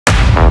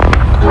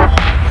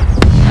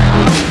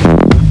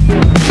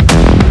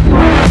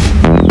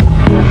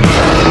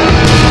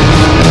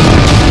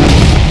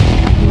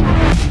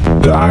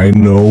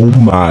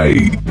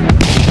DINO-MITE.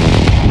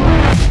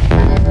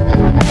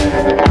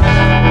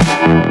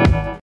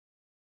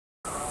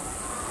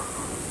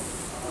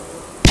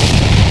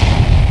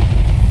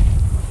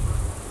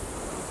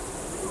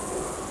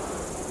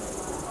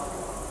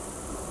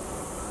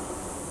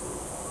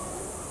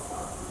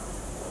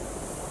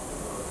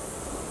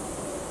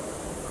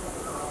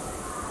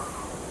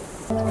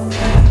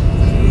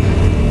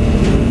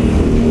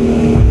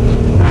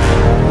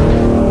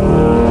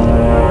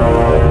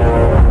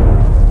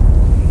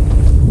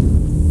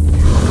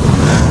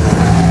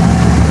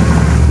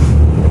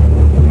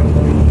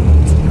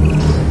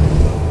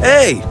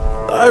 Hey,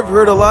 I've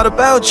heard a lot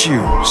about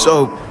you,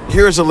 so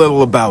here's a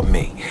little about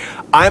me.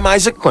 I'm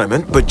Isaac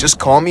Clement, but just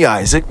call me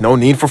Isaac, no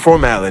need for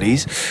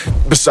formalities.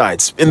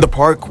 Besides, in the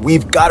park,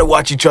 we've got to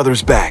watch each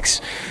other's backs.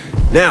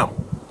 Now,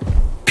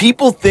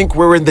 people think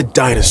we're in the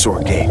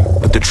dinosaur game,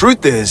 but the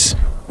truth is,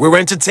 we're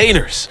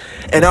entertainers,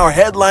 and our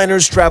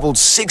headliners traveled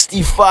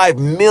 65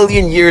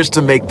 million years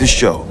to make the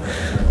show.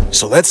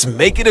 So let's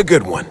make it a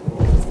good one.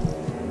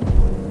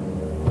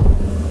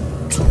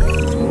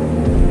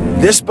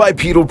 This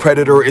bipedal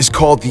predator is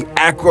called the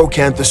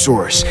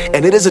Acrocanthosaurus,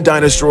 and it is a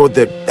dinosaur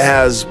that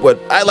has what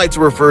I like to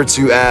refer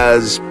to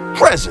as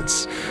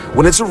presence.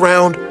 When it's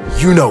around,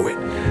 you know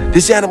it.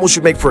 This animal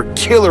should make for a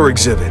killer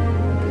exhibit.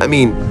 I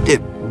mean,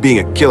 it being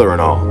a killer and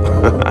all.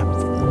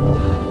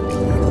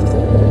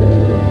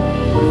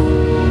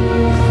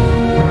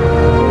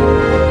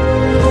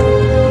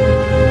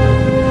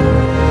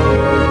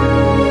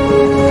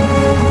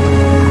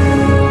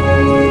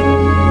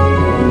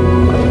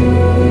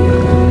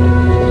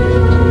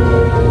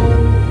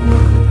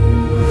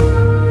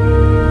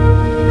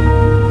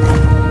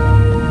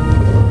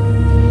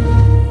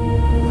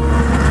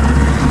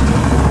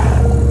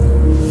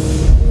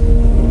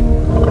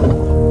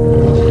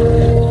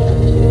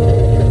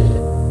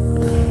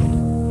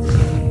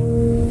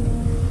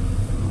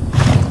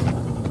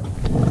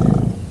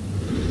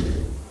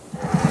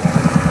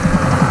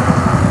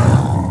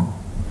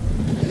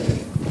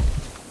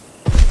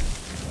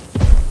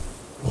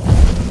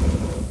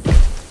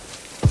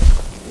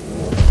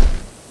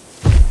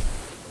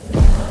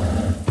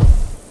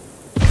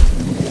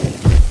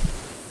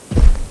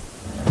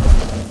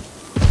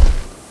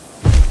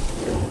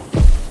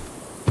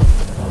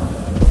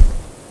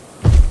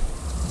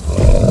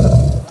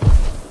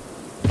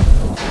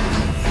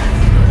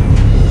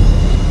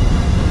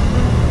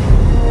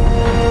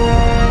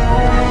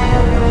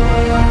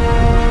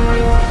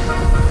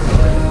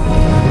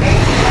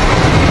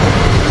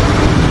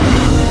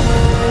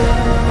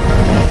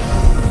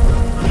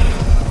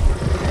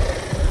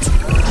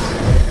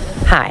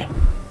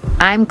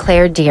 I'm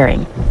Claire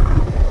Deering.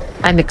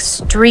 I'm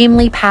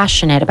extremely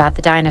passionate about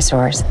the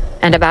dinosaurs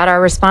and about our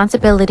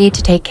responsibility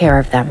to take care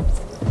of them.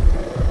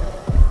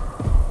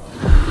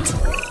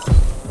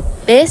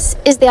 This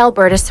is the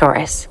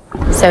Albertosaurus,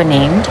 so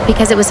named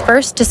because it was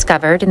first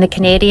discovered in the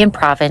Canadian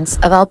province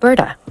of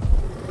Alberta.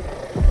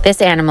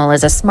 This animal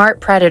is a smart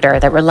predator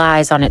that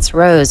relies on its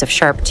rows of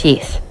sharp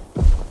teeth.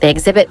 They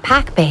exhibit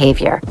pack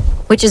behavior,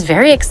 which is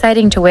very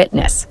exciting to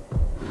witness,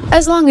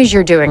 as long as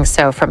you're doing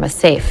so from a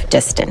safe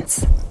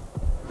distance.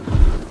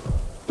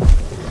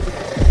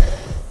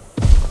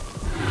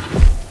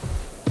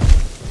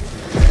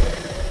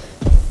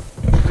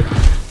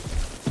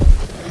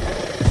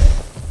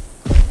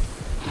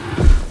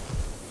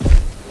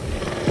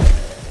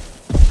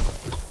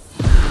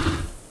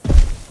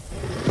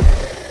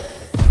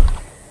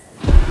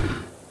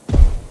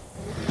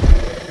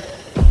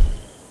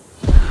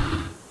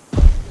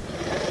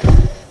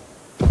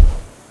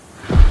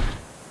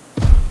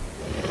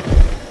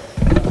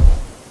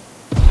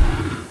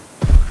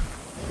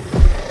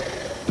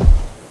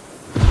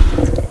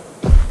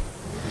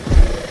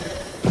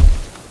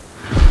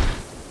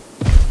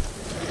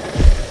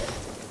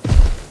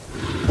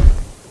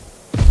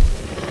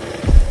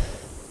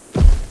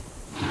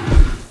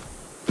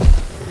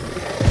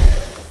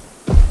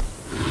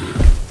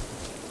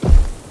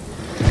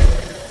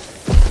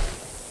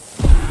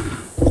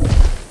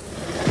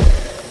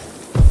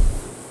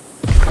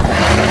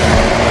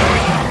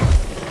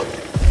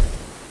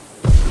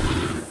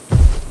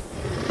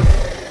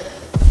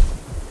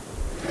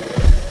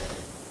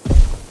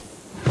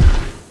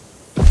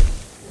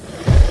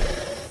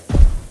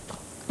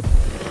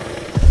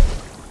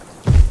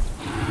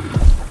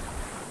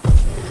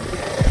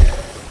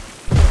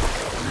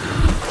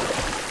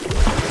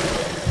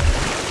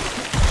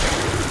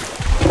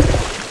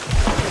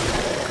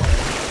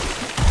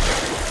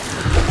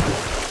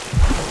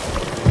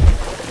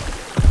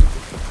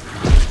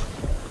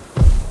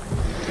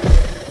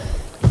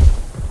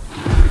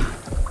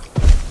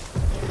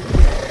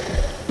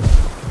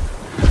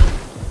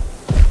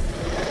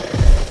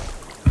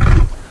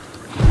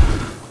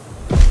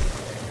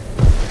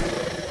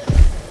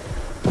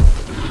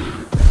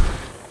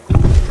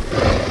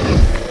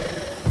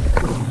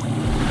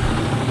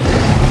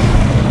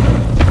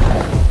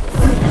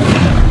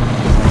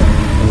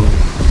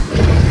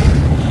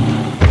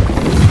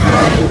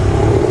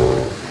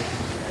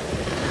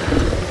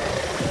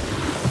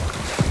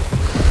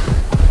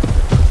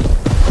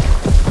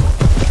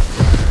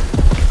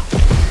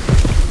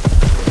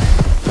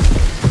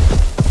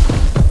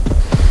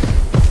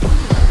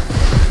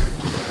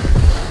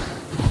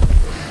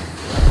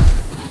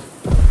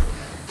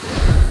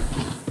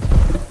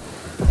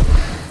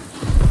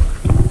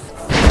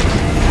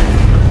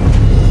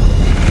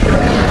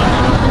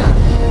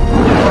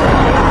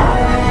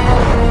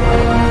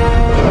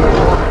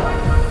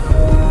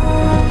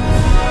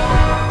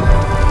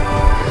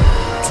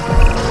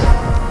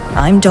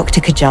 I'm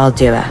Dr. Kajal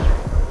Dua.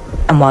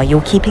 And while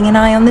you're keeping an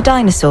eye on the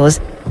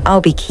dinosaurs,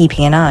 I'll be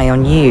keeping an eye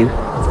on you.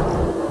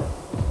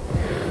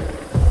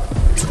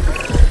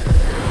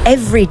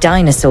 Every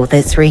dinosaur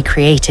that's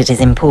recreated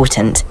is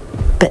important,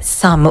 but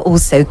some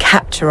also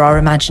capture our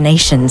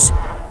imaginations.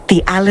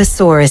 The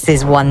Allosaurus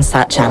is one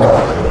such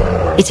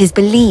animal. It is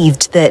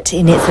believed that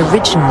in its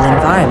original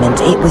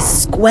environment, it was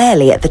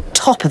squarely at the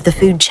top of the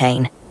food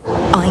chain.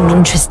 I'm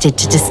interested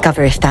to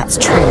discover if that's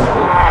true,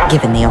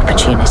 given the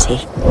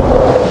opportunity.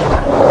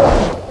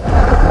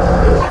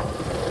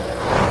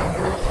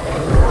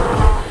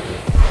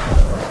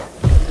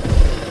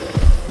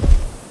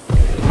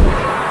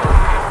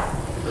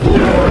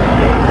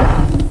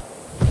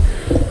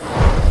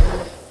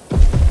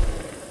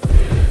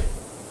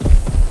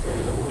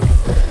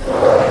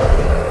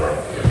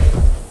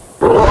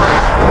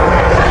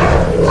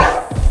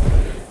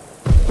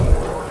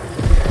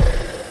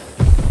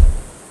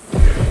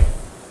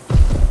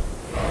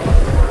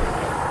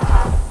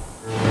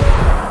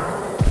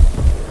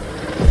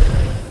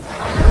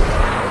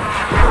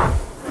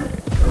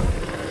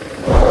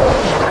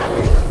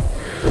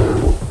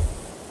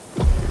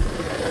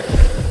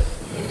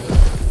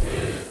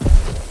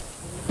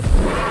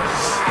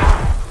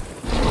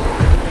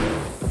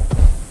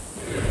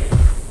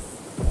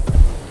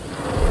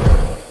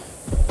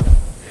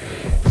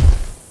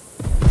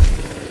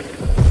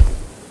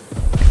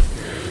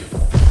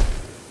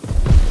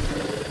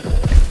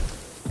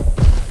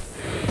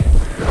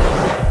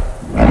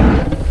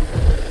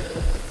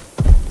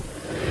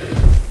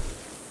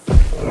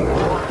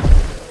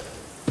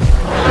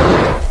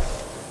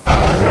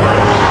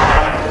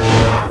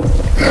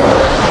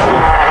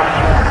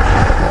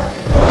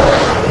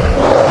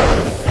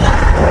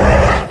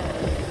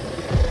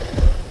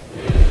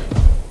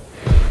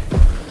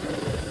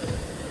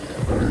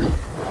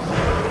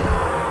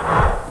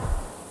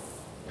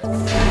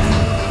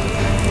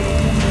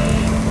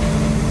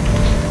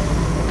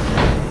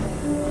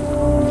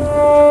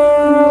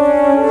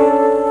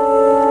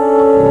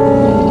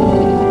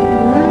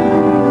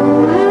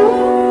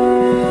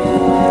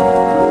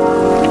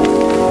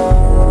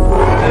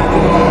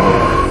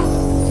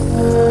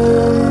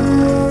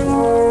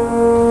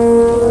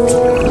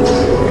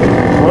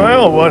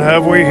 What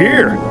have we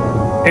here?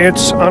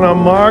 It's an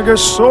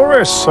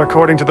Amargasaurus,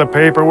 according to the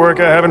paperwork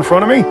I have in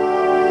front of me.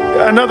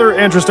 Another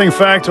interesting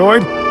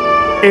factoid.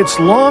 Its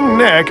long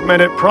neck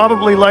meant it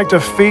probably liked to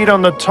feed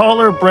on the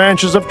taller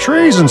branches of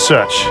trees and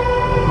such.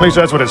 At least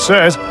that's what it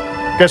says.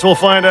 Guess we'll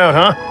find out,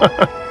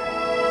 huh?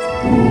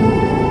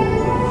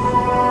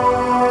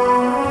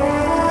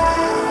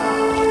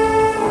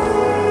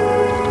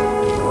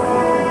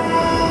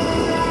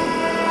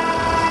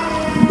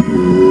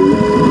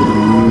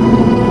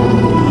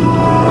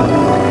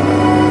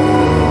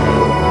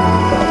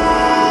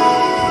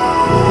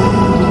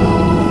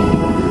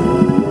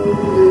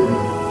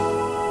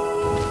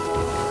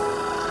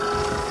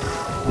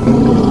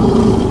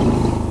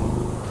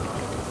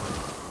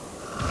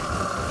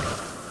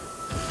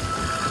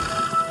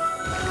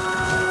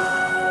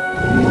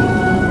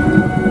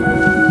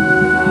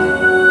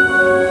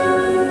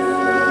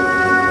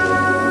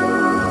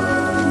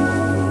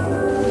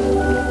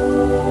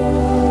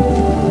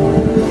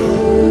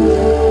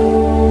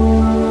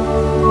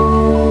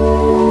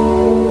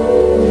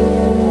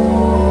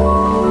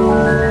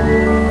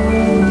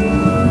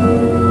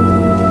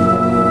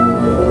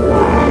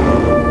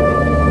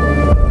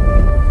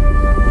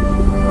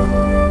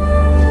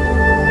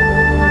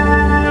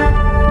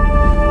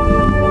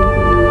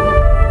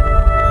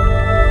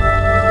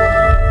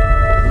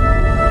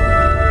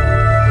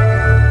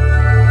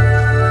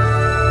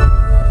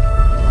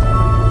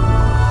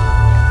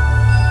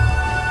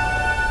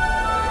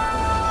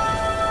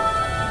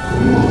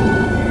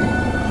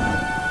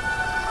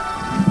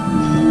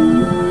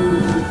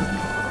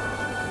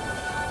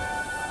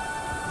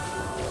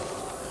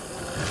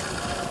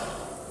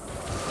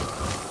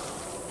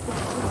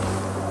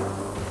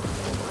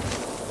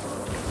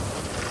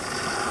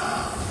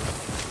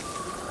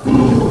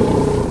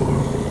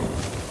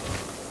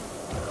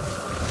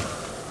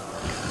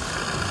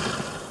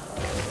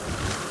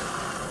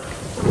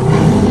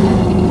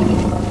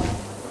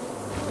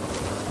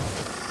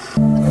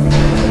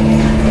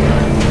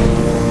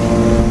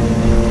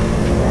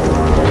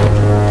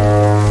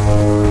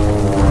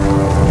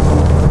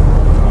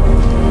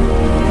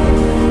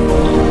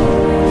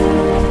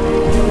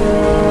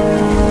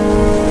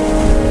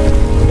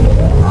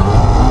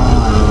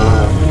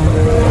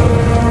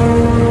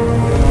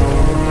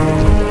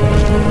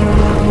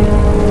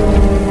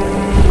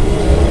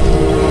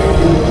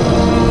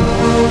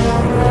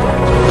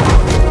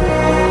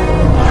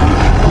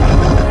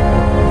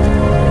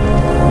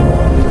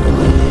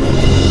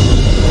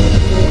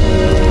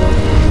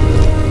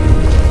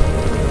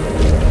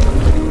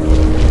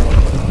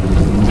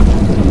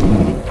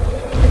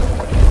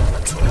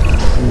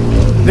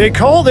 They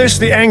call this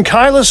the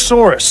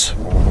Ankylosaurus.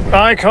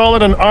 I call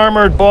it an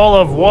armored ball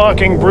of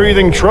walking,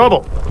 breathing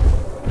trouble.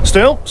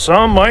 Still,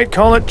 some might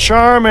call it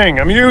charming,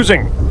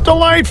 amusing,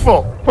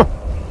 delightful.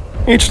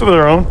 Each to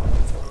their own.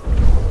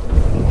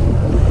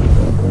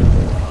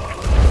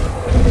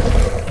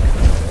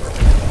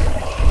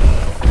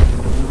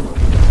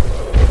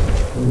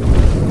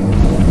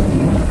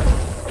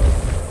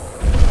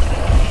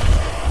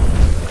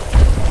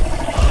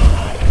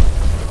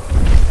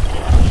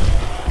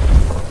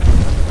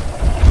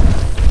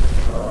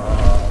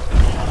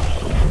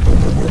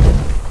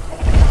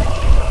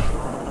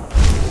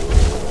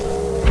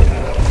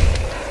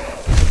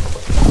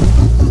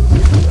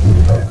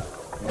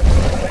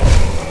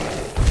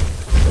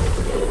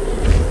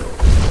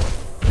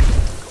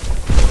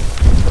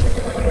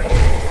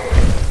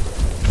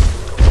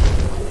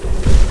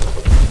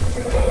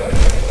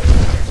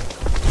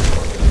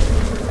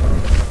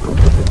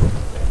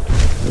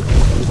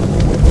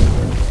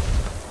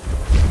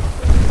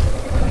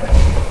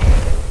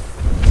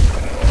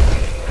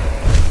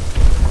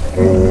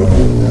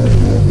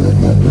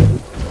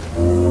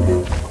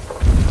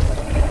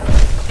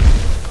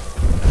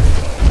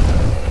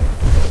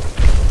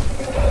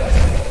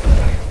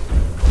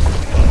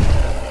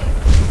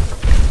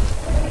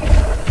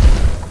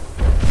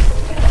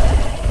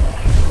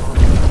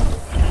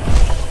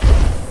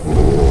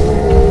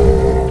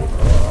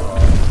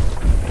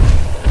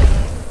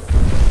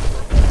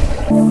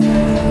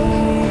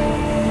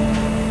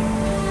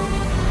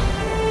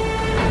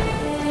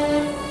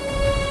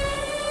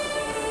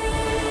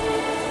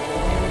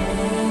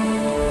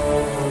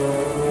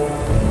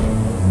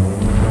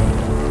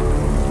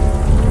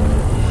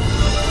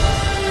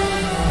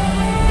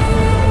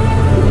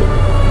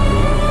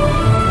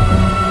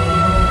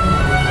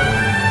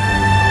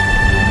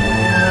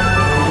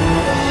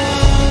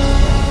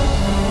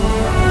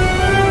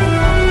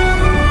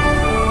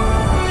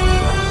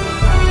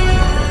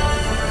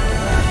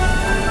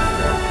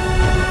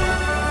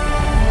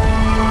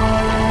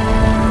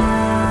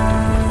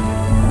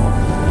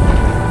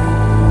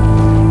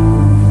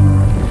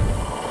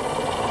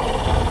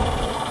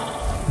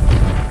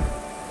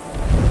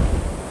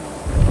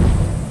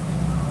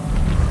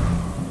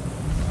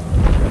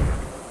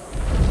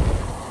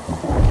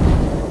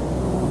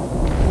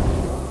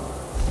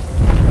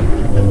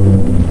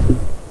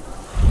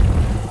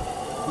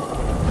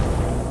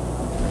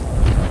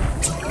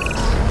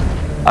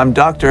 I'm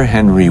Dr.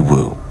 Henry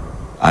Wu.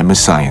 I'm a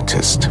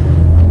scientist.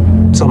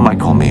 Some might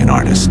call me an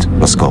artist,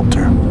 a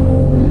sculptor.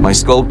 My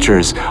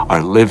sculptures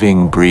are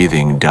living,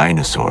 breathing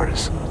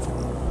dinosaurs.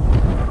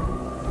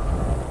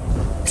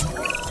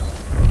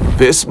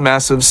 This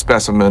massive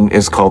specimen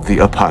is called the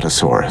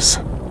Apatosaurus,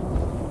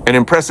 an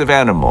impressive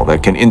animal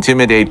that can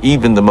intimidate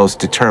even the most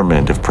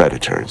determined of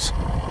predators.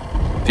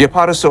 The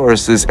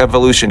Apatosaurus's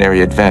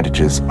evolutionary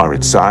advantages are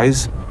its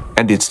size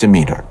and its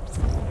demeanor.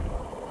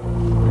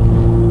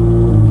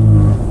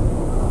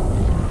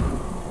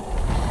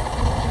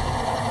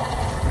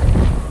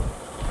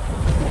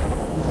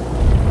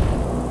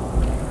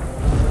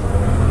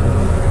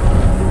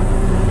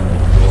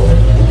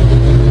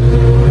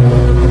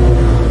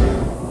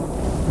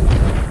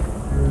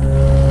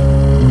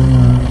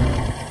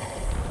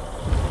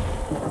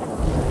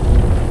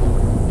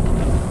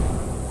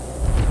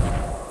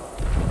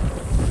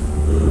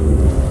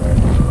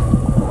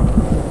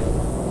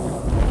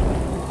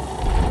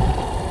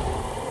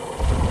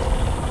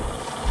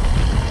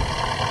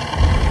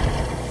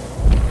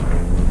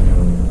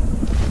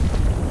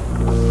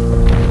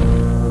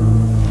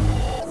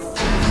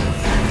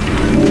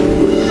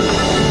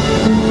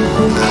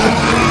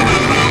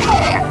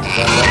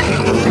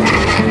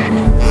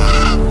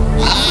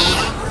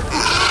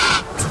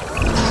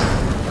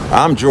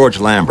 I'm George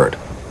Lambert,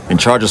 in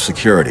charge of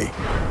security.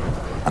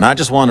 And I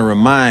just want to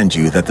remind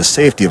you that the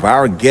safety of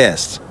our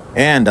guests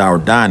and our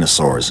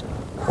dinosaurs,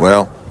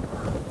 well,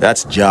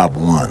 that's job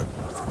one.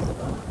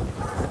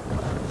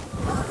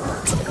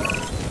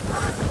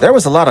 There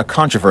was a lot of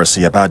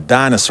controversy about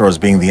dinosaurs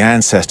being the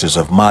ancestors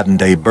of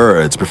modern-day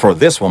birds before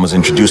this one was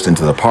introduced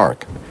into the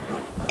park.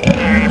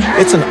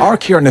 It's an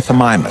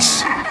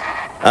Archaeornithomimus.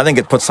 I think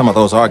it puts some of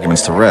those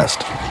arguments to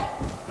rest.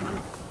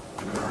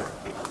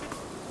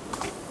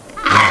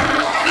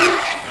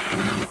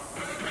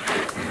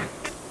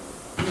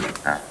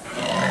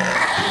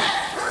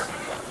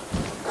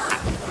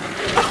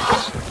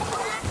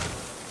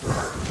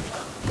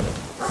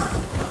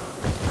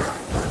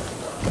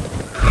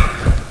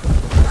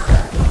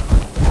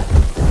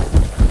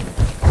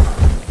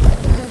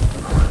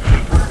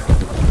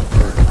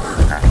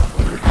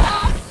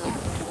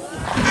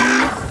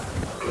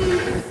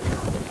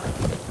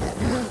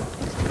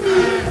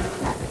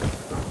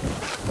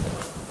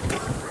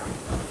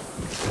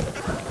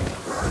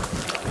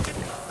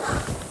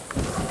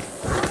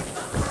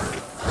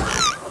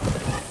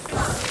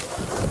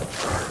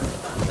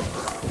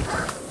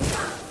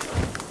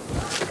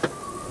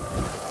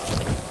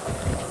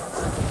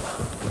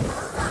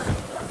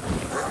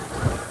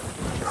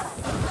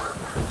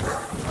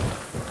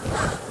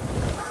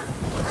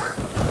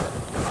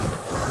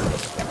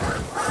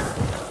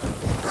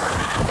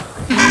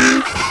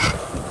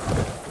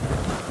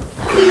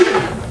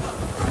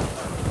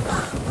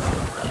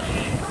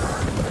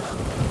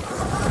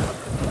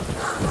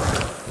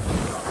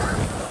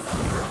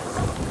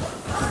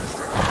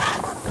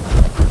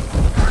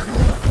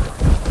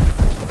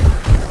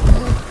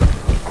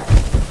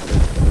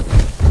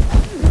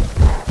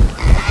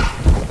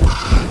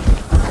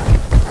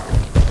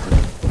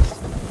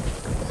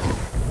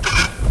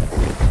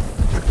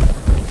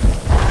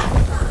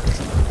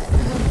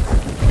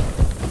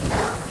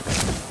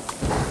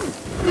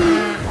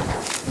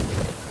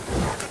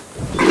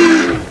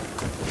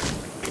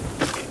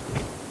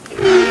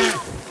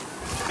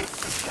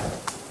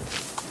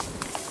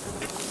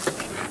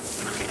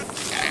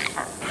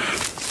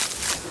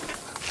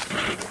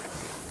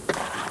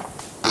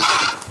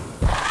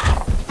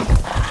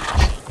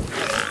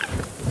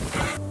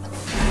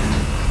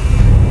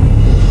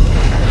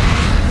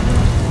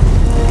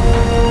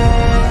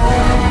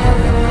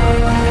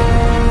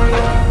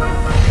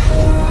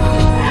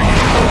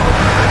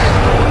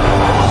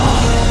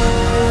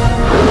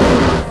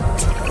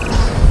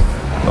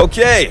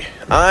 Okay,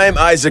 I'm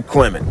Isaac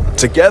Clement.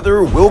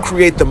 Together, we'll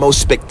create the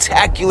most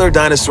spectacular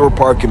dinosaur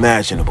park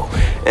imaginable,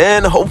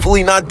 and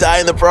hopefully not die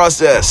in the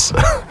process.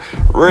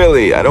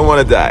 Really, I don't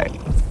want to die.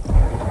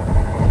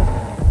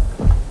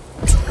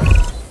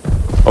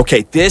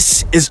 Okay,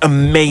 this is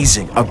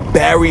amazing, a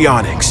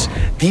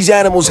Baryonyx. These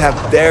animals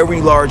have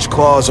very large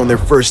claws on their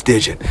first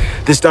digit.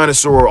 This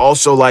dinosaur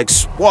also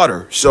likes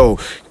water, so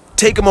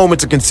take a moment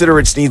to consider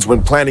its needs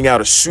when planning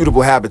out a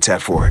suitable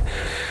habitat for it.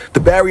 The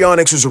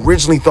Baryonyx was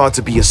originally thought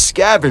to be a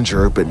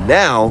scavenger, but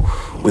now,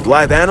 with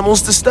live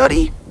animals to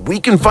study, we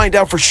can find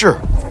out for sure.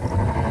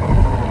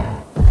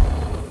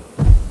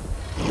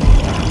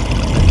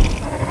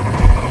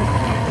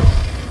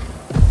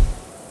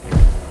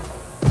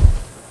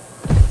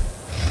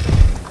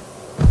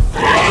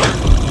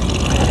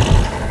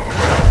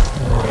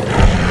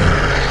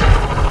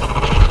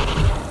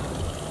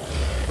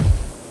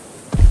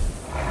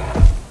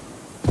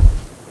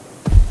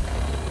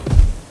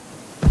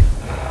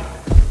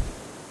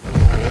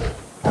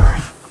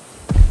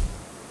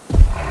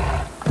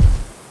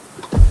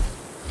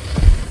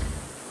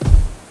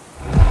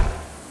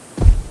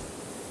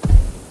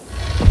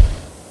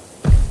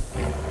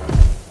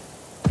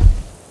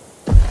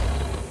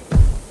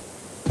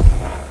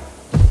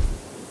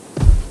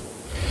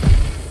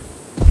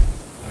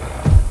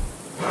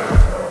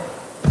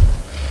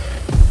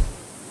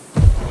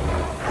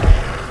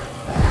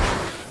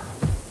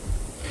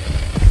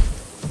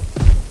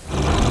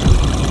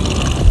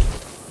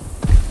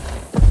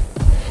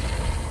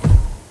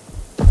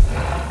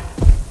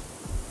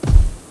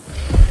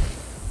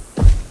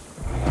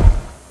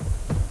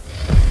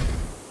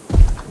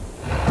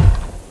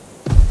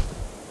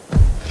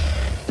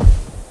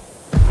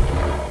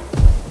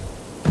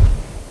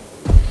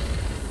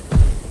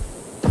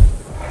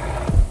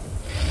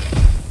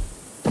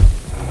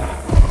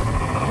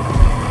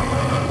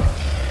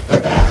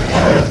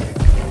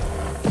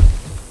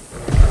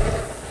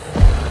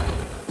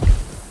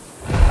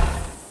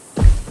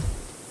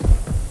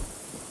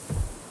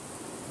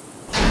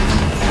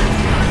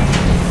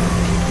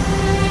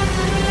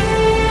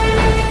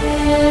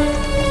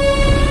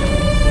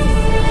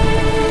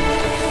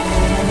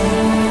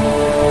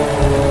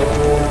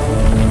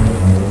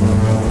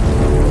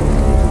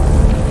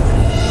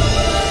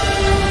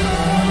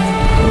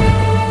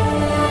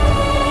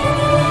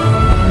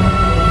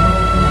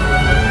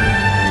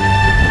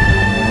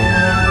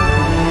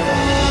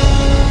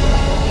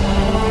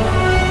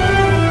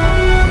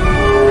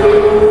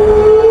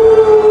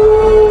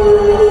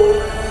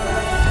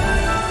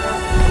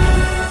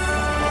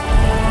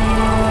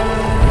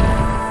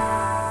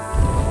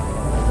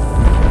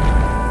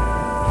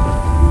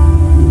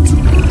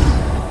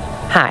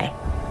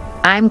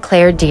 I'm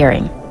Claire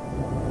Deering.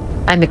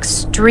 I'm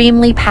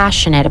extremely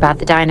passionate about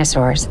the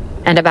dinosaurs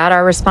and about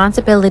our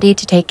responsibility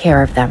to take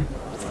care of them.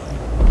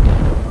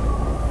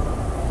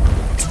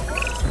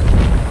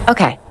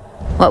 Okay,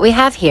 what we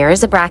have here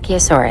is a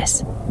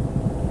Brachiosaurus.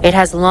 It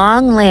has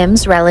long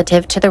limbs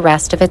relative to the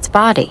rest of its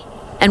body,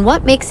 and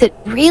what makes it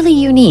really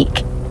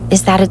unique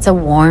is that it's a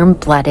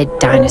warm-blooded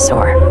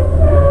dinosaur.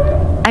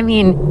 I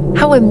mean,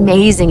 how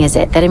amazing is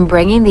it that in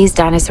bringing these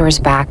dinosaurs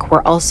back,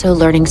 we're also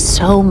learning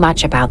so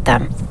much about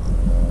them?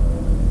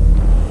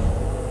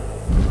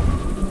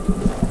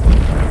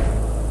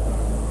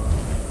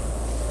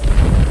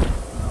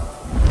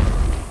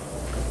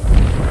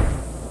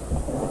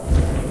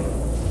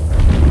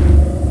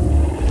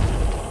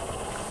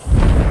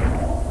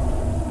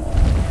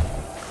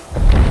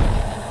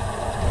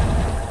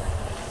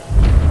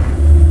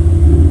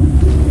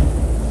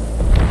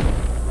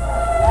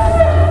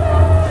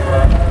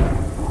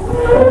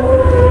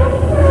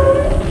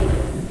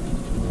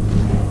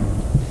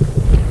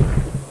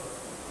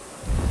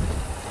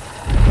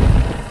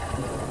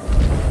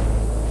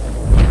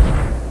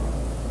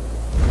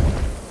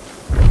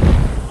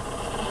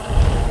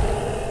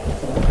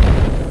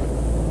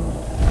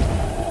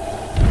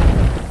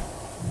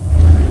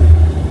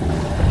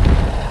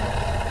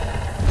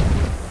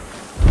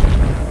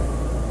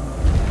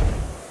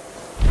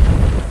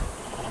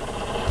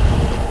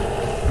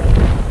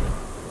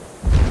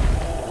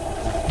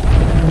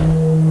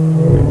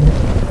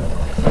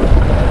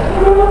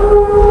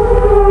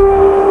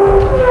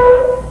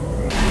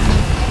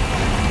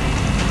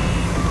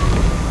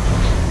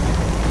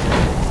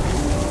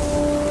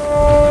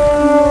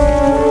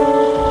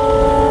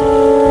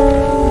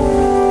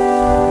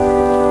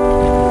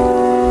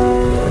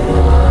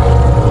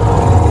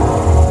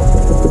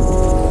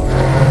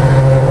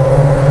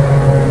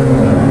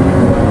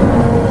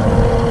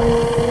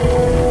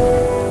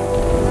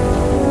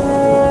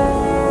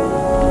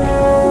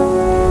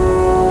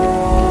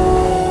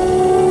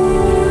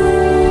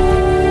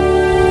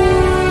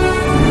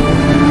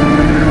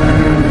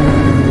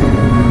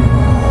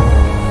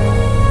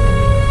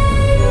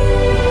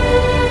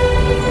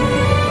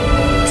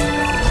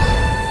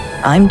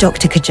 I'm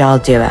Dr.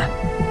 Kajal Dua,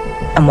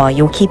 and while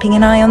you're keeping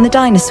an eye on the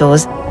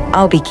dinosaurs,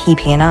 I'll be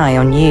keeping an eye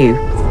on you.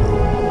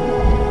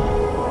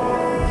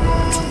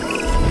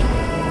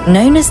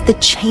 Known as the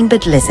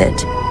chambered lizard,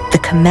 the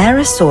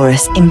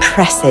Camarasaurus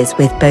impresses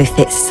with both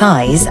its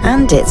size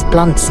and its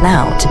blunt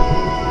snout.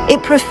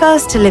 It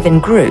prefers to live in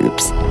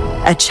groups,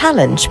 a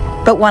challenge,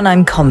 but one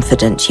I'm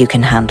confident you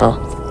can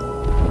handle.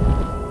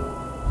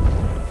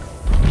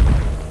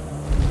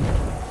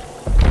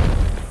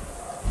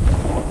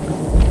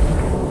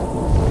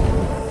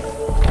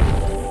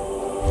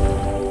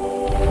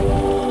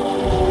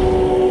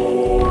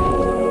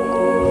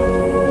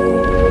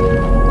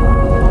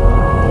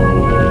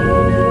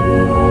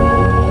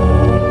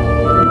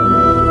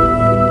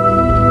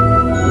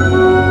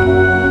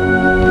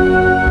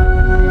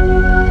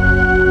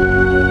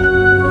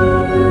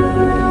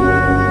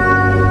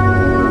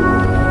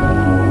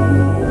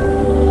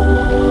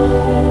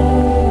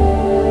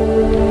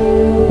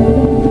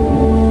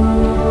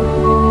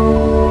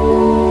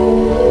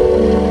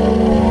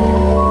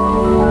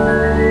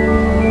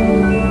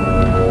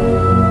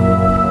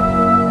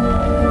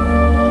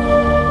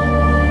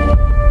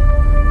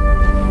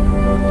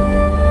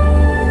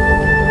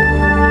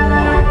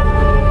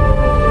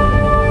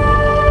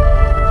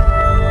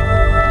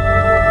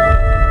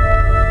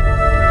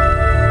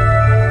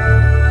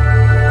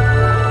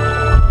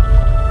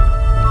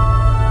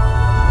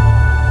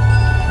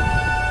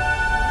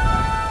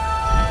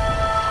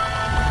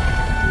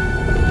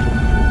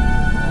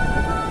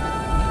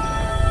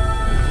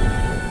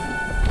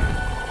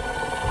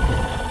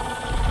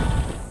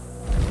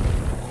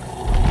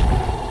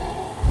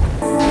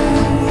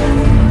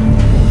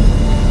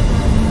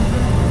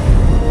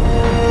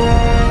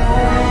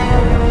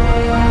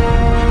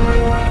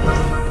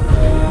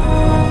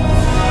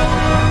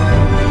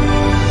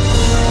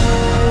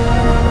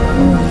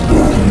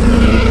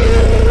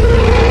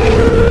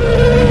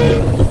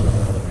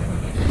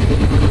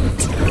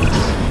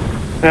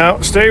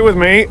 Now, stay with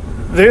me.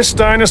 This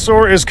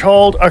dinosaur is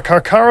called a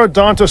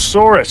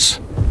Carcharodontosaurus.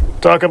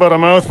 Talk about a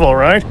mouthful,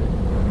 right?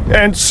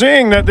 And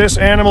seeing that this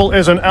animal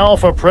is an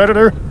alpha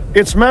predator,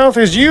 its mouth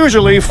is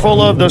usually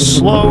full of the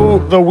slow,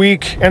 the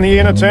weak, and the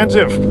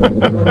inattentive.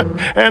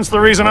 Hence the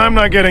reason I'm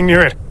not getting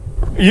near it.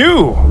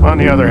 You, on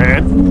the other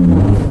hand...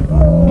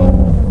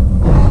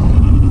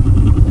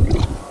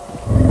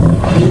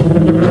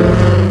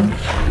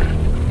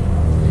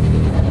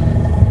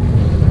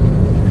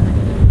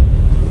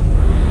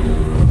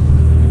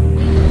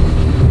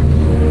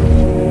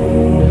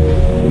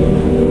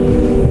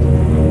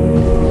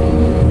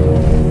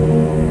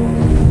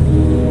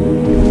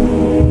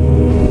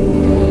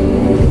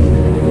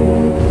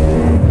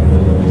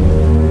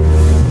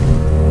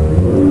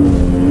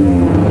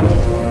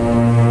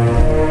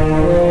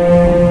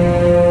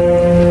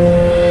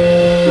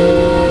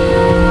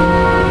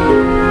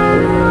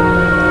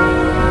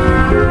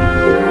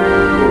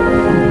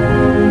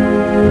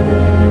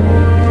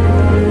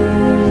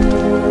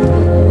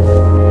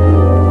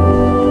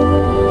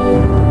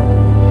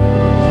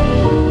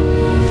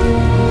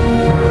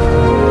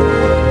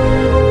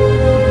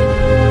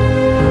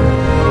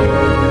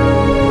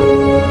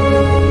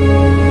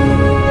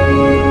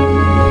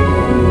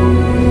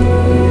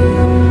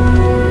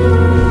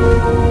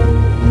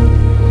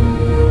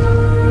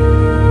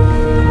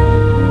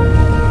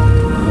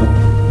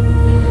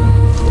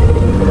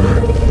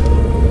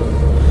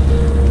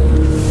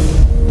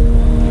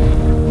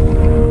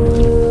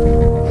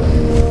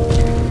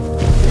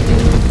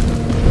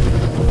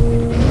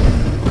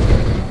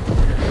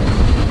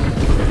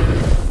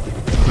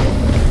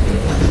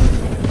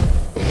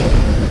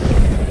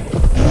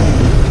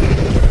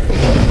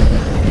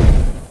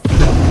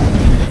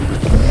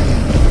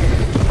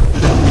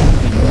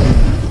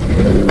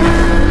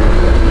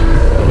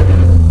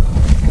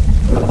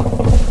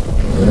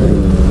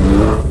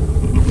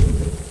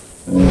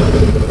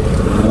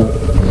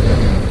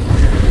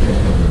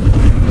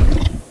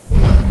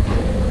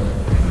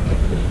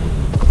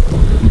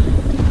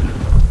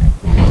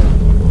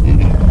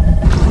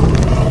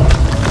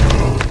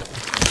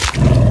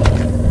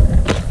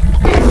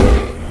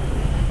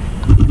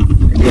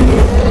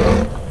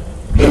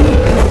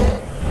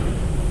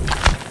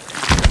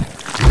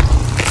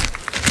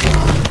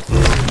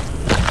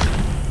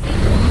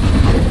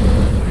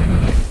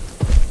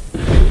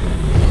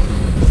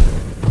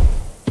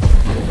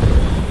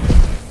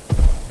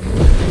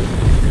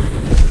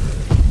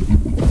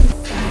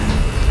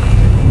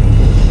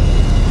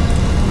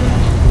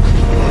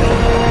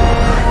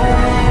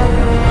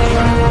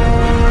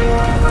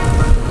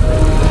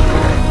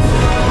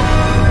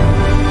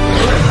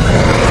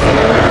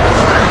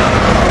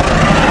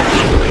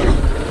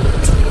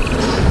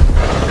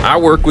 I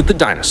work with the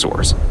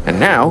dinosaurs, and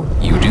now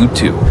you do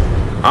too.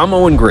 I'm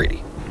Owen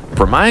Grady.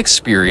 From my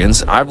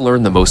experience, I've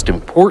learned the most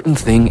important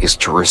thing is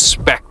to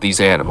respect these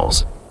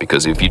animals,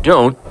 because if you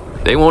don't,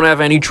 they won't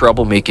have any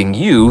trouble making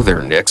you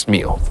their next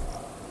meal.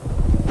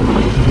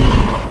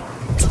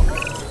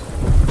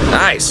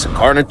 Nice,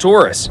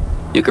 Carnotaurus.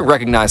 You can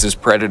recognize this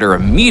predator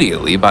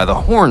immediately by the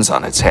horns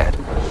on its head,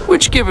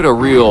 which give it a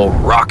real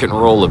rock and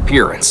roll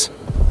appearance.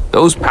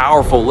 Those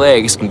powerful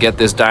legs can get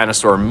this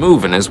dinosaur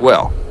moving as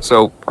well,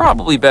 so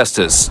probably best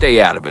to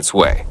stay out of its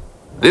way.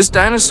 This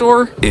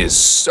dinosaur is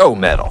so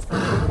metal.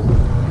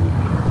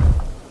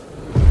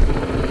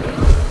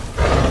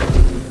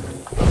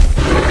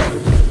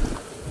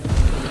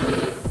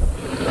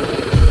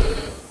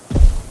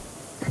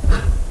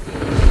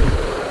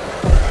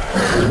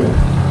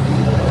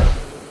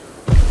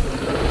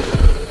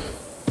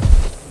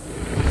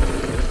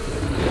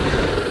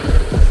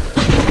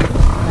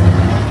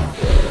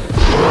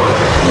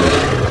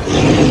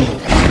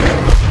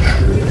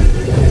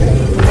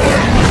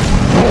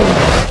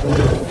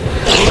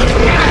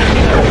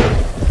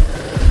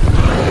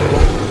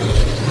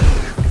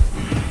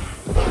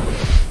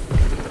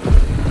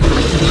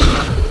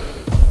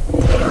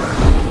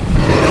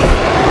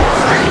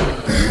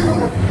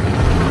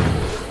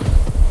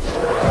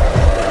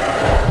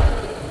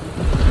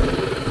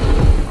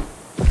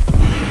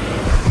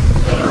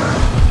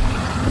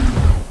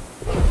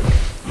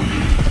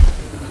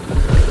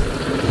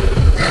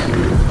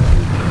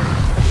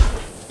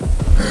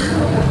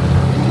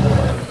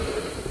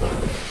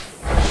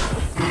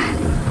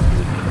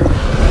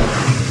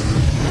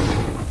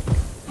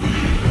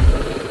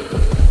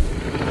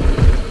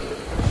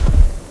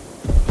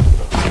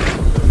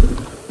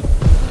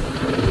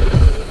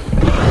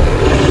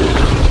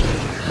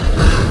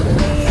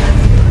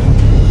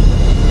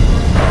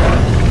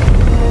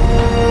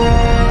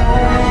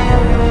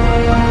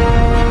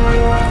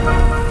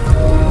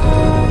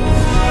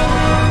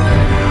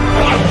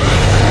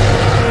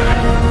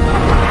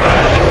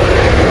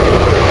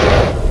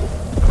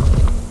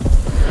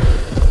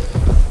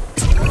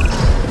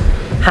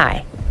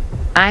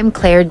 I'm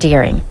Claire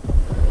Deering.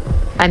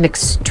 I'm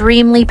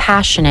extremely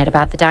passionate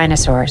about the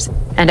dinosaurs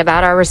and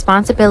about our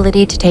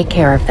responsibility to take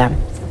care of them.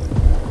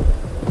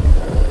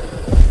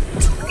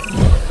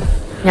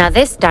 Now,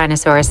 this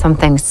dinosaur is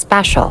something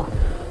special.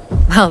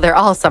 Well, they're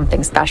all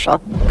something special,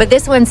 but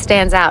this one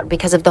stands out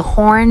because of the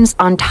horns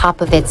on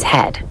top of its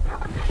head.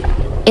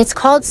 It's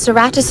called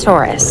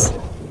Ceratosaurus.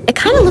 It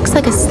kind of looks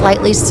like a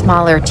slightly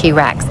smaller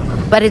T-Rex,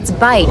 but its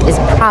bite is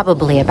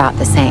probably about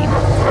the same.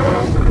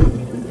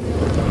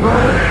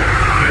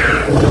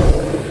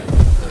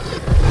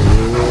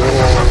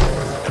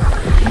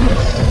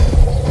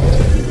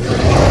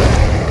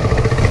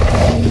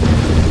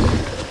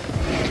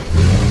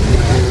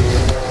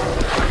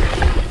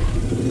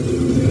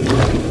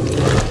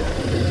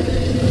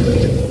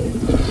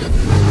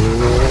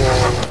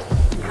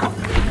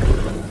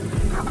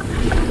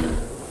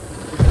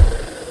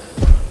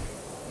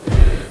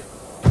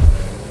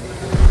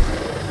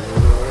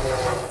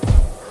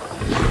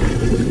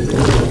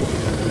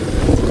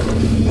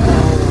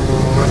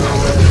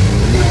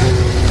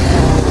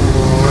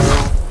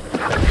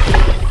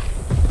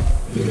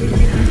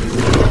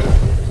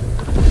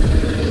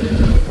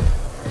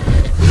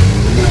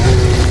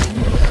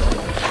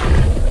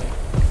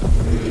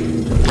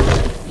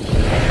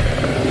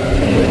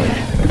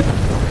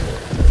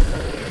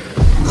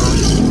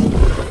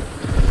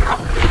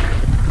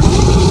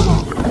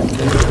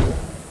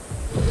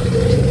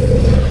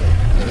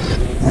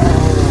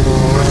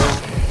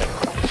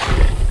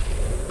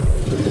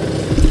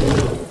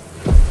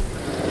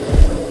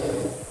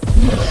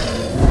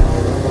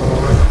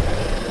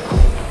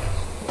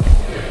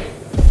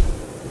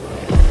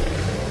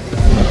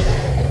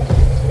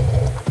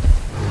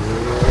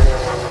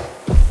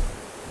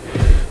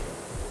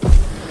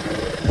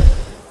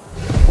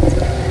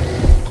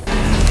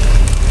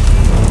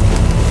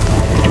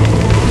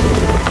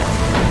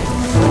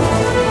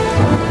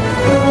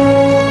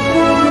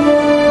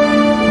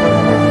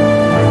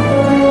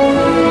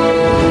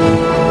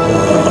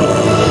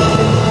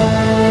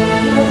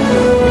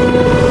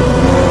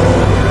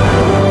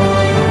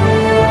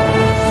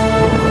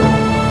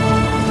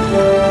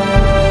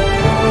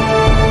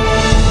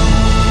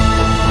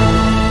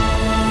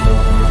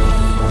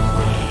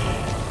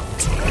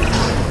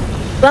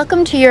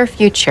 Welcome to your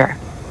future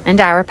and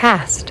our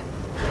past.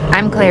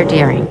 I'm Claire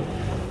Deering.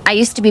 I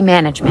used to be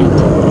management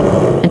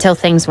until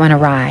things went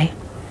awry.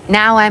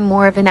 Now I'm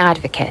more of an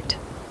advocate.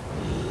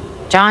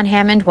 John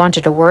Hammond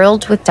wanted a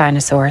world with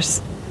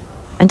dinosaurs,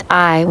 and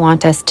I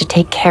want us to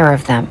take care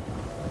of them.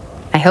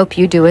 I hope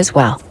you do as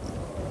well.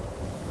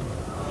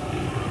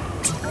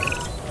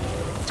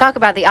 Talk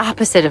about the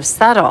opposite of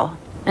subtle.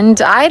 And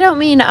I don't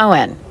mean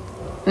Owen.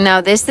 No,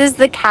 this is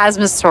the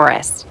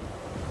Chasmosaurus.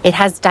 It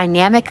has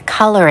dynamic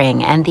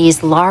coloring and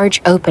these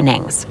large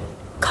openings,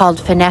 called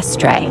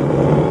fenestrae,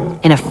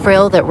 in a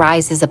frill that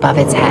rises above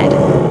its head.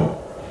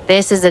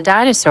 This is a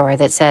dinosaur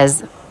that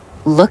says,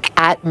 "Look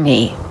at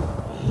me."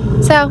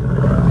 So,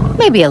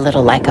 maybe a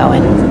little like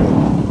Owen.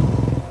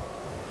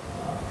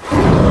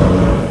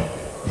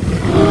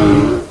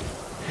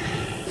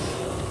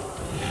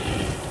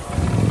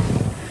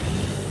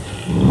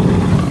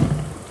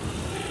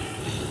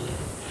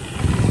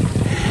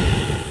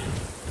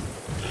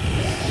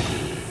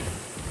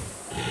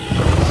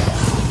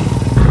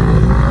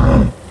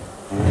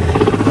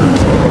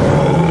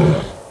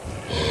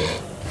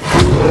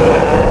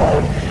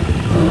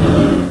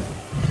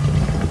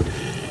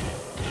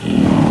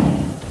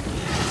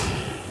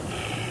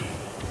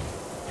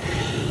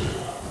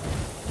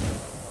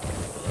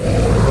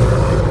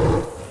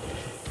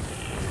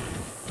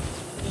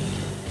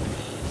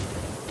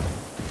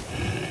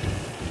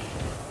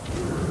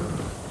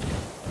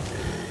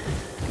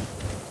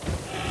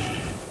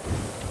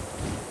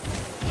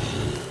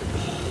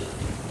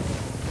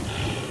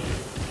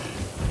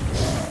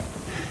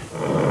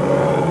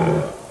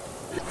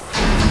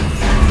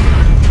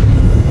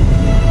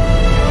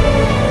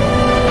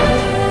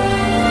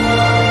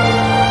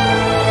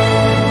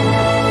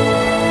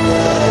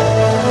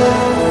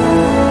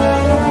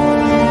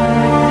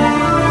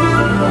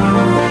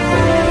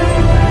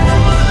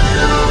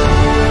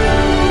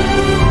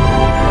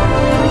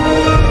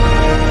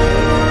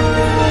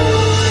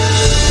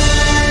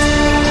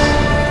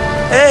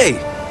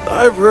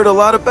 I've heard a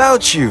lot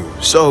about you,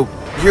 so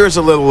here's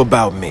a little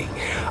about me.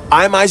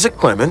 I'm Isaac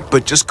Clement,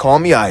 but just call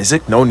me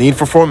Isaac, no need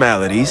for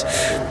formalities.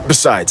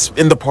 Besides,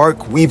 in the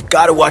park, we've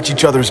got to watch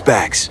each other's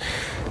backs.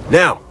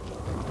 Now,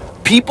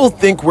 people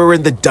think we're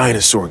in the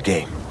dinosaur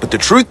game, but the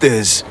truth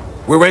is,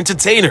 we're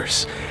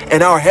entertainers,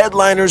 and our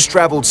headliners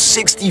traveled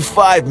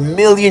 65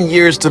 million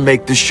years to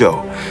make the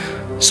show.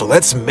 So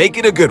let's make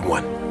it a good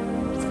one.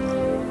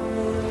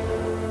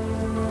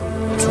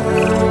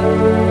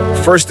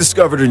 First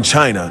discovered in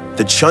China,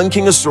 the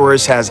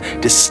Chungkingosaurus has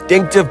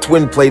distinctive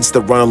twin plates that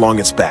run along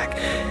its back,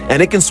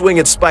 and it can swing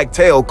its spiked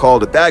tail,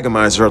 called a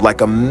dagomizer, like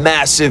a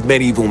massive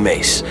medieval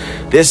mace.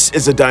 This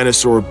is a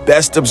dinosaur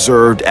best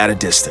observed at a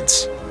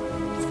distance.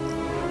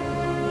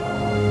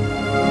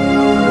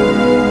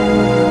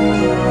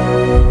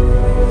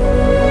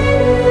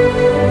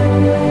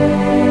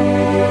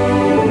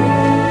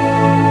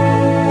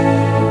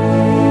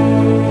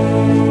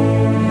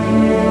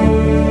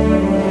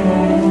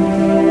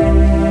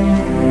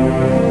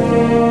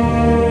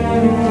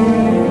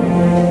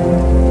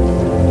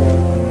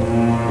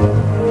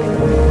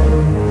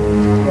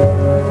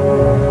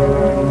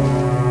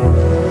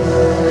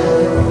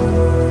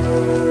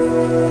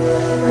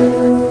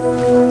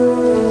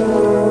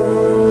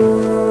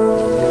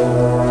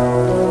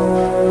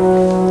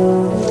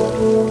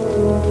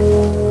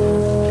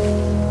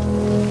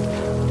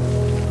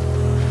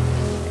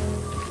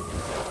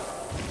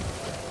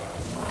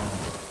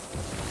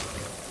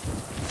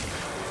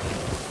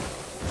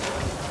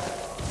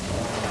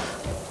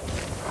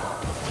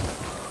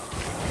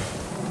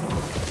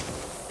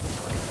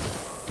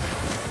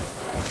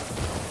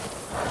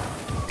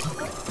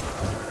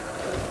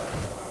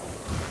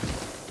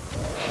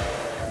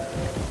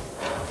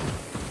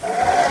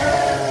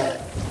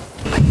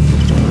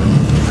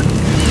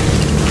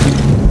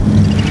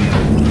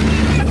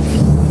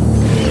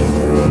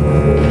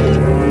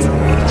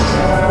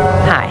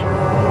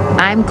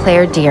 I'm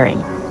Claire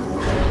Deering.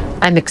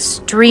 I'm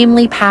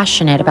extremely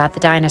passionate about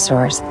the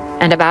dinosaurs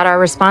and about our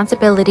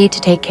responsibility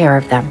to take care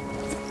of them.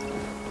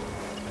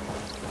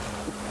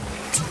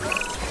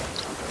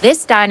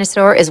 This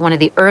dinosaur is one of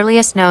the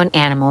earliest known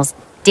animals,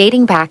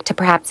 dating back to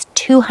perhaps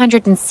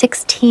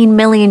 216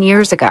 million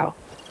years ago.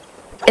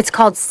 It's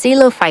called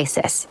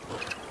Coelophysis.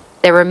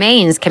 Their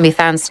remains can be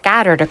found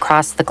scattered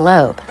across the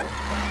globe.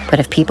 But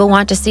if people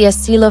want to see a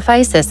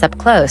Coelophysis up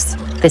close,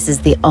 this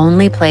is the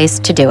only place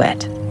to do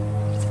it.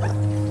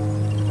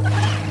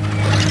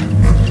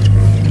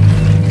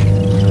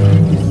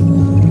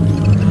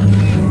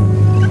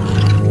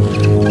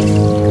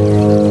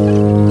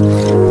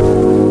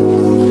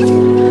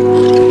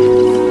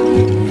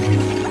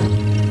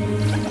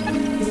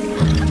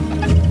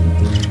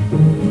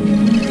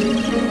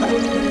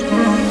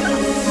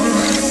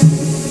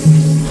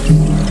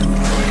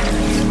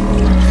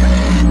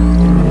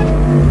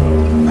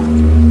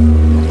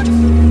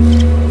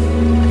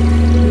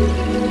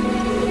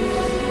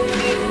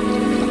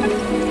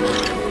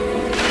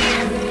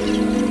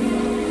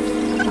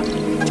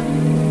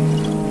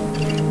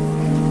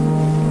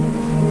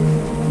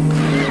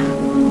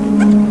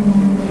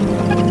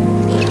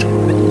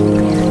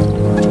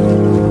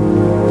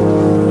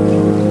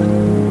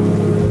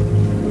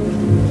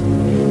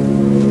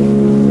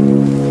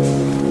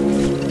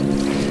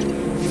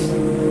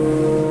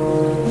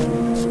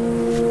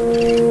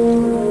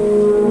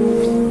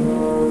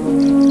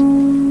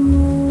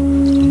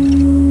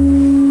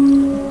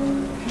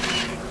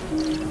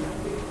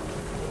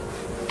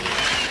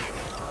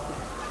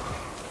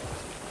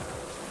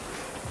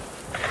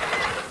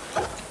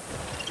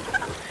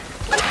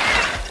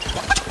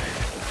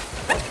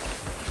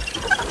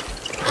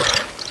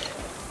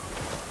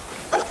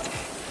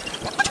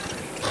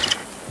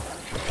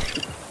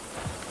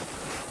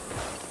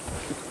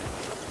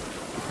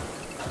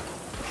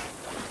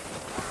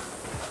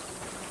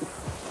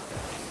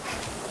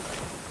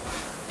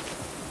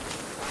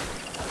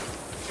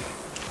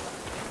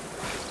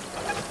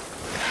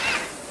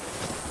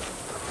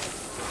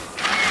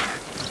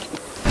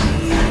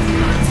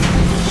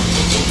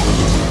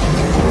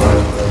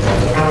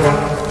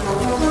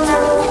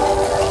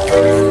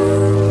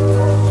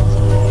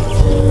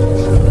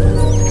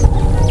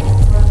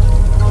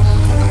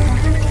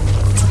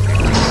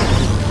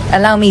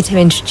 Allow me to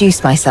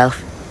introduce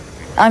myself.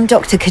 I'm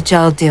Dr.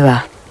 Kajal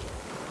Dua.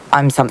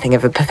 I'm something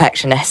of a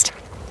perfectionist,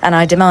 and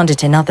I demand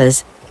it in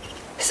others.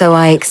 So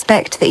I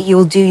expect that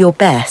you'll do your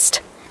best.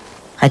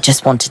 I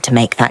just wanted to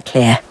make that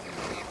clear.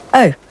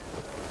 Oh,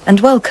 and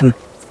welcome.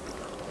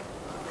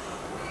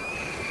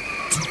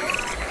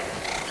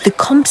 The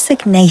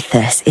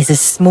Compsognathus is a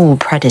small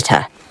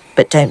predator,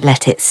 but don't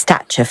let its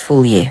stature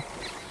fool you.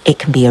 It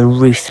can be a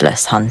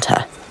ruthless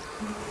hunter.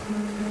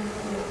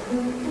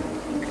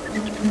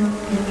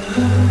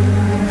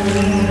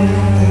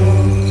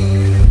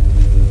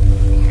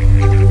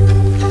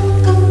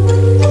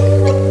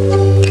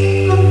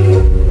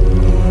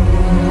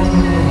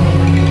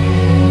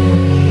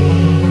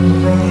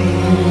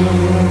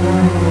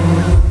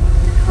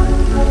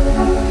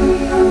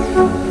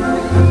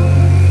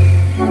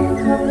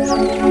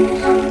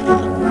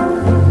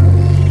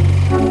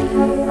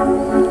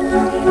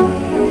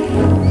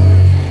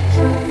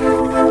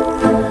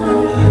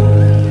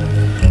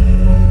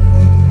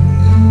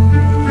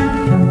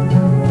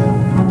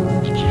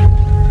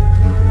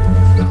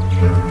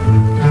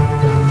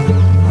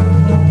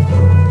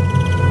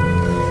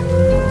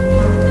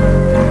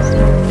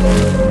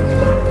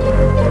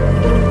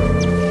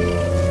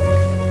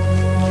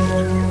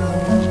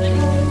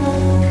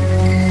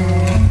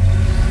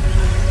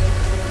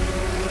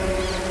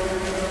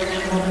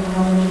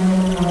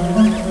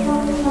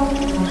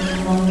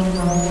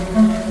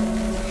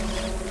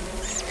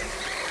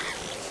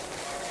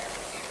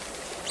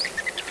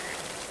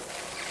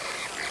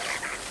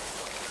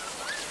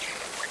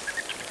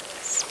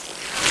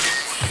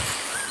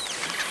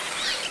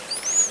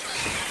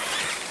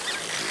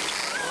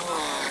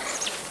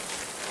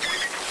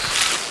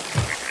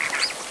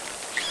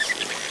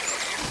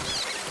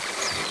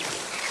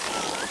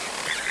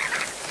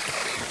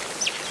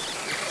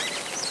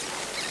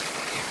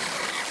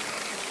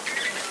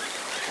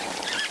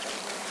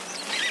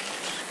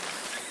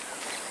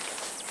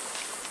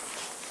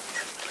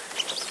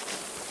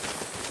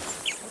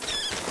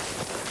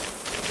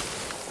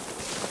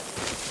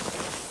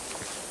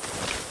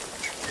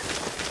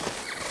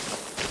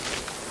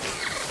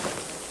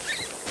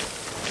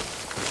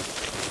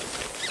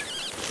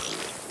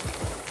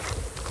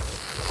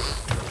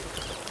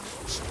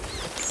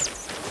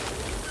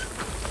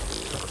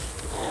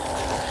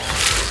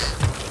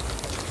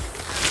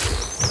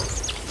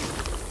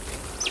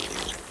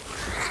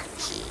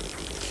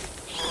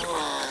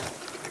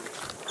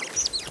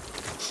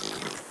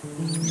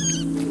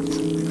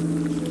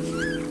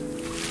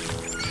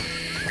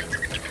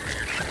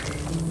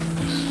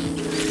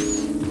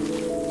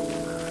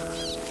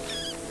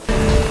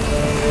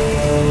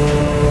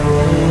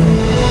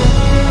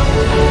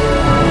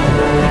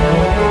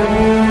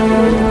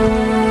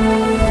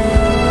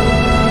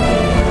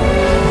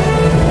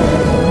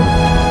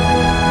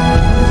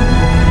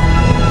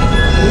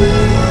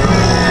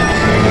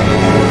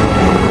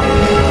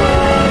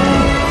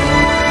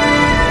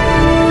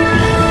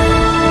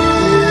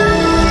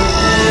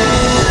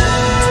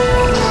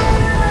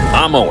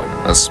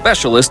 A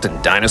specialist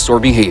in dinosaur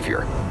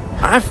behavior.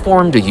 I've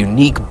formed a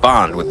unique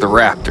bond with the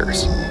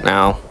raptors.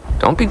 Now,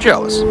 don't be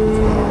jealous.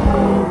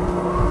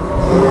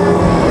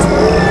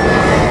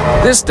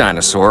 This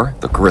dinosaur,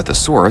 the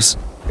Corythosaurus,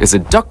 is a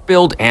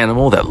duck-billed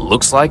animal that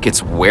looks like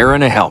it's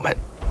wearing a helmet.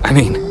 I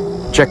mean,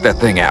 check that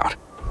thing out.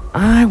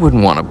 I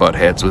wouldn't want to butt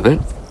heads with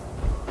it.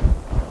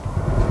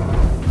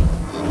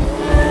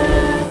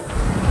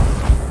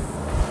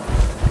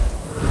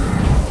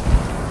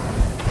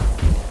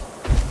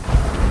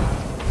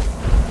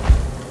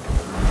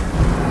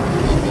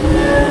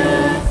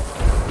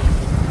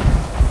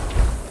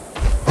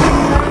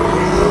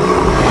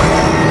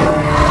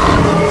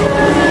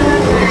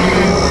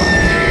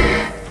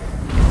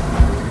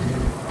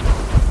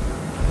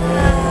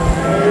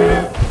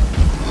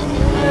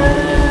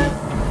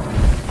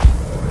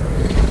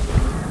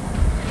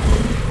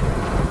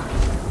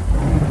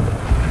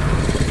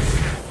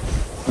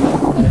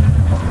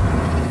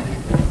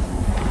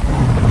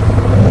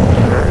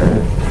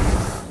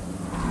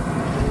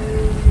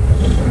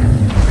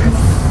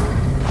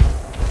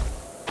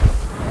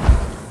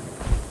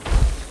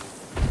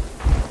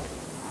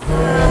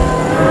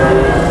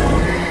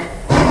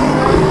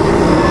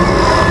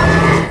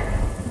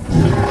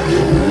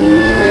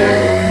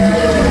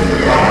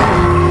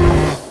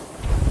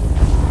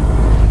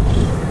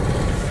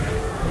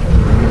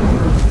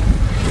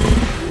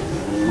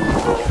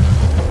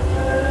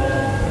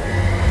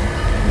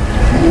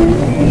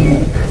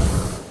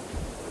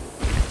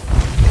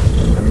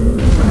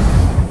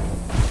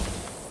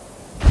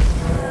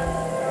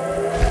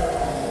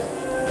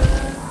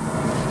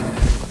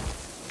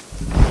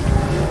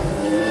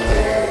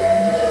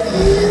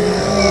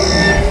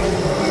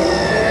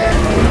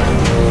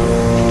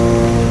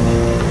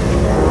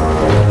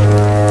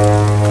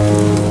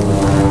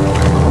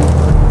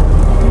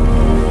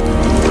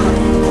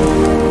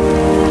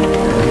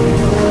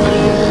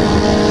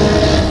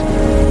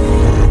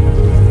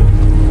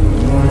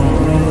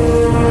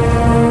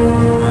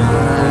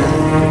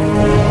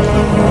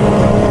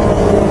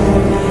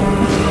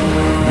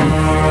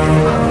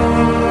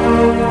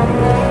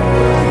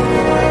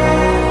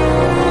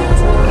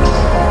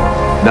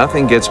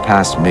 Nothing gets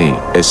past me,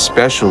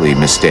 especially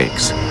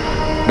mistakes.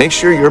 Make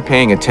sure you're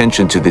paying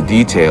attention to the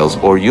details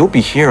or you'll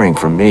be hearing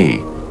from me.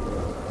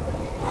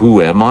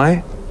 Who am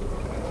I?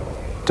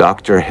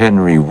 Dr.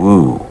 Henry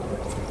Wu.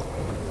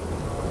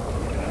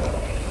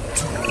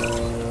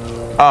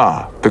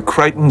 Ah, the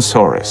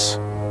Crichtonsaurus.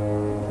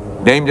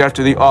 Named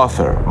after the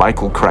author,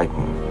 Michael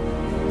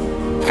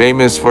Crichton.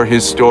 Famous for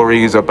his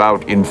stories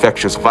about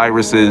infectious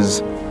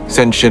viruses,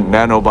 sentient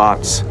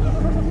nanobots,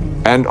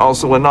 and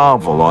also a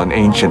novel on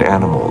ancient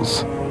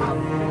animals,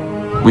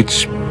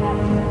 which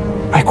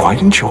I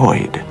quite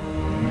enjoyed.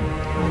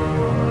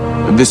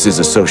 This is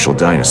a social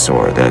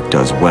dinosaur that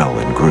does well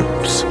in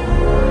groups.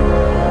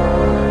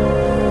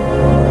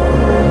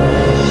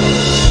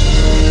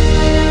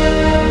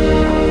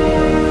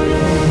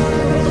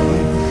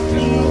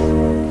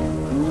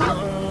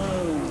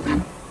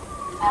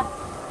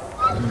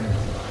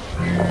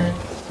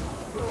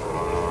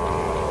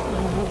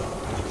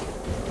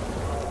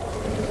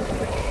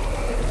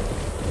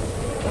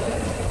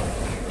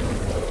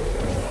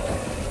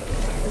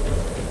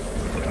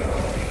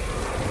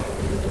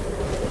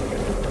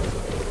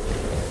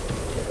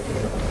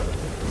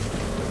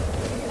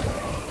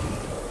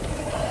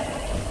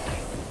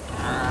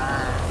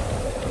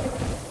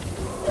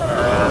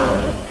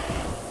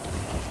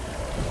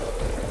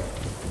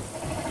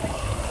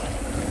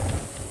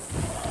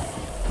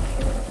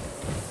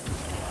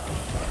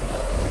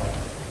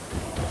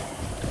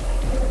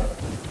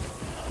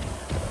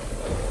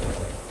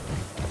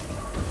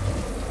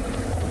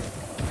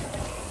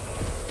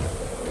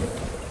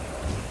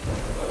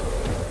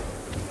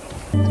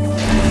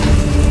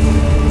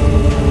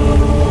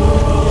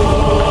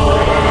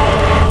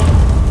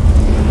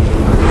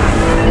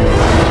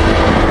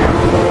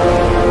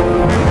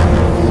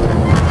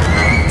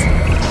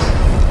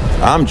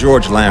 I'm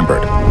George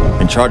Lambert,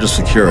 in charge of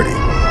security.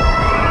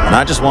 And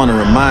I just want to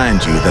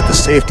remind you that the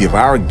safety of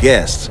our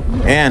guests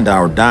and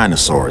our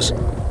dinosaurs,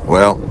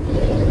 well,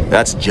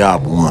 that's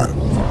job one.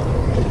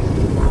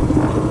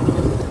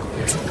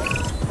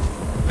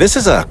 This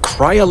is a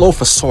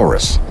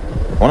Cryolophosaurus,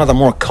 one of the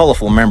more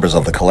colorful members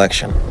of the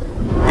collection.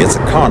 It's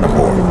a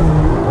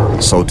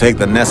carnivore, so take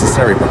the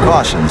necessary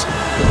precautions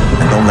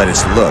and don't let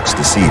its looks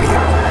deceive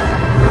you.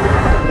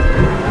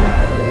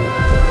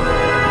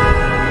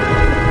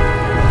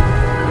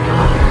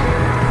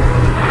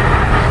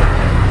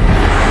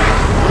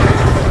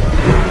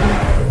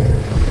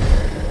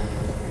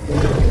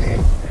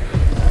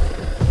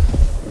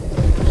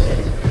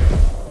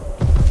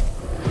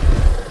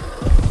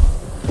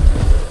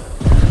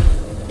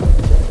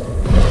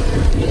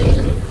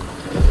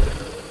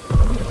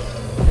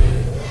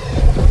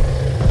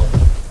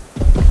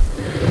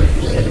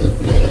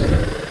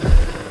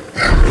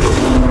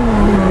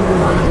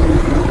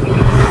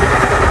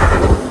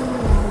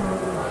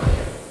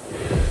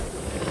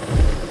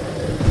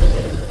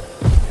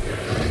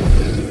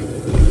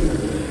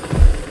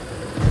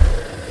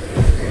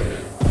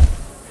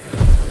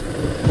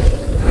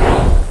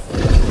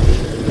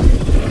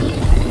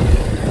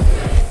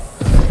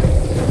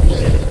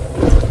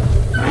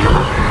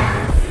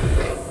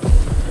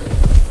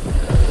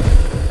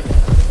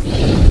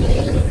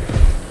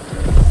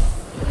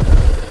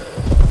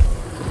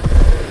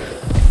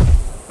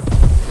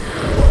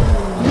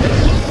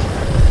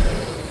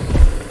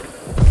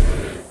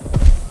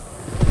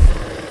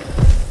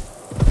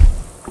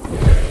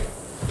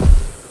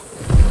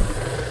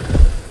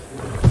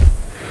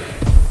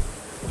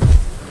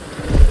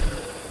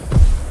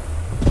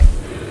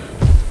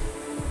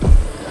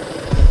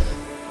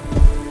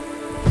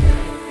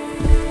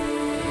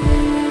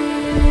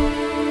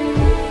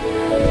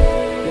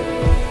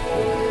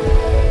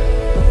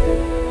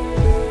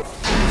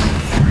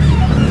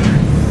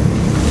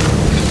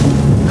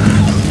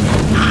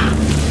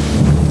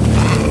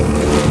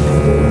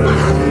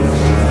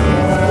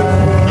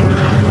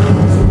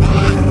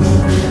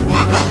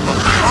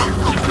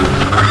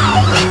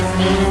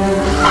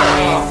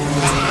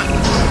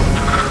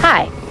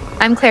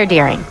 I'm Claire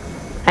Deering.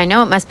 I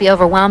know it must be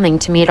overwhelming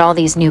to meet all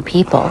these new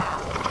people,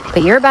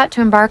 but you're about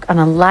to embark on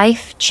a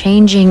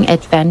life-changing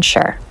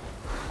adventure.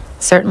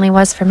 Certainly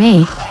was for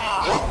me.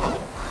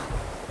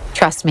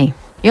 Trust me,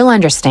 you'll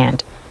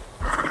understand.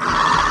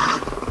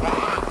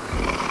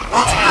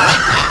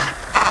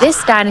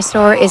 This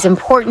dinosaur is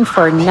important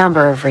for a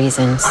number of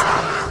reasons.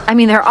 I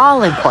mean, they're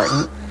all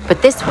important,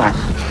 but this one,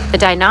 the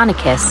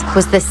Deinonychus,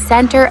 was the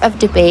center of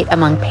debate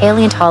among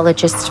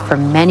paleontologists for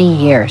many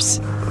years.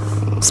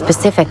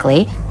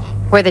 Specifically,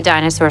 were the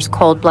dinosaurs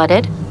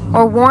cold-blooded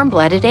or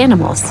warm-blooded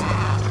animals?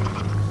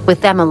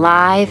 With them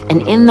alive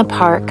and in the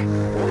park,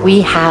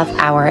 we have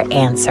our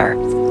answer.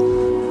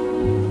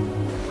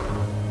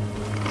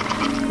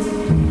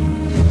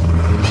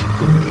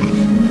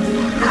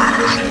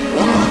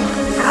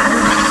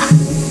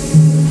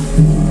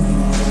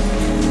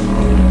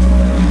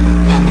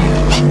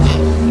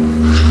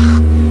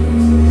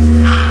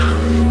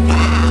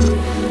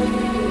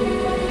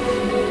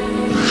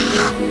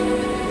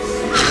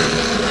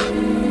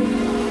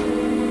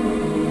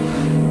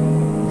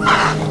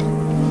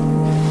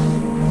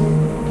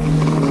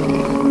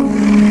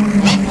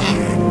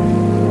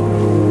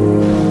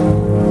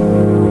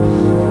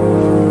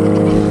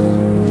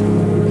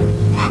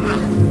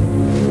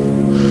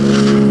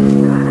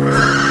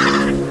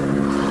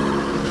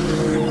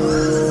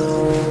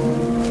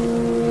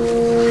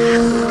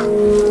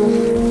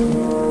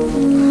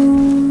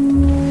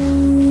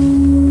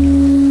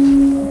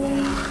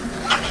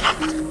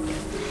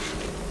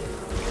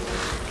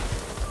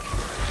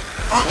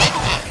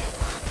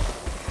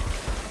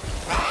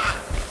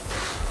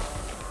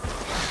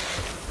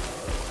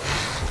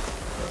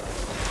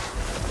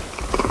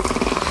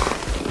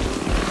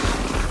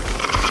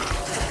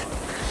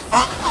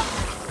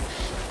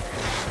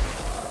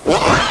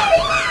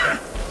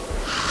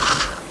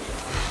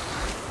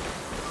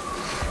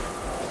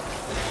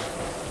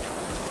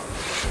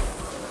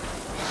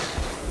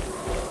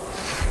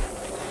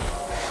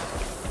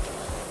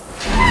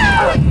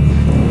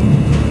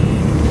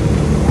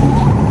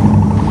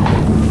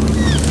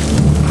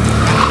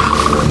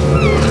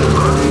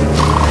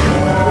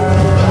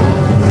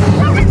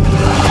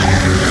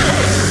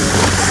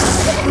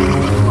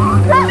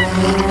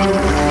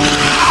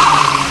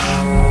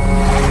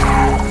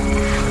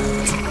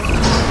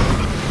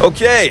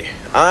 Okay,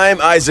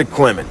 I'm Isaac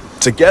Clement.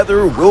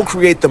 Together, we'll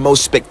create the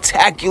most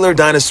spectacular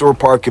dinosaur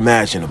park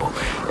imaginable,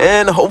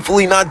 and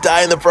hopefully not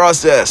die in the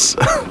process.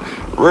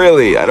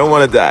 Really, I don't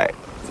want to die.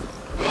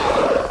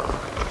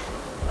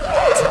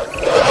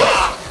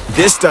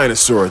 This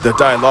dinosaur, the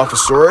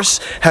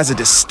Dilophosaurus, has a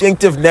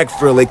distinctive neck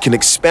frill it can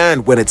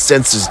expand when it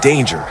senses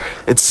danger.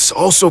 It's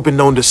also been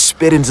known to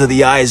spit into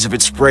the eyes of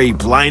its prey,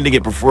 blinding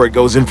it before it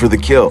goes in for the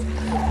kill.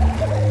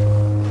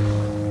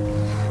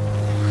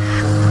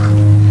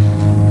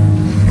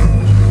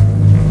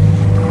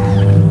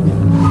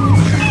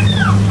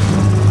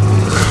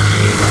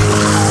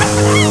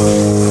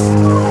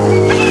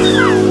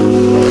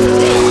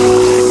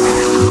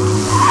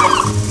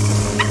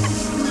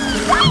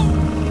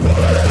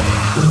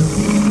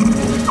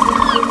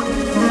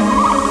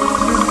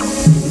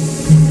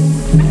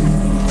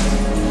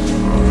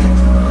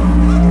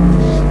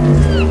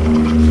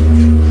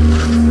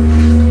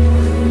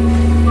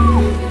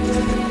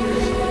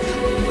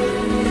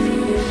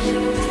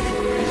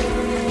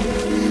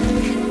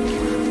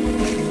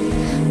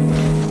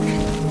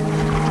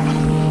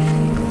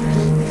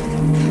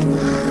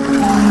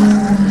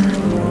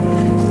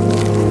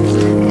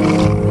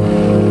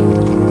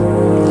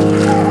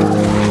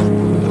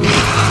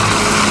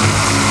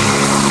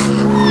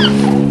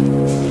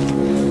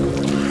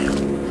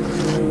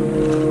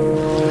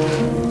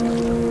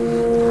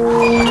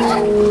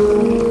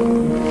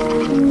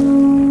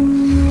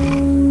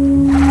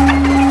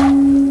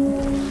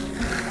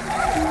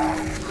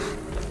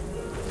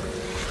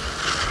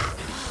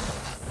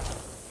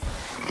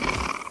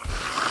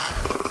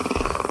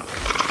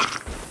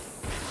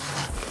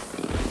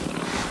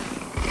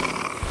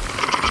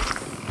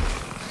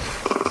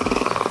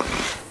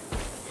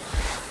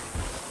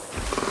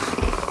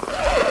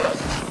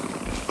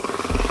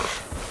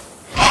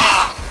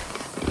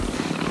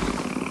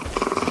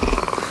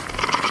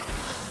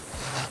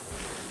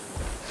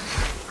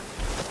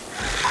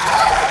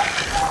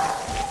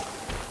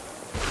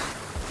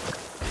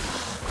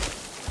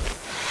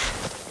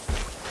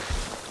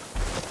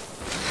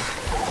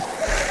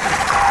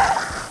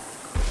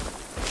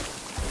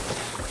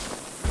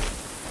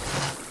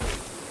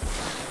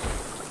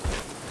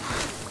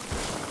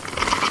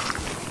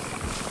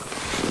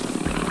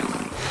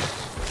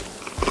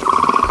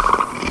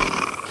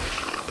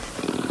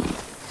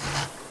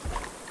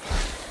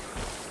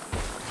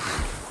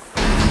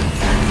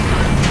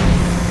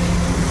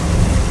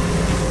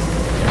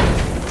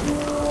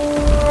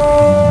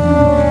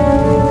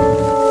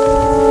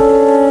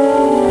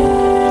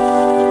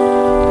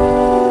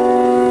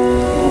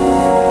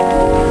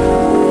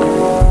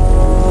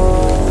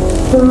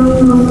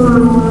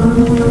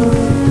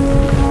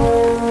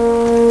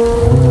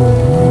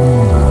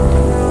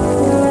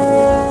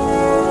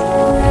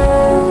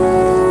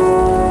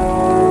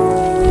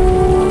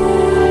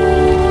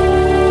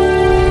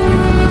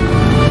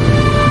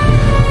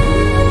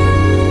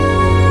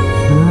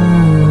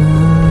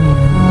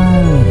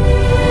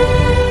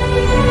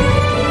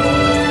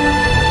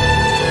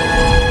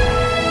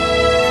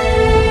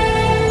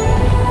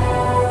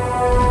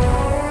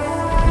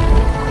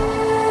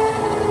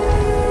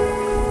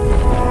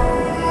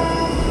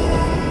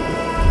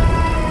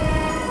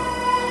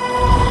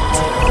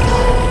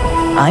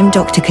 I'm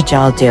Dr.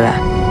 Kajal Dua,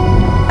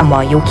 and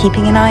while you're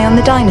keeping an eye on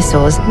the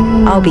dinosaurs,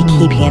 I'll be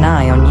keeping an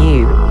eye on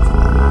you.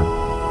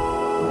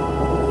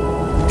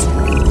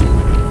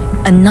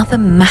 Another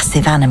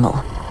massive animal,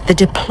 the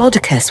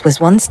Diplodocus, was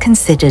once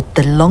considered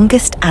the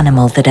longest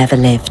animal that ever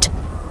lived.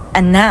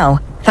 And now,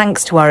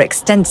 thanks to our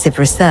extensive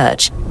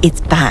research, it's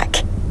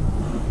back.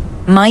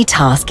 My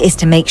task is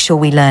to make sure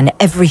we learn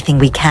everything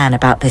we can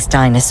about this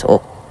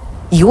dinosaur.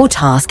 Your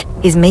task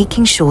is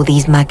making sure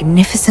these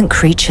magnificent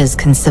creatures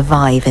can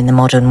survive in the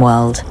modern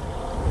world.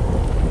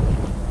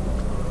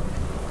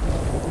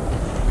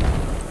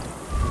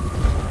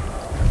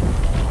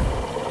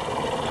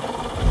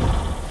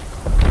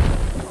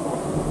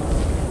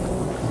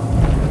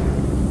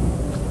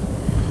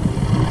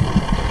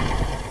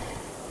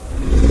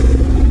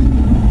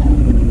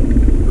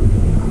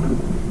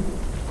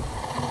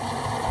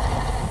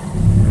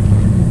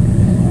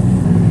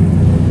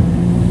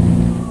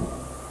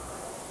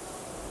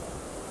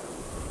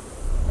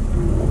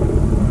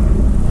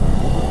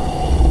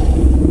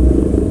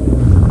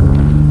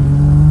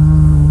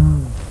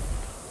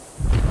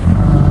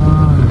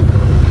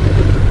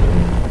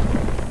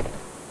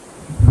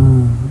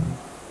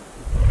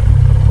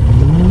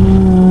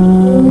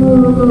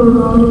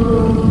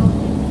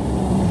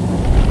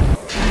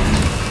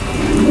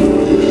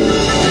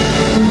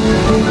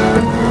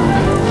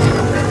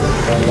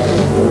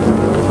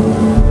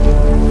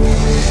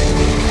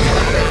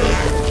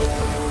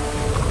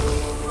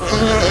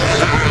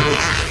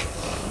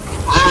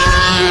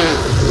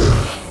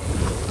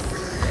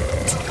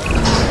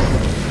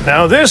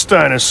 Now this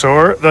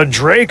dinosaur, the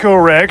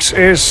Dracorex,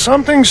 is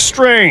something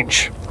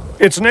strange.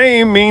 Its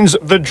name means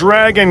the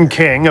Dragon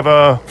King of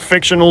a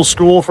fictional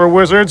school for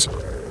wizards.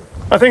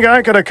 I think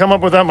I could have come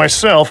up with that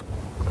myself.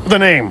 The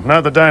name,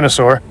 not the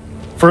dinosaur.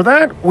 For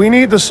that, we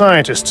need the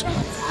scientists.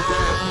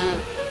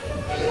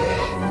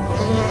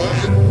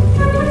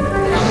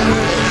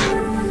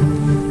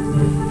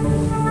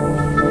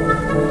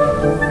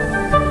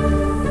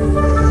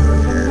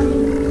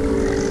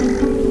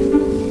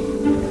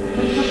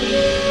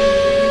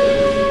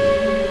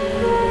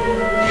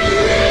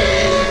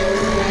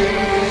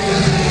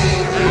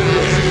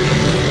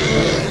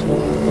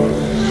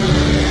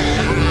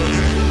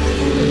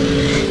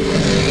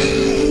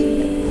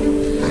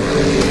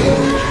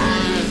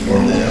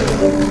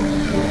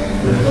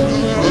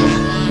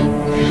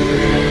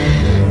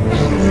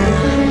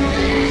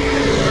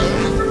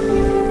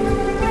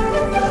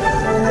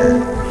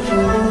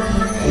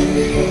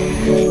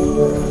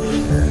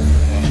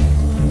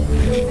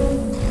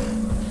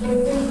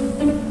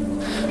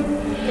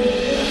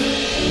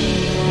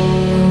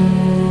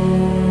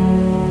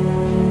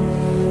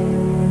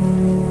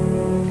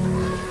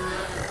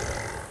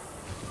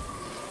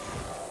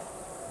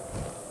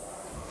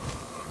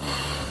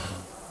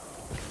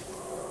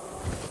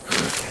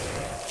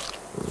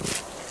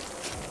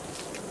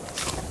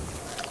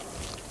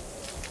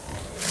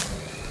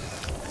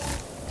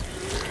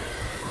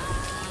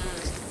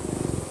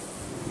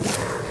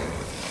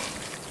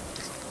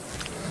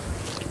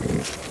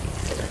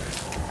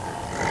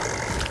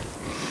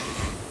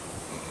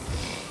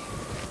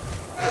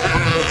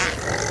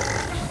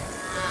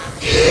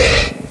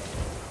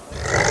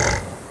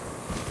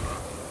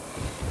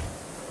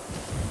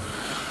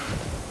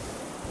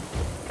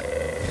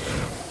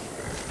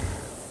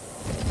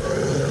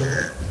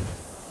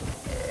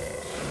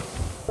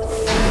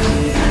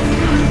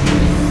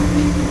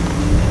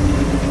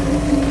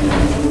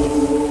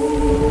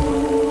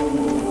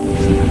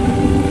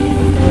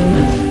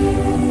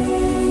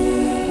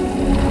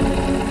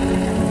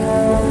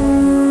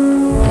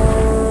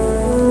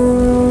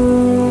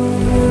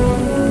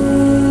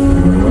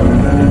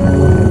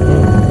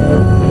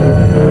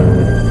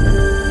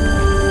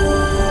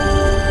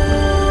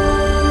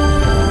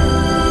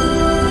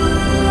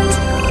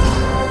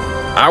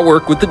 I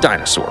work with the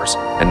dinosaurs,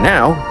 and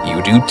now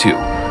you do too.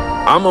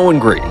 I'm Owen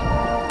Grady.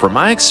 From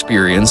my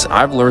experience,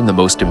 I've learned the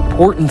most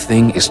important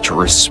thing is to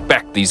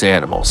respect these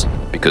animals,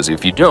 because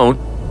if you don't,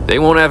 they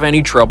won't have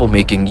any trouble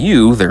making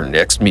you their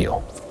next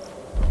meal.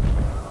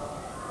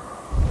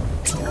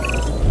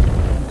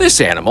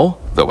 This animal,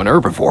 though an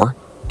herbivore,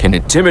 can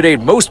intimidate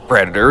most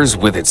predators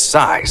with its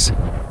size.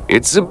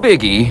 It's a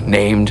biggie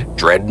named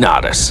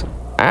Dreadnoughtus.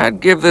 I'd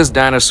give this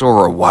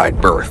dinosaur a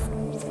wide berth.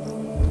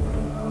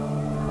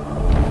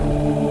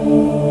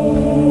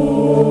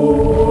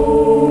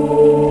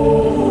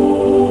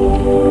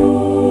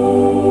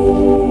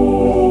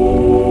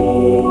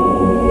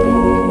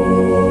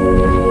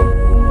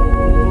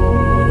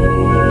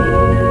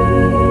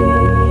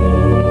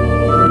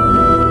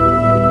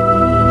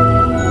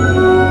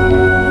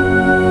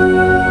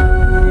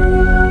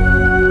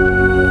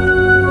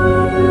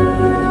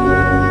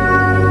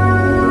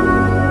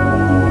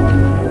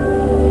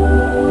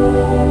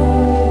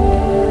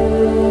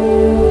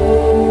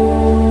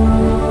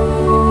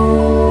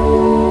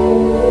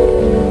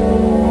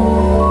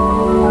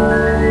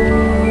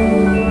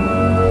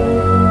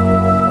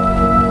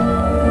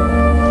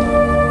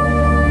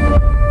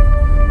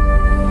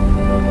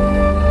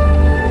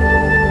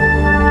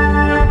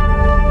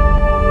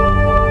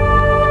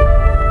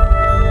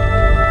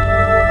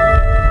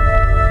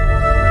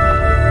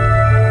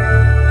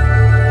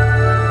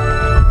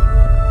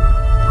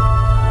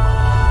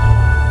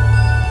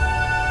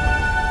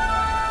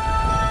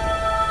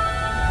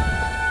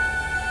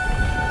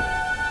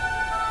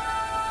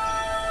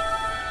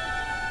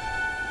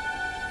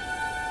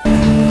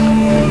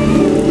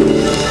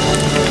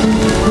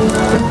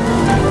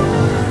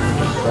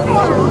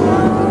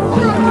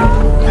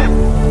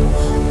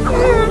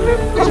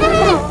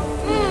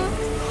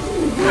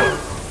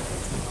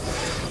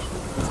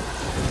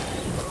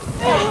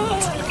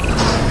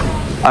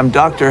 I'm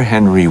Dr.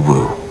 Henry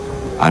Wu.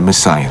 I'm a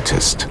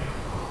scientist.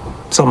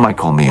 Some might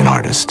call me an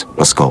artist,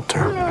 a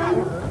sculptor.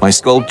 My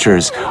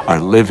sculptures are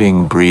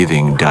living,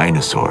 breathing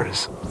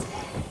dinosaurs.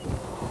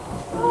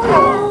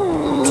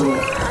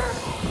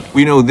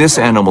 We know this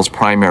animal's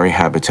primary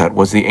habitat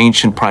was the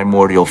ancient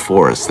primordial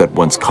forest that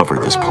once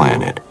covered this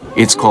planet.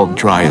 It's called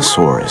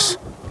Dryosaurus.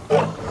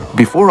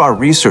 Before our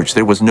research,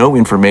 there was no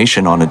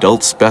information on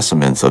adult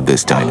specimens of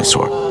this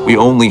dinosaur. We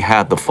only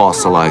had the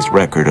fossilized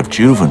record of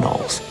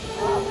juveniles.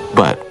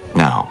 But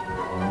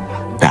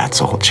now,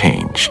 that's all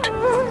changed.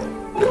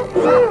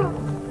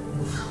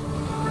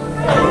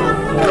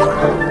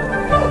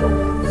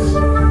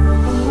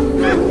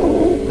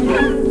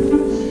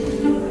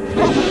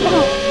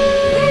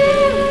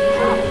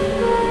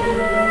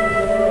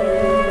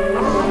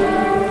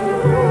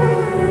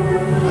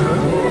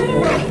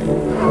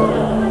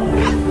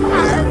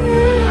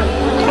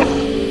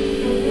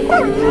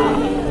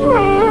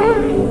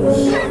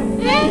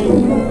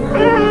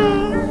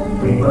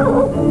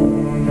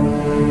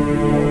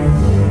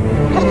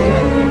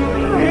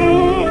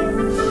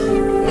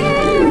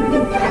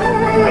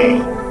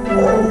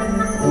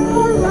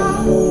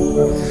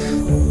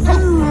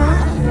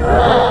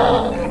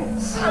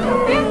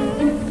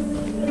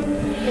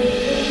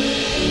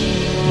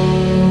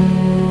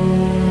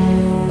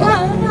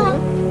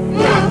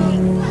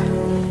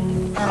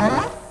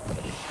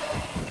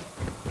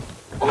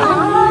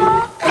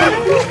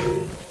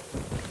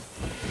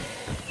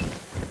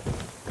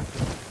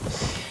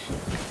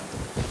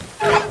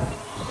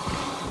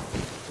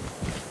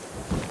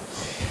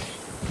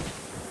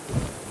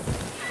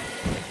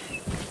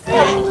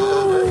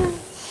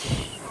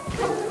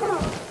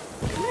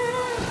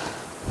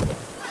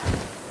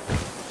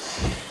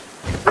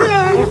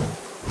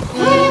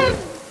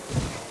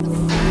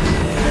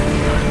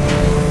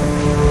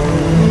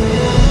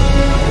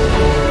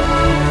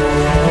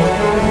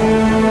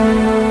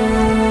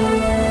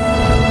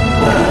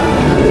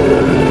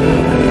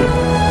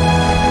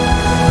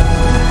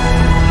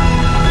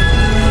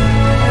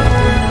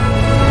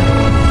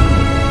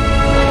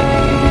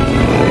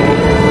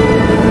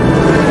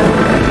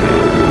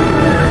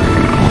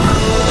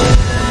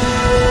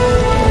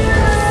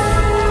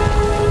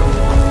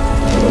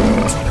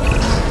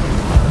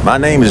 My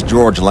name is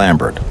George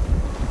Lambert.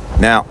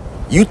 Now,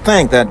 you'd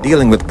think that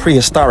dealing with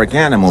prehistoric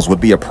animals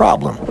would be a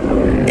problem.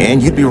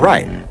 And you'd be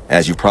right,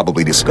 as you've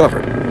probably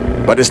discovered.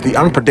 But it's the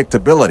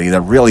unpredictability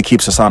that really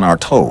keeps us on our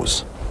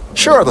toes.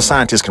 Sure, the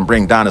scientists can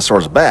bring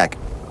dinosaurs back,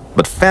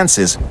 but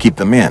fences keep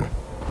them in.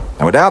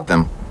 And without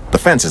them, the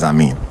fences, I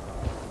mean,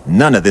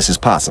 none of this is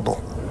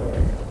possible.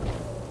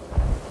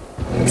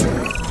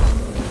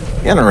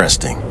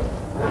 Interesting.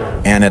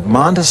 An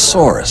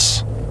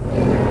Edmontosaurus.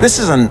 This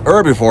is an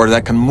herbivore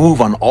that can move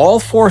on all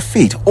 4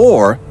 feet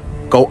or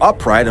go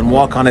upright and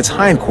walk on its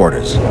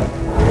hindquarters.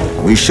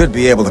 We should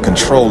be able to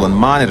control and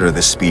monitor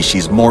this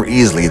species more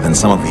easily than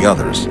some of the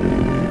others.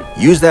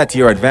 Use that to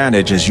your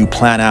advantage as you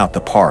plan out the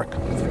park.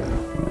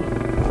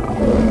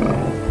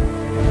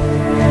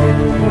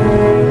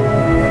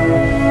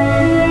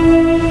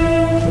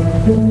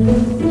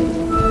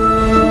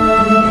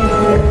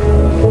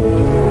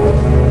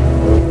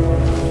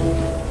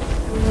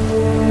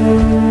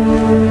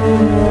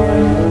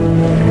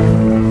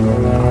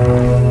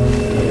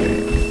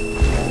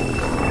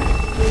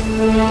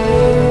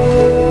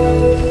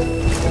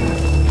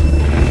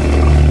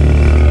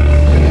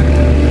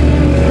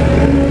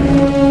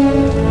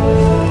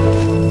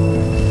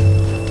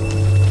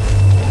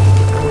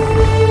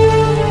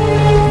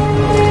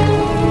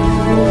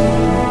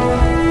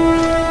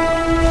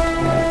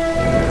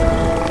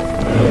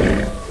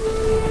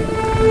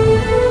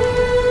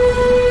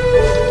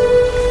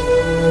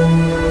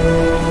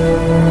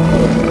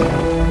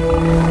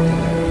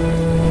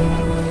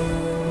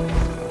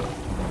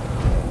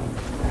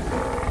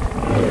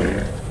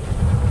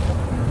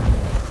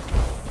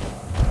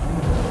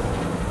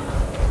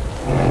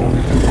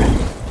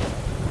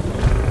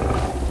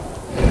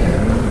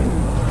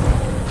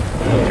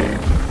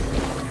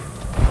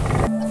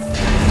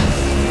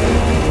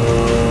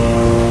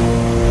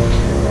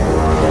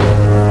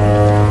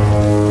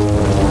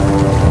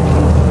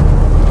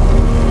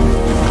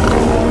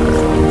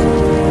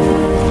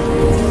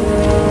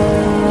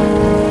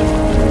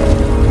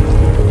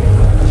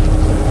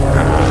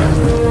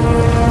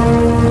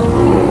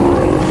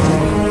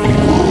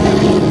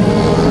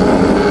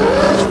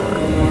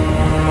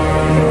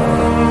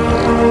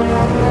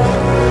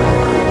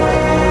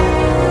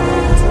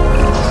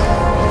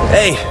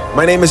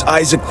 My name is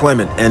Isaac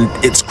Clement, and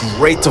it's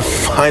great to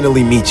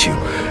finally meet you.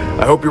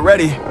 I hope you're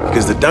ready,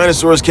 because the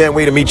dinosaurs can't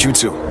wait to meet you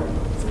too.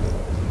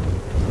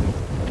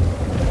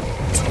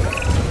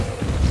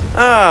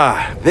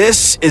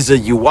 This is a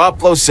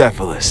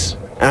Euoplocephalus,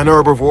 an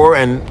herbivore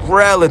and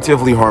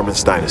relatively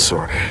harmless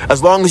dinosaur,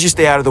 as long as you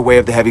stay out of the way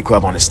of the heavy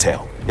club on its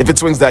tail. If it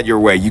swings that your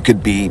way, you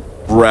could be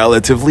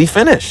relatively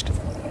finished.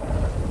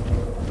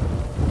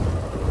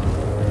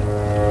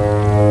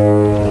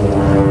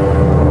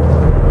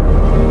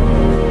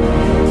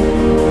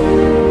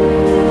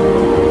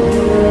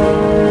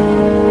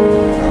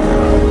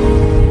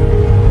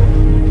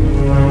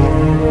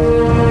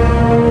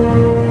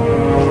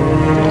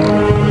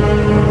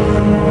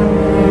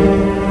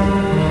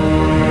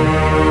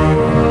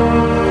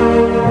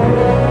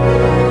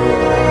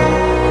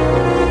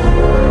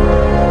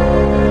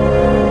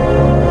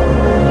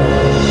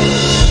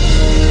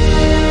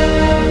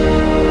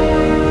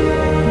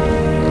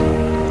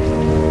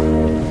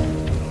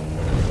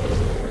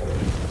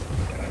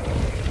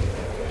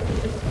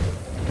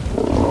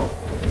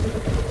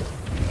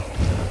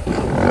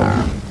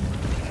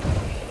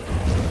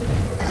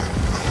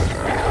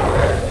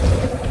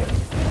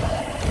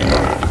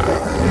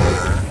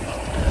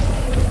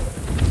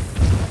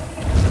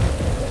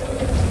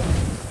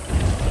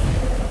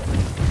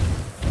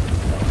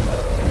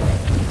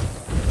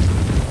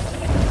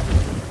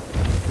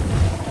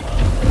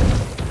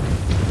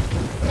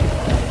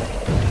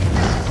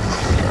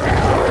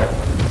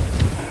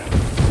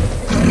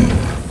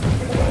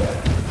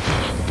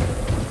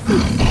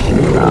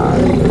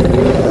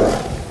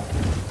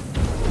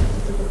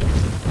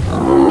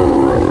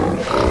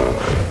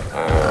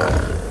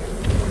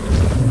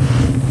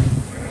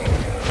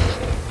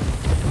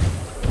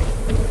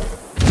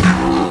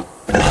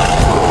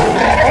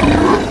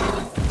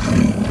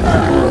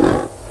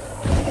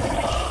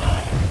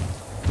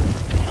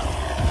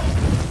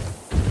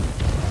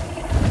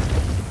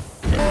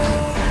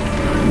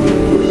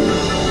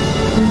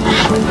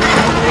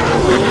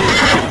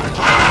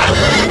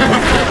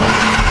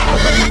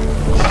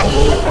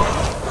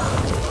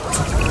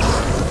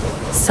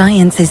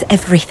 Science is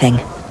everything.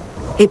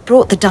 It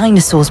brought the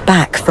dinosaurs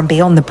back from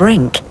beyond the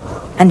brink,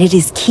 and it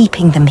is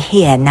keeping them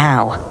here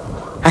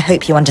now. I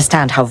hope you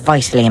understand how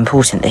vitally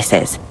important this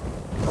is.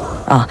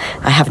 Oh,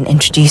 I haven't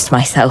introduced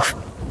myself.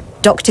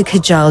 Dr.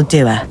 Kajal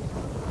Dua.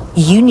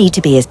 You need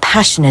to be as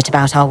passionate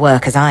about our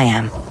work as I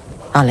am.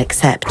 I'll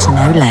accept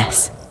no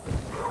less.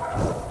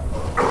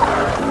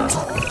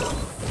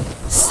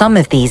 Some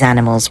of these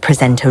animals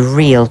present a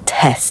real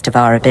test of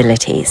our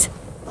abilities.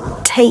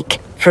 Take,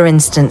 for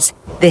instance,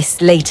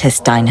 this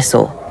latest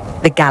dinosaur,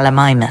 the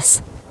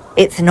Gallimimus.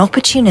 It's an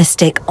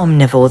opportunistic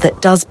omnivore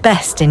that does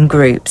best in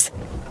groups.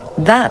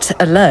 That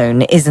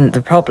alone isn't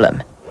the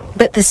problem,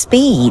 but the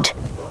speed.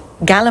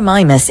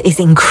 Gallimimus is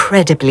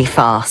incredibly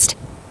fast,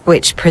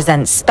 which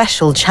presents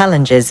special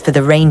challenges for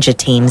the ranger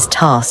teams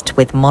tasked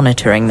with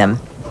monitoring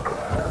them.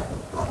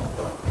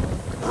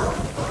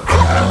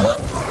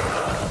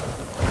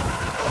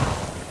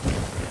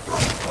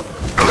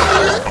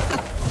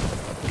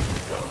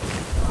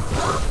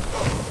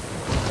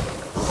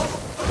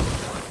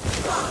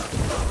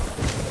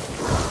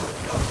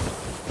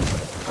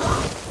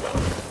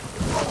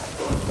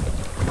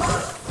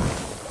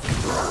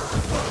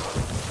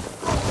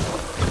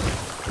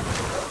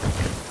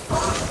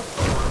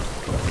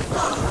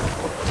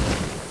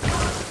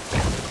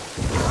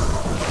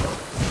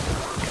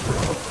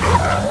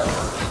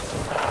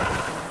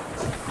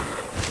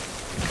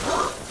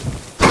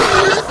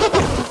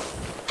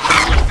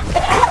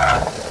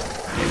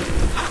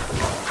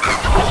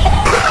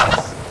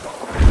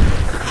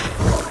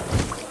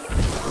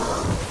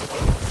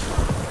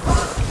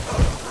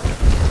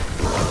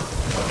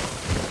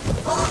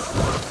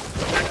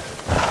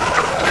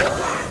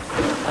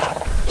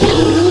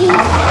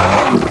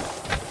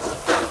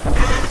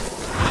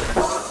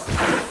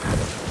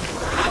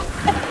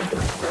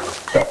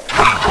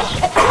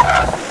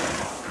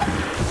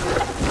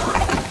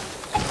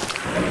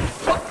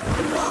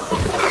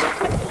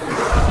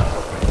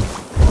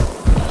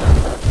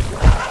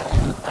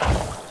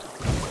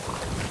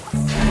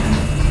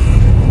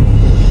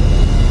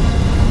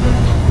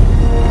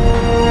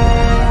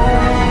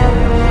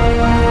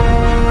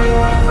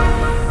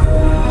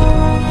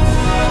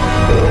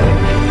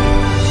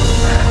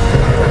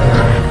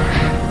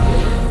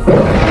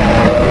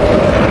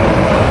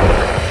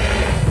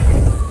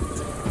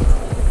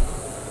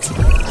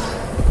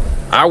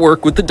 I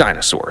work with the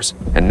dinosaurs,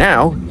 and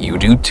now you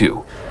do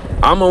too.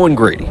 I'm Owen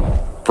Grady.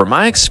 From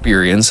my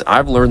experience,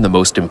 I've learned the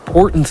most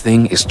important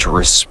thing is to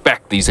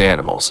respect these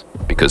animals,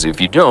 because if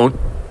you don't,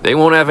 they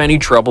won't have any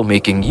trouble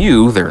making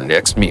you their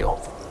next meal.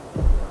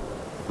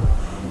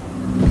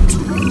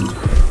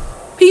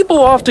 People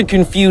often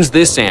confuse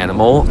this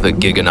animal, the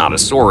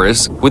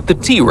Giganotosaurus, with the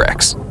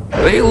T-Rex.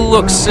 They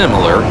look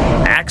similar,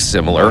 act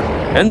similar,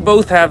 and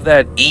both have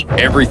that eat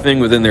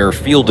everything within their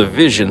field of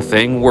vision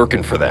thing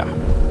working for them.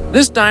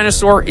 This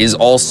dinosaur is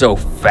also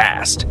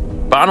fast.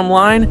 Bottom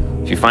line,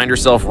 if you find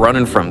yourself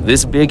running from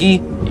this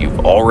biggie,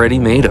 you've already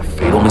made a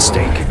fatal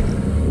mistake.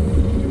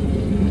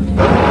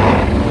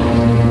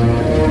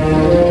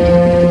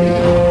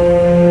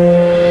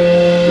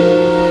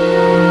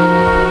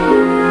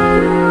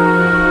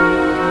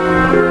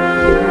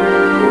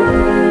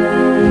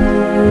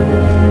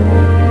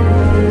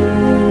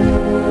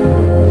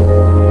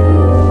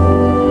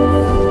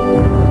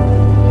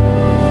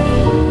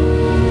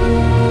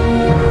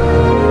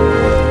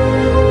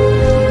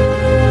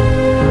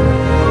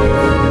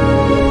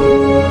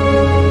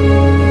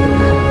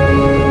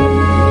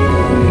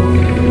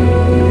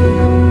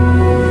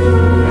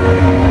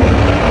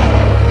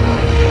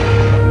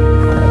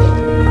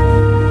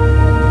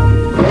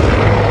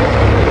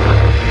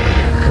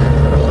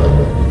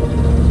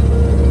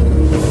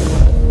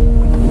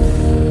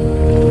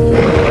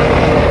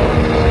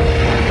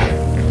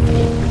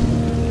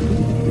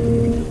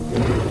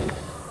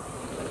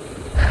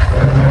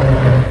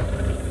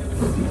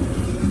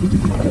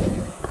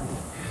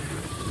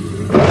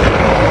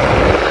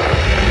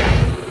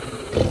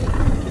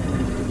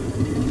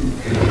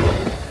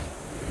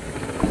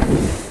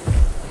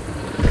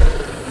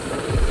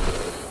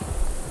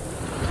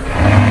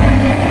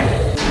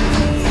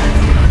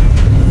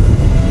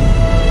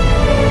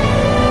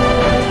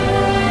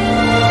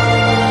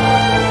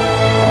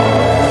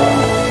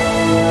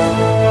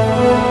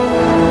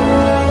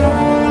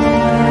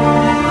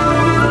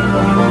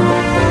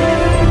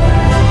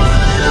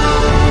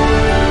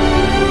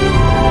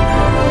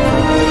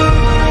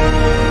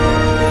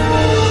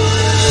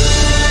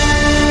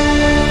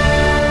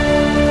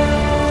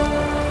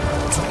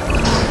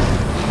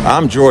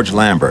 I'm George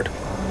Lambert,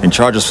 in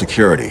charge of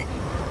security.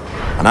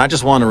 And I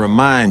just want to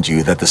remind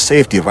you that the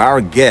safety of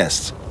our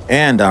guests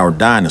and our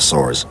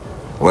dinosaurs,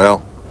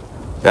 well,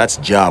 that's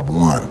job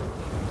one.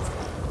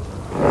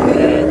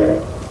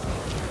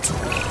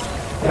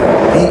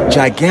 The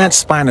gigantic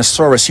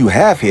Spinosaurus you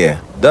have here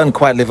doesn't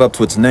quite live up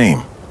to its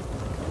name.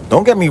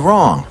 Don't get me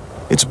wrong,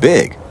 it's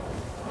big,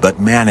 but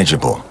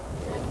manageable.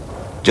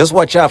 Just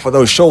watch out for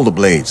those shoulder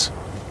blades.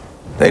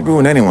 They'd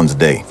ruin anyone's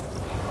day.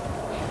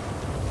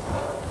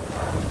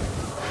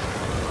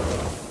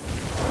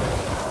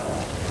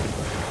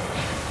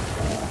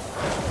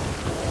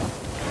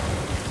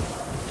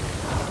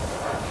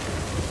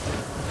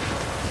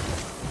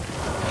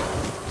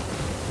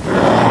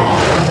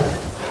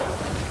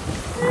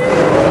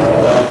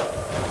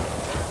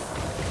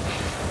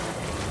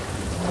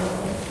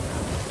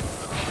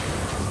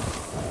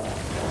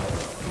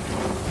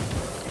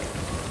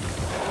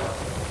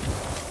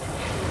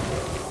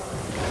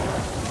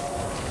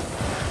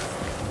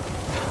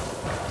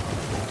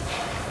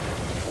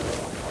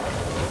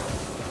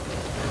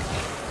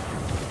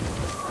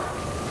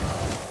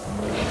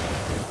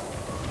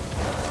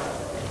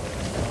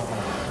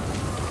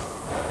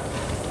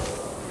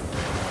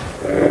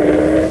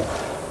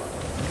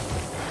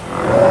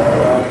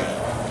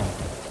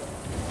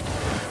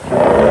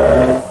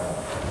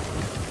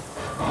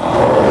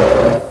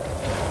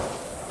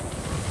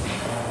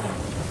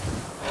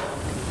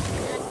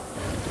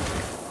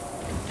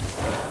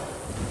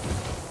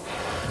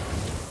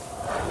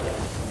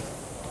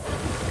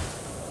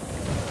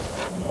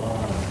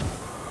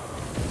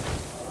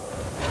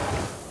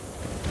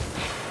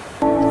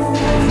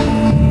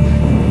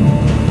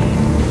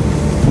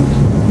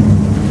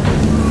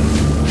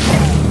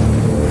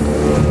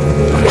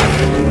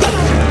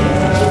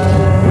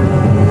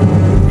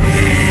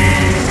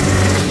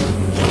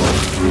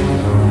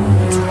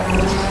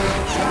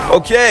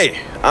 Okay,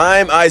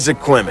 I'm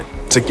Isaac Clement.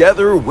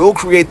 Together, we'll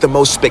create the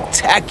most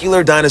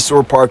spectacular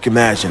dinosaur park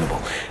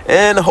imaginable,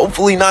 and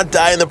hopefully not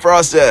die in the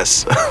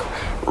process.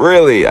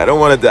 Really, I don't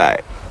want to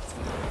die.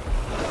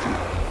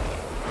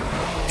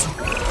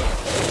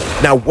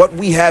 Now, what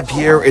we have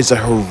here is a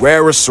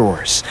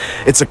Herrerasaurus.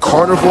 It's a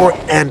carnivore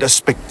and a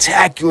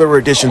spectacular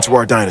addition to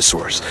our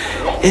dinosaurs.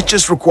 It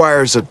just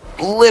requires a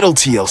little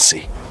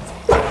TLC.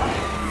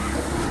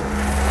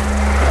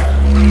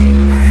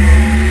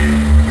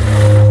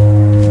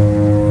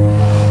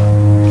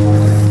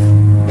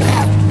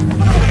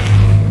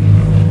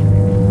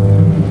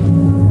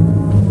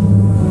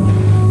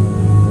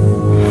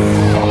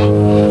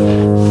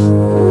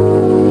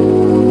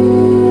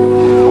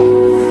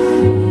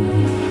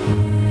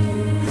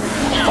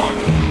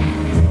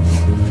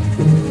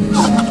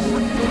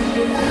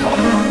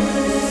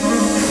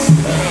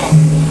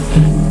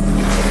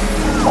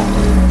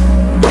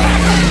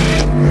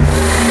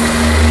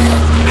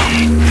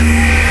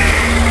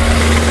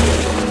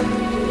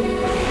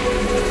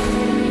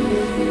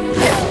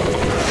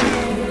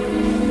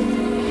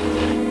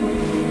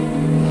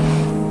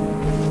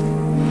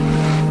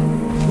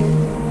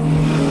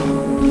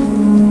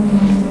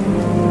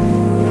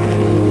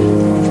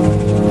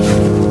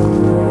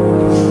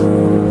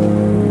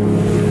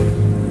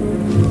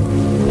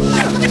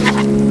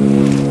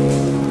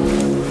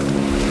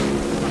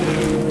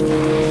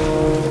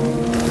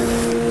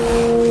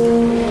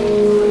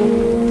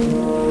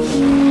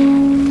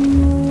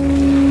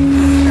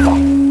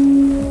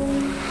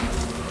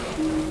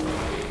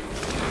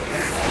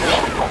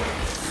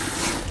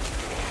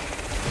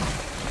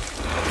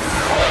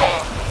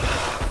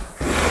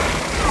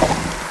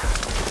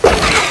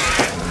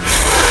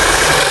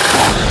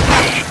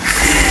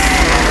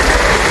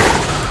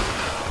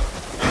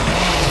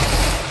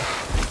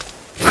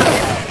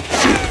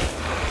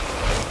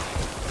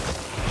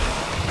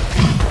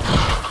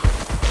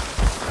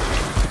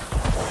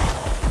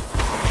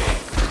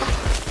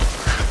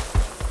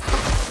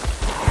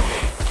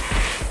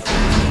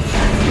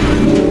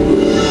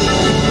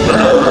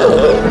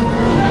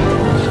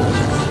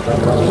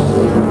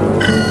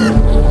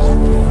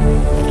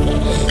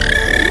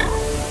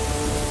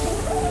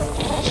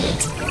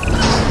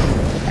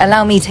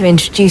 Allow me to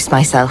introduce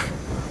myself.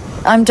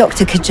 I'm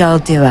Dr.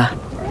 Kajal Dua.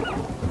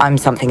 I'm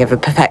something of a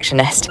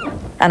perfectionist,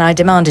 and I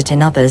demand it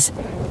in others.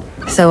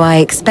 So I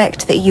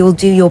expect that you'll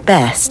do your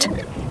best.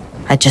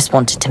 I just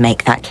wanted to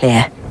make that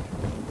clear.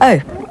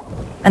 Oh,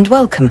 and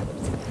welcome.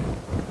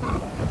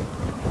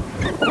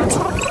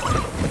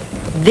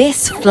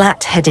 This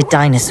flat-headed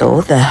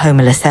dinosaur, the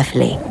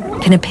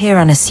Homalocephale, can appear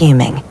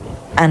unassuming,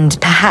 and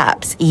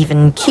perhaps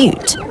even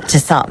cute to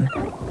some.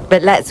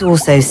 But let's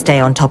also stay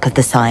on top of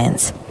the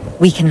science.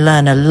 We can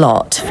learn a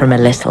lot from a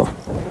little.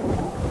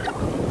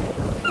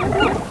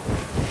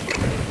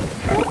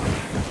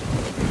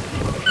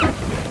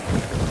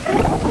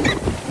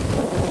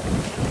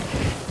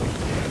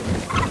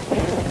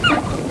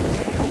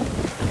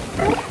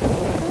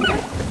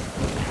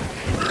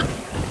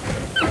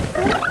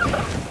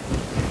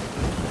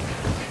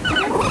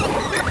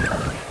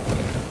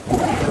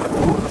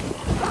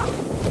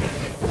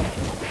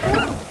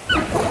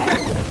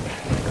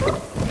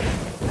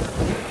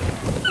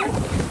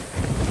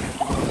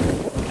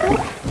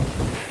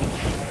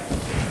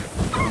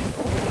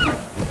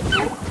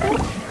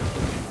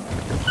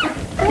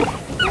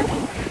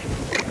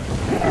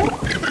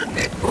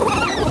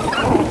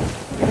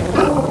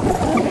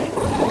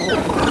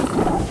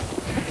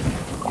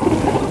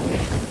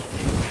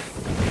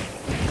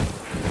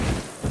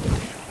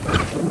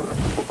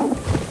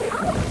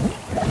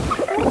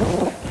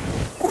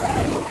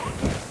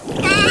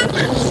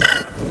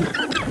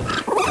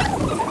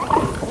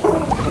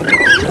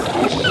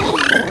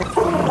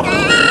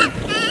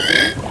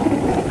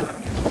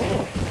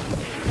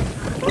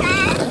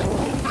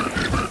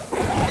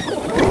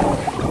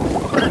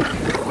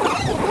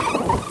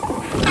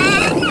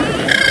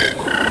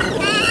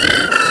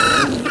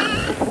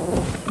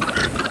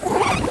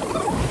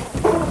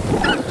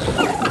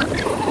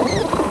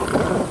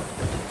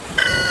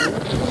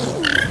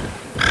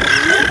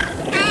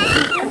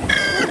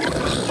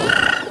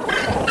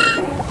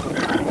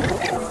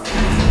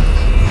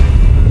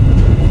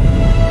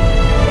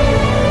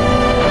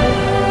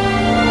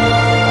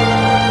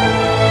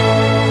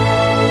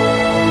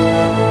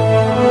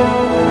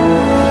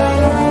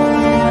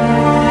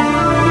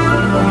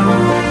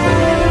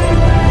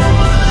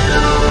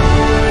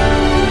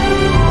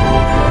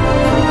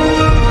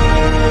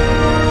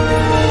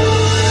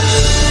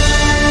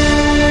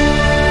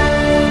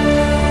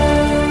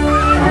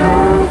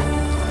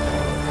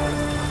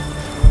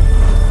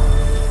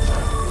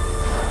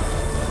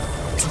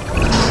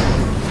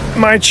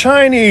 My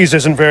Chinese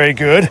isn't very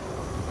good.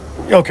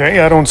 Okay,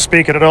 I don't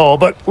speak it at all,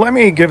 but let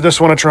me give this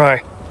one a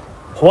try.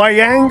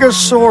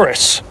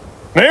 Huayangosaurus.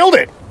 Nailed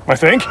it, I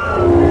think.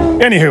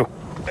 Anywho,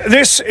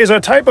 this is a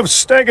type of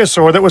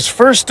stegosaur that was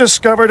first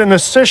discovered in the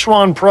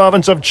Sichuan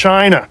province of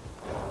China.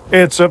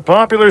 It's a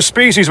popular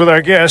species with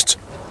our guests,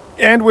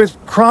 and with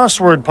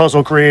crossword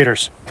puzzle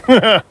creators.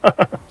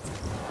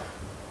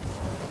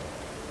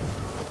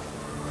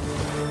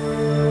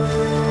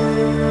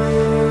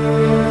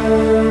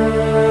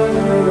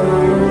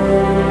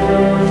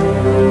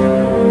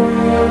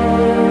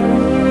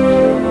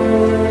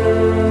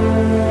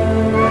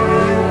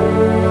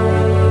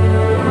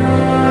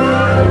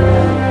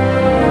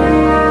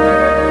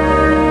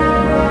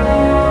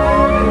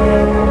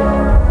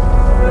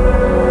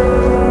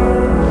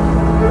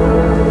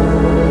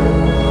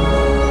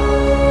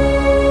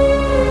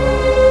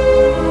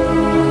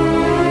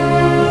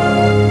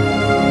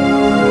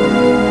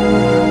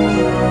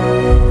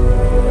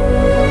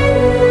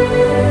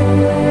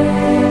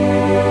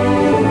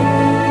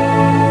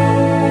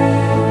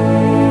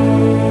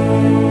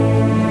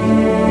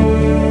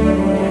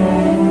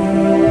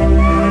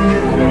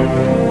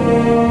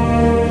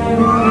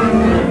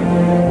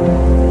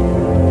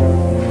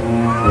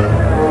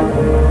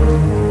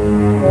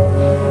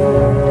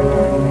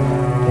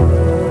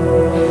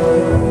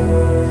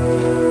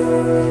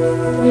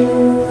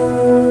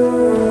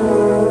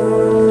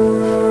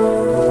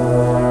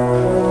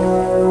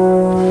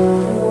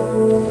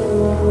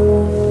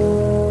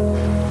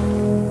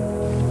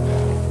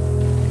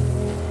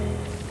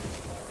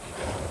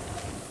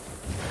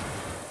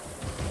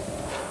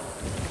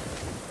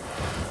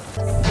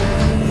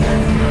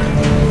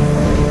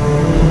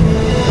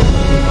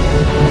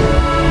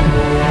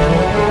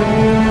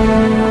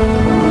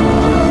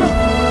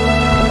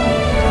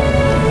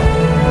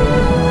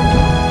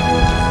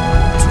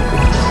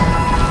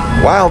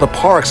 While the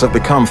parks have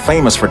become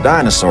famous for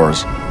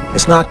dinosaurs,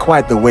 it's not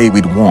quite the way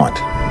we'd want.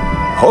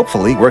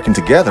 Hopefully, working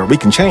together, we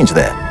can change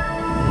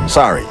that.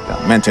 Sorry,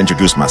 I meant to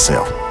introduce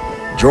myself.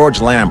 George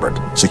Lambert,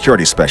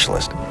 security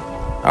specialist.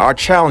 Our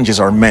challenges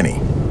are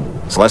many,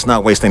 so let's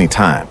not waste any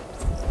time.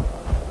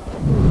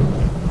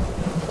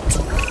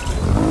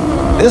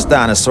 This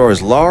dinosaur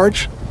is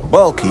large,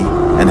 bulky,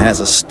 and has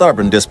a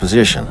stubborn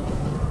disposition.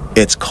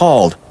 It's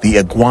called the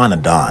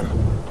iguanodon.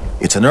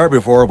 It's an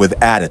herbivore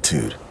with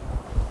attitude.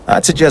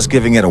 I'd suggest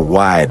giving it a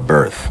wide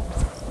berth.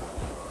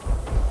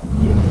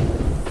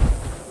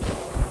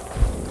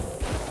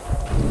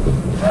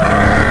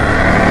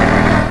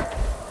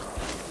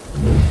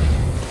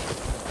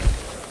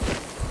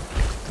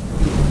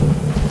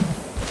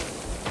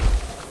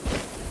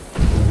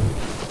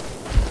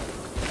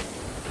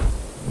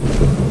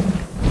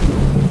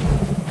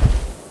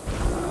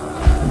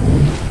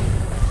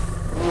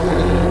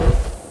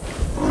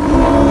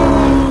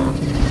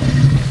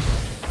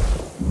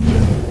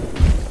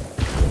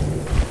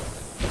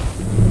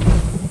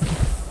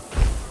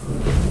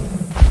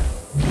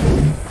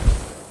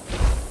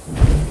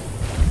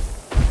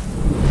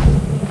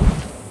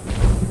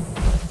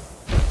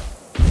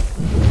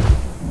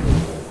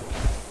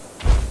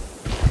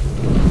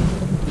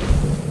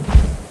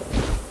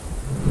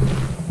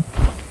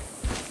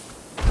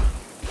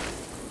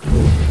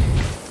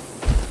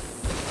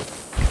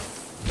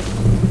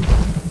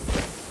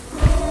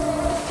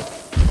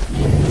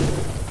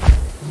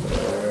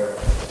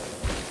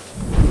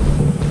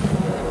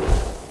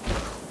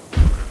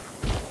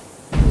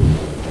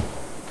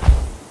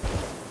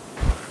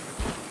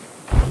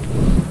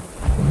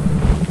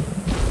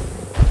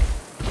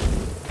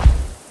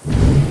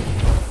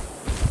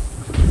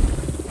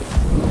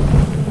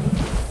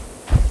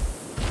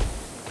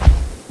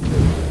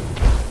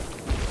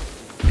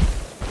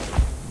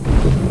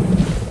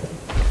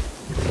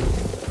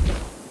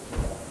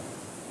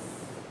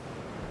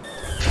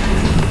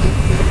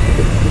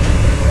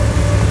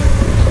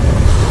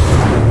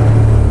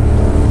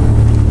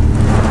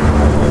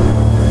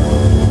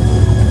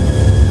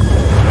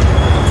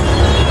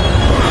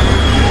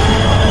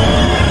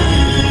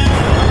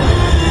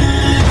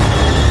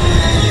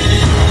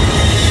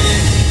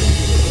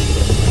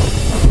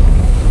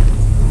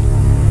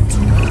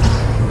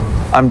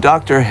 I'm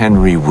Dr.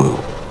 Henry Wu.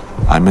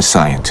 I'm a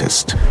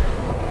scientist.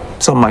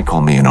 Some might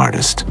call me an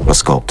artist, a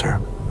sculptor.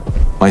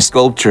 My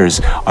sculptures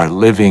are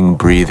living,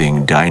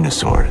 breathing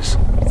dinosaurs.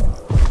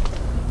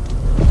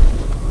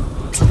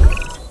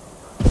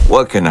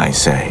 What can I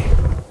say?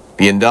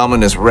 The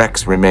Indominus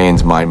Rex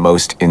remains my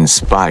most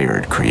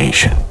inspired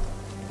creation.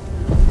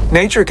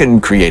 Nature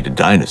can create a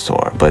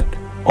dinosaur, but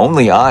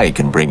only I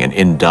can bring an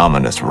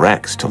Indominus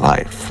Rex to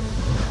life.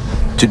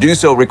 To do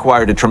so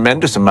required a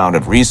tremendous amount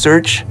of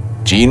research,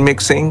 gene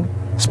mixing,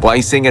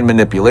 splicing and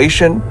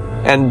manipulation,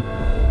 and,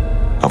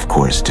 of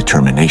course,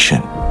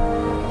 determination.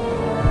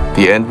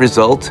 The end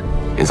result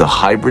is a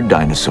hybrid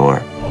dinosaur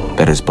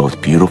that is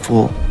both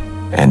beautiful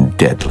and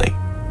deadly.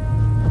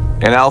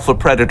 An alpha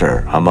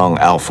predator among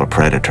alpha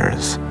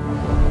predators.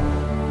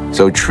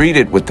 So treat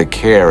it with the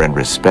care and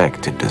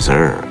respect it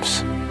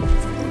deserves.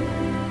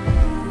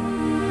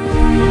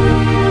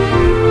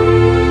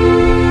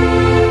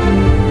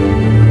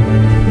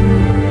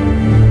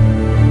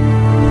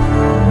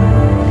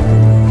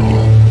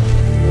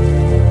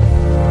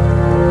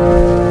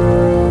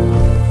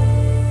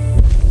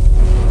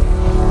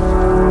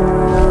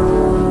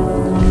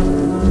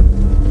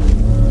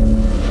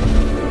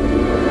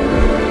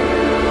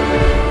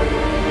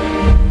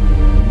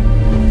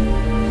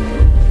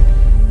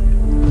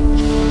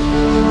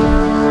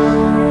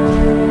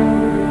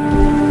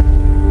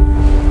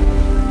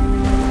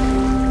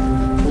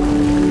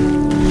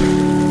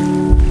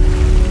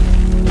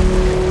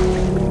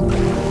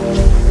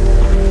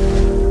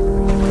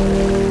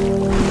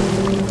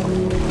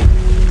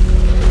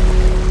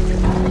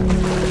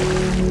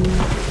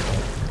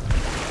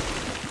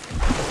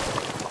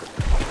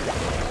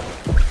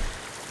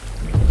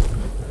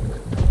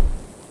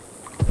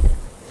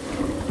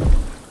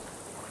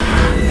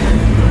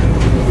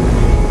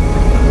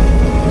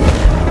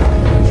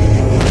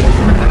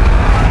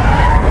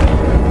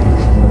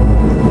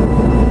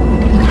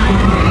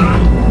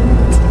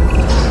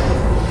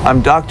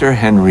 I'm Dr.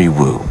 Henry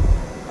Wu.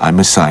 I'm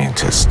a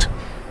scientist.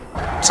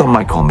 Some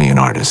might call me an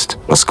artist,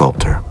 a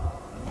sculptor.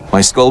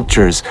 My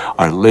sculptures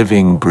are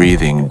living,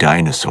 breathing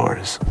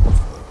dinosaurs.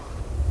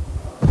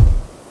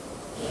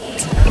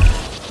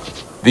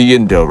 The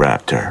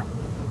Indoraptor.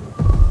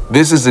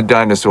 This is a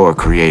dinosaur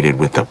created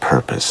with a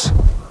purpose.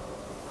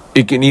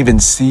 It can even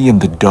see in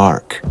the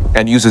dark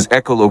and uses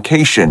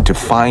echolocation to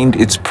find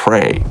its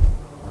prey.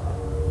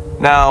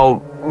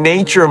 Now,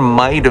 nature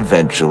might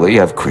eventually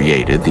have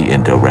created the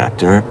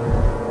Indoraptor,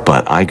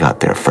 but I got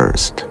there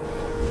first.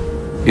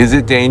 Is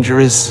it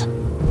dangerous?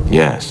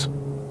 Yes.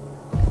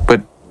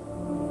 But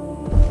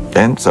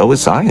then so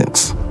is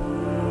science.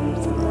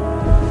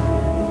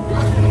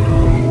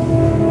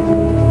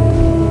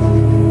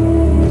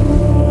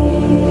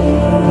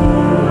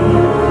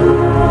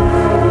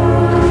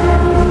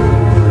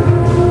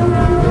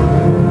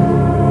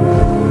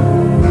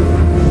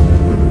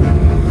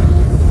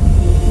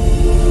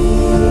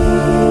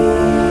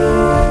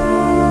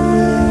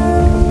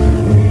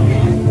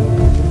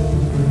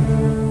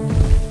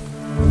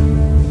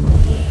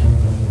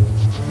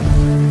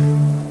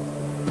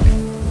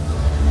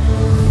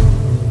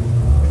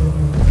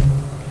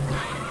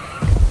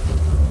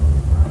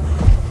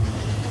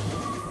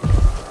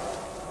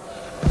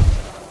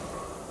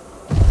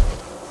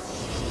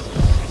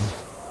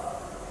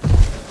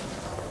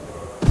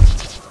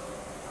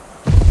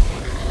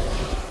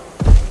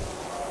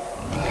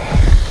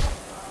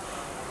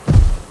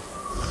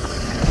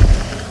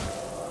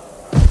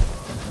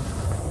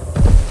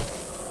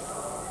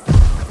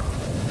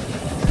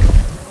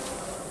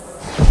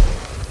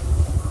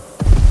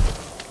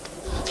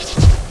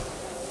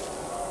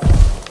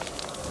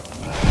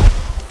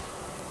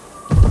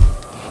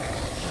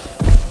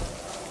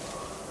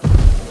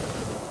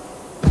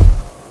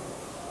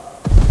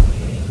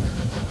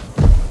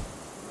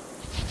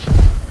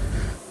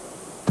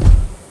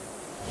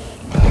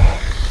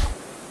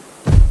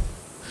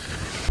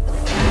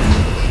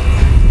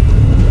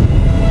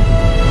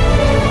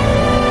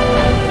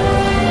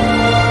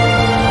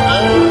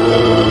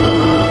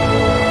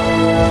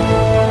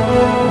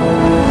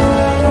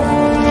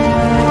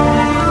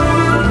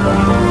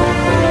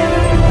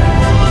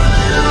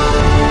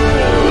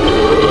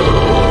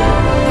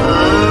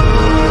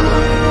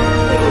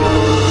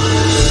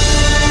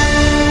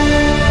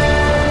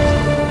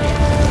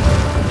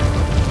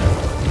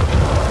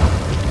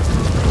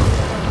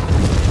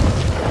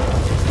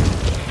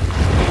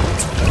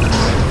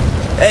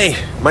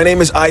 My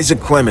name is Isaac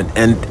Clement,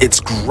 and it's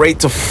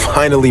great to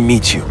finally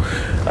meet you.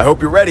 I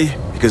hope you're ready,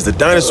 because the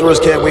dinosaurs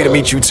can't wait to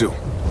meet you too.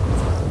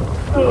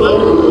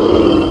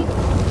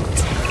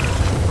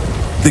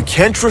 The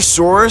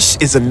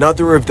Kentrosaurus is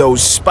another of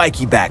those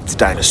spiky-backed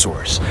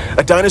dinosaurs.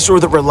 A dinosaur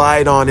that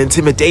relied on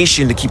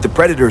intimidation to keep the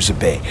predators at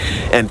bay.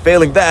 And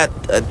failing that,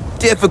 a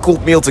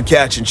difficult meal to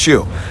catch and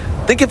chew.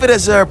 Think of it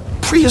as a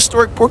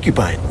prehistoric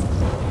porcupine.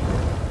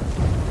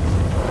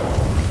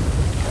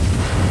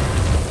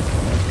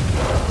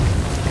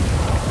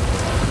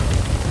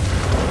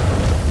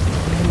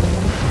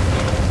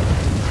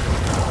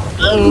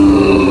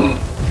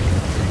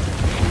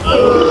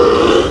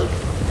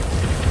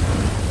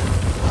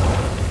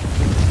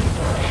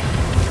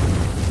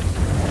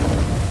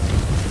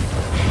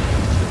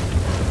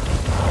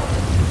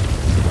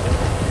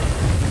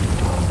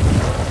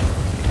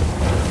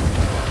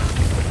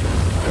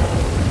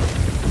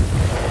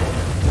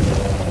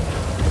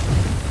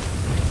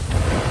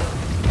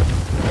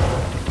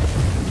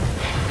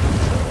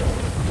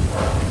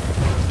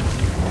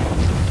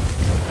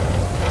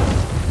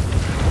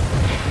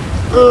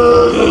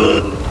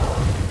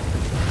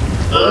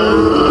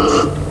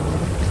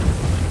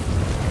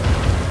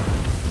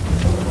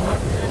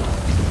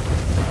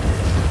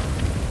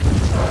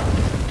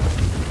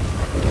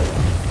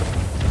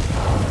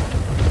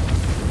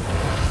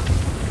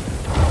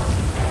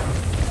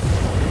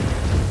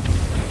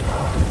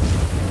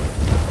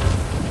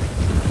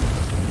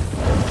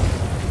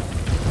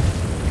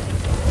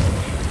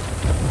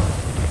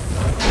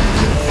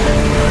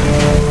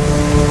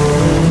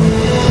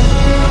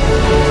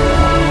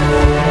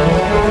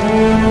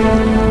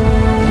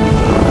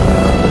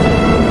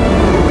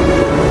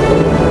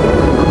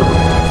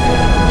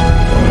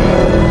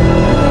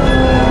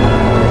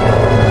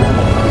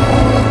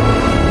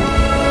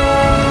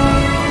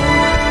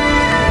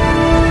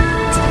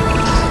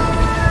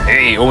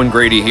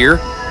 Grady here.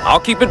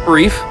 I'll keep it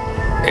brief,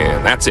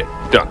 and that's it.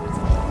 Done.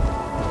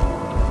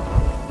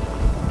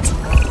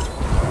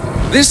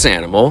 This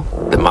animal,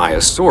 the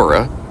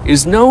Maiasaura,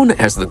 is known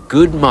as the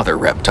Good Mother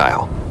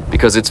reptile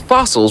because its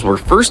fossils were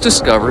first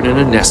discovered in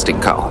a nesting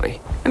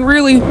colony. And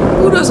really,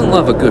 who doesn't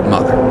love a good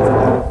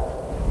mother?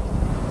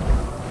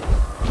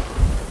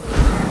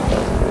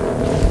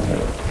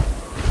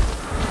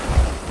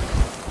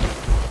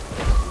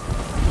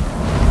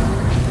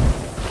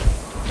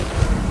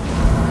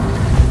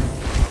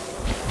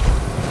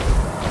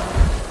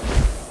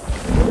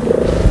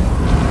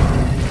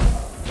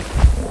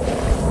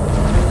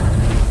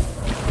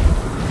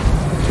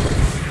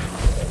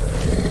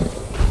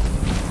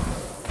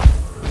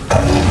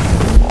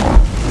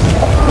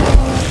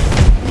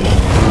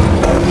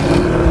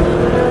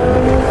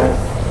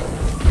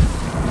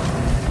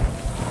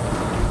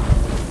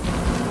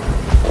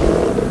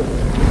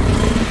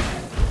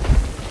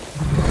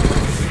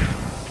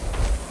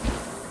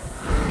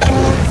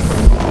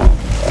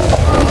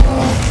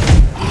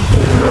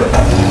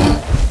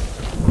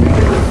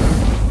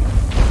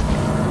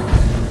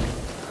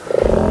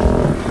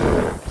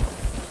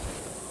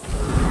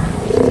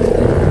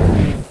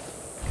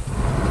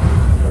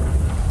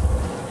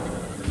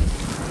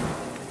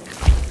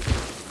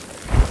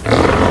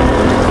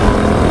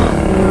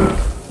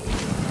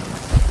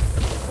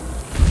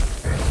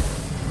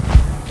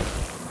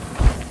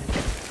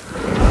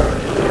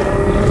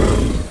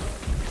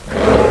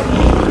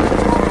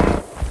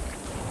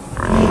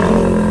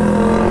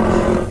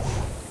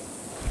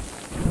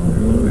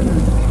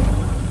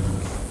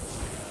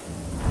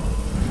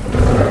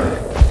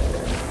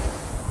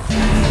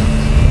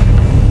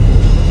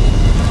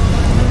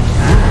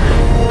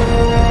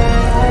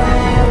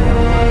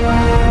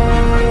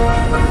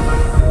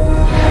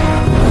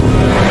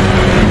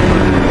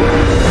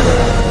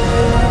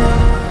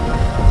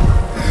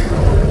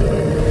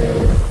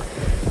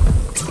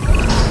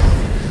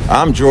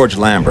 I'm George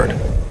Lambert,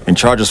 in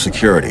charge of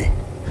security.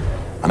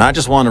 And I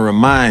just want to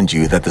remind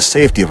you that the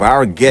safety of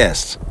our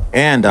guests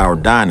and our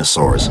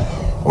dinosaurs,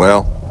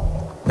 well,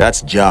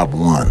 that's job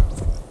one.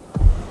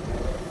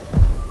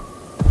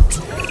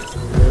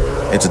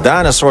 It's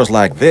dinosaurs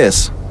like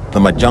this, the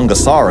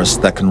Majungasaurus,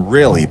 that can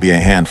really be a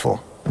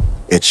handful.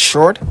 It's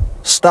short,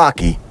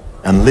 stocky,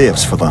 and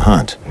lives for the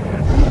hunt.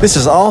 This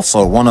is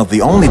also one of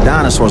the only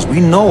dinosaurs we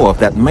know of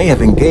that may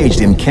have engaged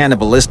in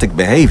cannibalistic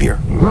behavior.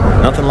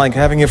 Nothing like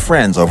having your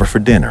friends over for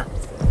dinner.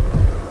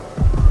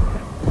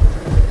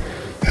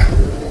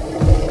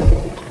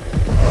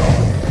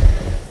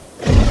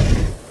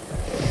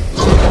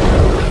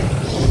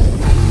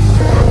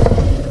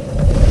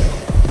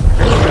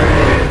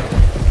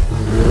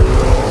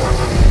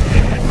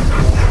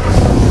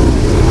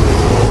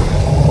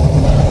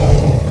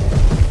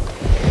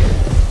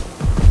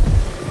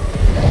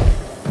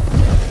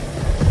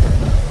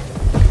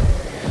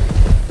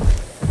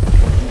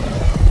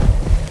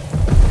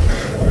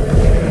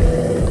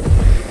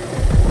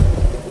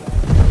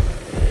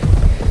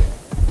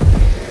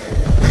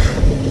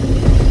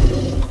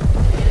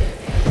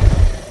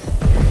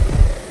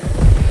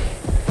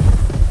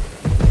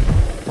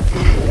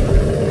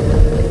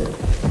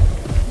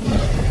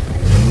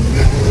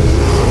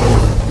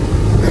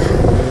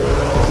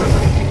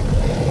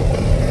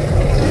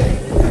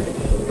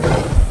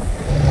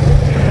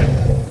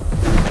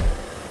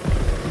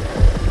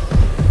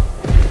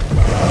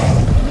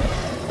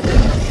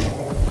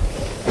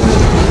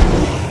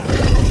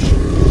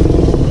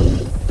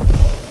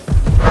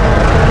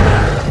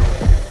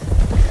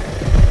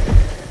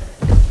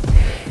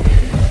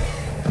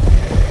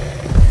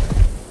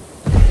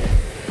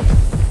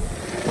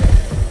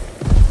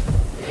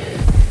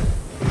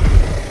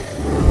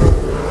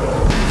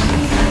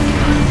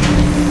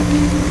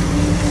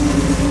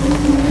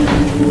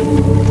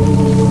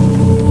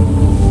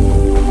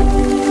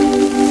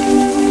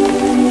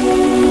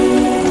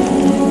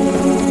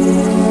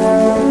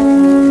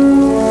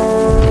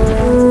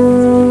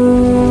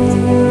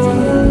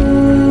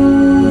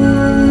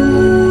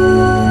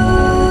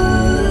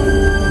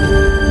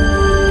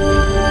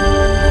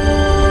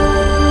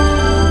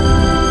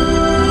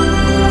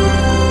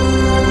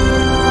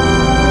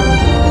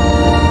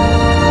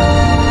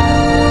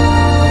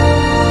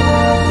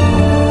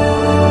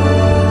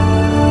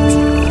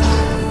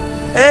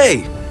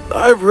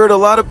 I've heard a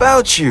lot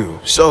about you,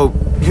 so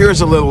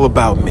here's a little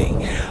about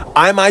me.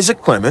 I'm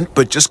Isaac Clement,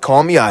 but just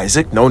call me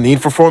Isaac, no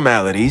need for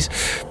formalities.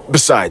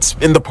 Besides,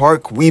 in the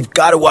park, we've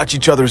got to watch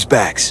each other's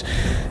backs.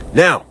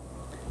 Now,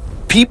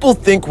 people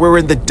think we're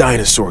in the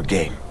dinosaur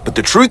game, but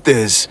the truth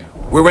is,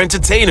 we're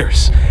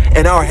entertainers,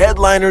 and our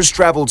headliners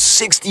traveled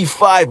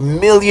 65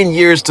 million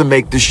years to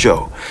make the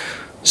show.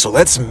 So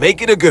let's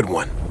make it a good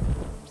one.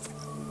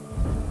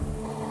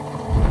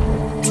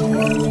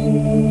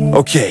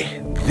 Okay,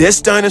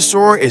 this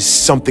dinosaur is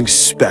something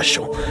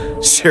special.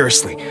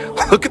 Seriously,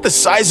 look at the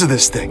size of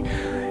this thing.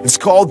 It's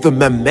called the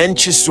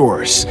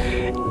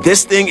Mamenchisaurus.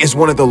 This thing is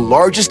one of the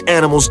largest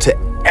animals to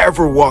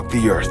ever walk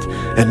the earth.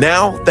 And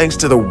now, thanks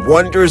to the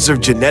wonders of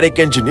genetic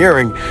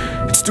engineering,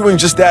 it's doing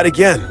just that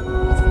again.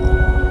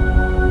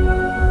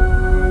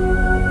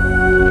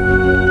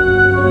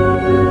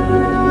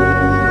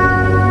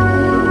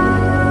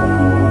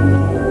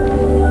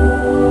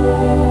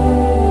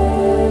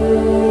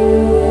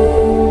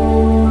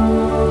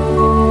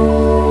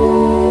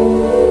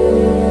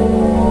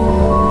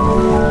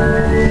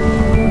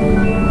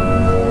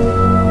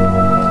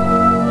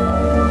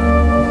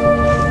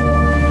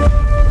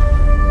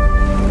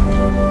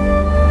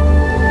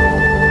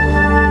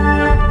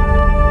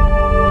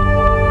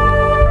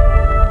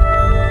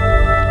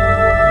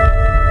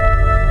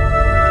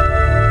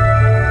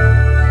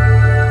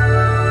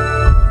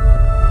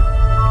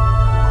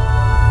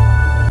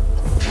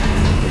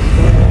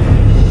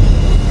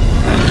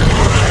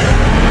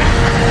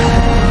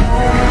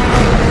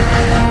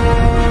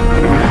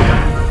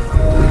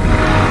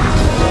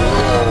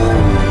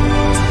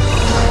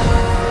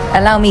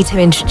 Allow me to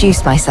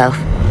introduce myself.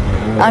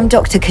 I'm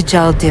Dr.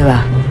 Kajal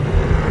Dua.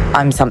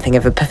 I'm something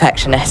of a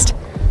perfectionist,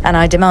 and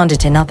I demand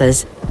it in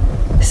others.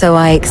 So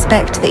I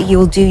expect that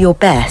you'll do your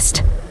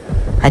best.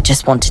 I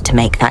just wanted to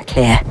make that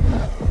clear.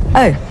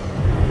 Oh,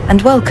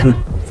 and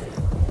welcome.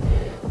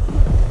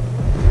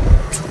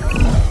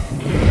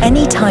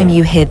 Anytime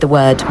you hear the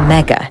word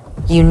mega,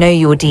 you know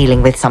you're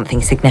dealing with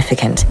something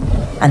significant,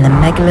 and the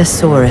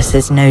Megalosaurus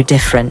is no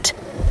different.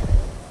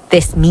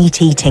 This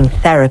meat-eating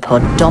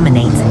theropod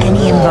dominates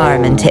any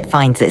environment it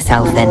finds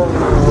itself in.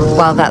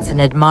 While that's an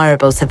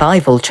admirable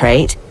survival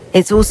trait,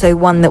 it's also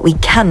one that we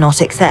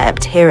cannot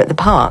accept here at the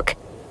park.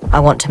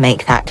 I want to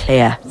make that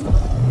clear.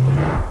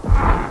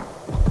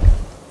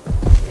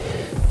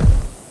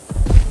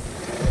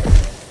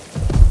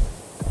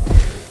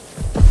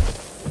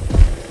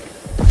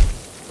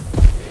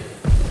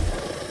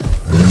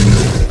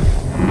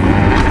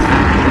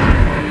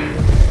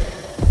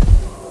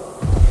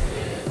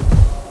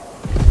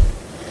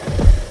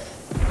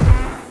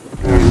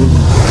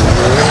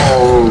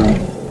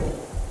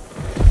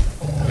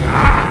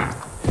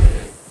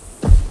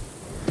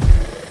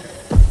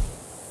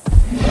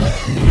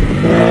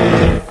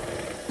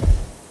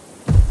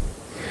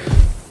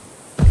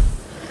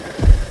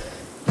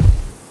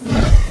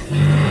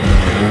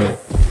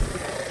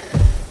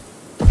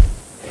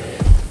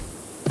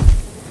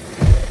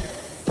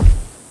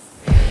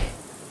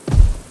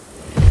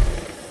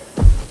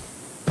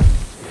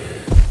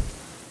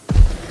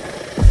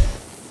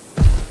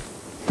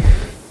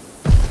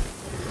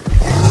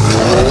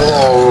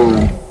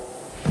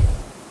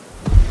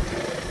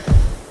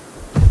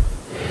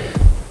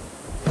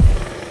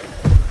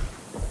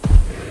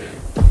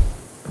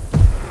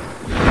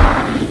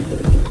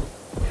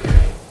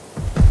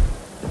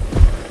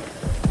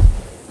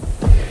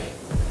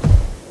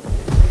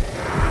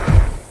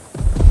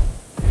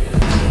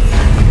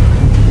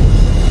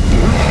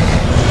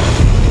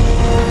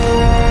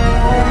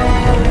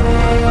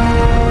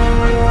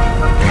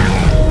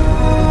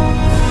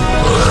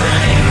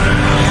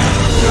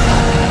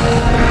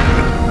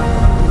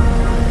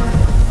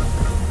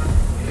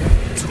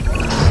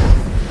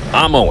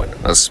 I'm Owen,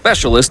 a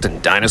specialist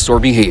in dinosaur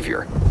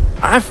behavior.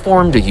 I've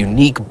formed a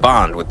unique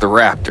bond with the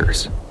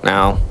raptors.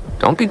 Now,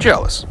 don't be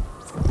jealous.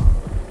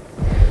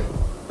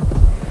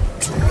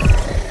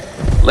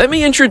 Let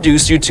me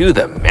introduce you to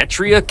the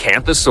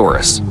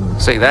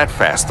Acrocanthosaurus. Say that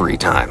fast 3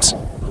 times.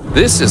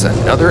 This is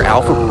another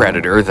alpha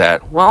predator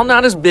that, while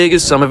not as big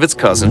as some of its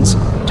cousins,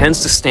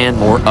 tends to stand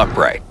more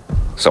upright.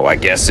 So I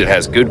guess it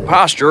has good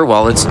posture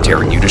while it's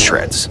tearing you to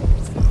shreds.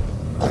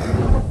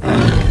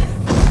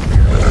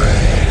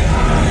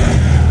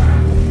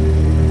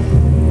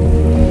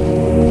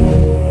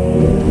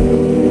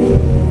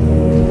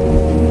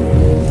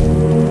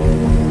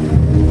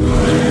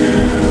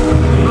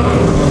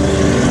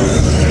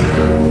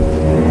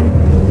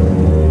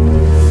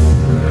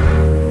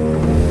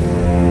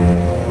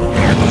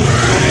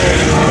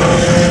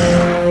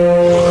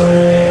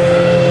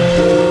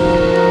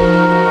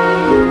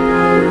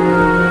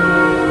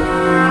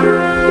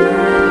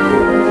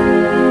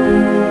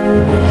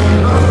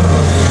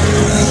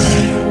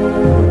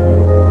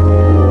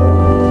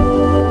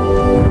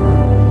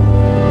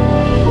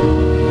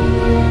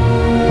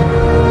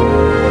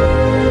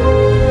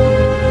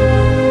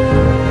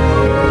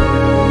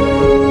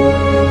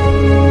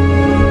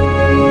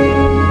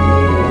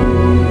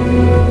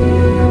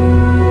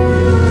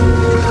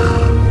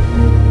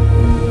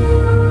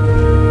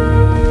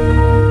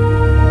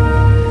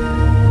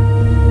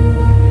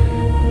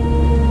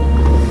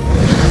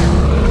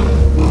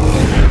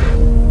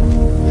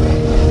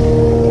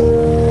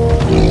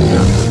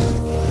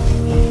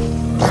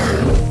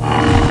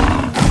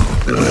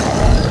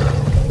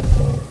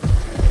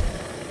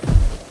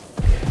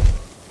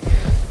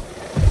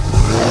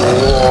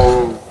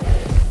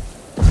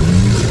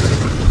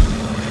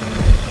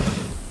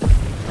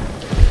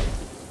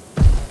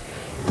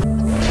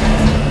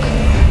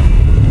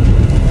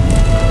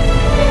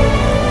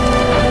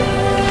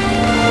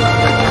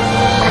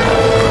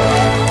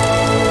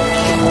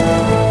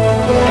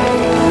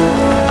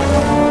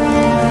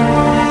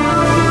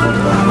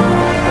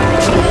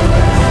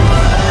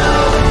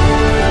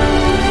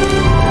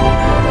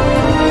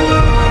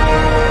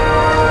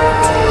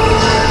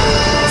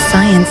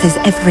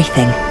 answers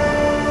everything.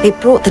 It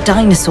brought the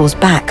dinosaurs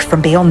back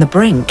from beyond the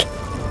brink,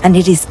 and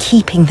it is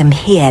keeping them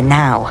here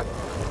now.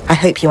 I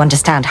hope you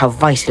understand how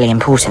vitally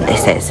important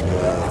this is.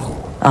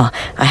 Oh,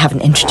 I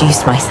haven't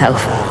introduced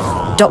myself.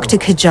 Dr.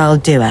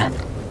 Kajal Dua.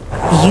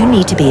 You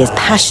need to be as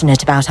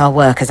passionate about our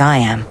work as I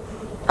am.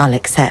 I'll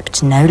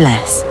accept no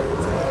less.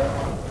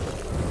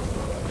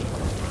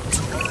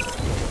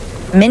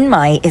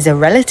 Minmai is a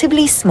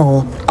relatively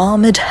small,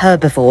 armored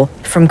herbivore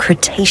from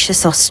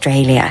Cretaceous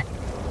Australia.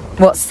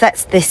 What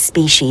sets this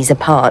species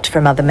apart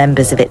from other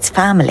members of its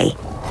family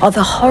are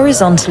the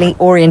horizontally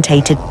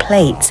orientated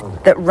plates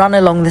that run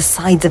along the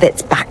sides of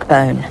its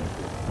backbone.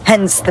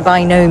 Hence the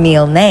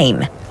binomial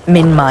name,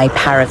 Minmai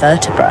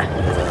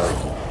paravertebra.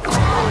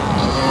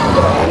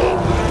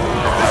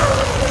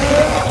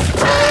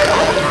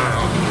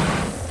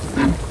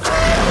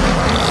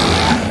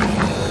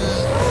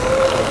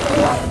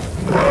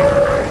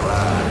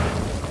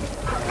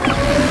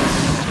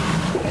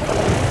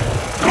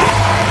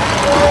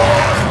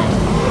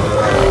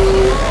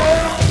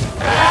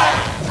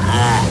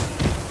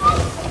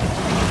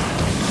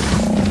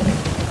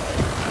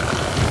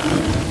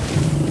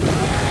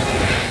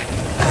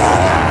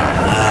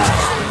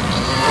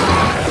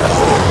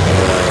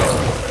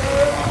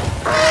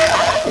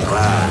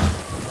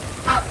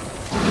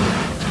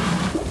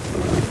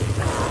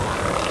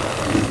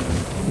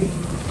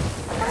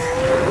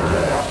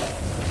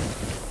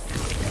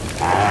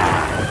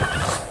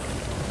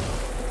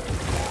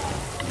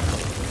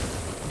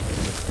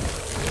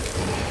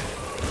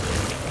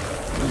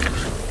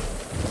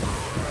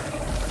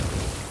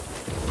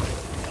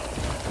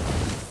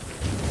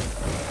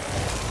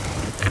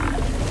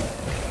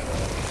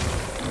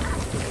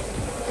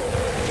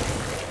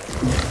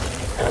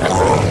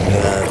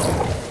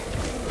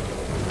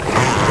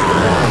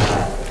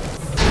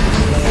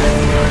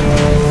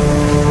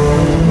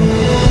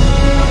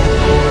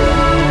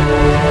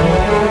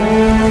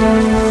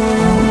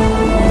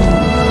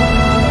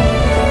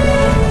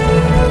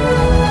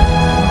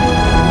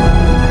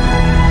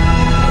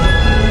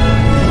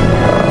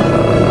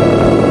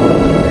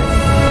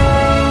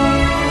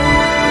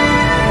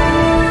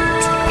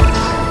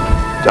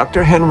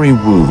 Dr. Henry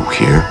Wu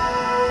here,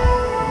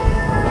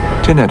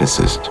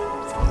 geneticist.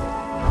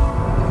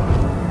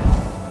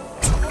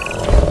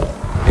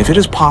 If it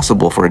is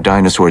possible for a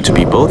dinosaur to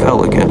be both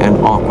elegant and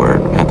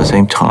awkward at the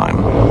same time,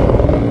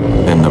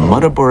 then the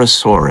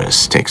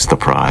Albertosaurus takes the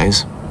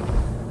prize.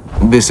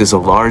 This is a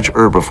large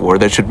herbivore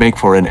that should make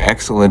for an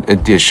excellent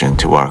addition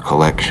to our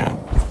collection.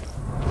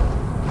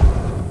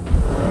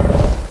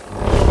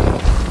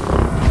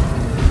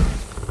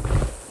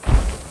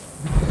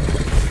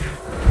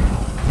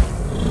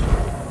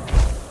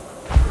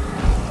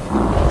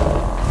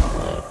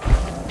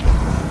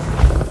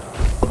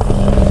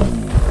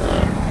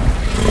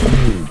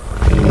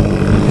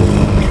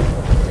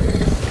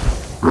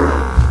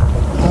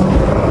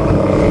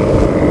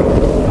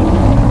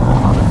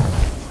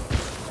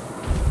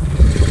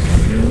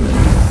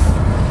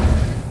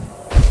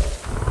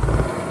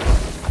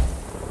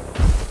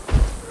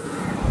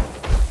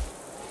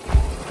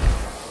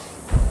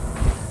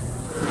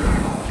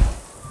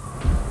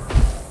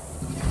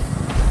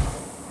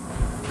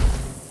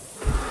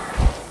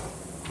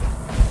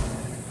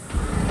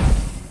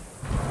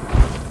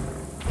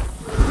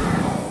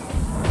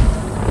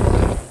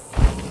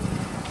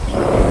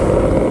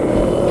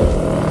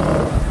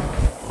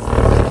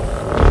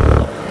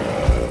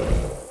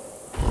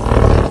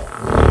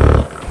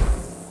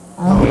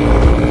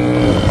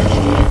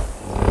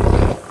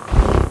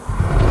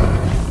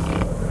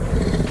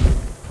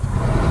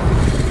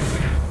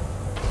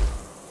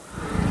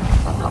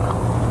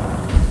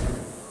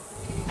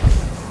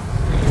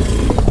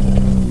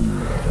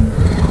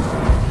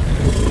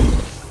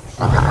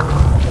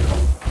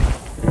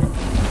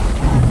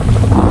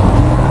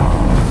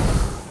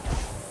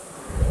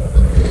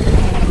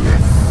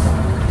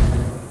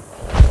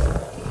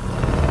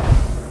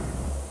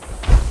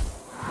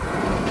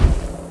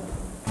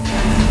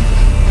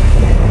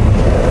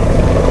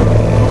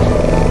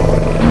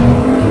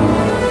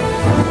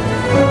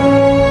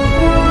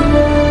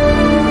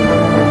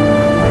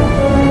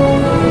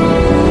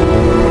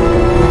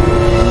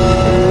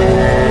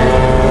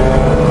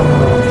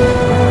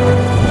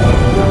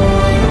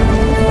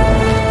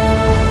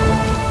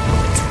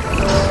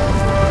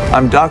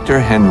 I'm Dr.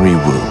 Henry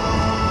Wu.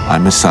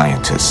 I'm a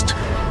scientist.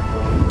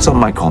 Some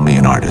might call me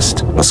an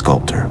artist, a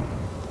sculptor.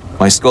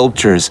 My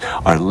sculptures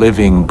are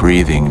living,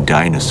 breathing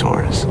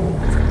dinosaurs.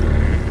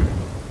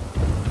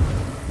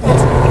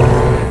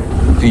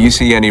 Do you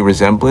see any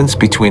resemblance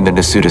between the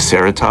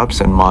Nasutoceratops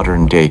and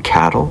modern-day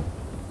cattle?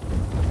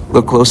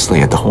 Look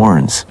closely at the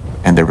horns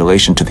and their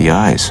relation to the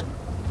eyes.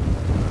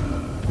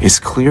 It's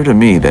clear to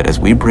me that as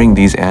we bring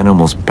these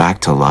animals back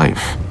to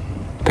life,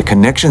 the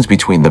connections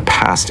between the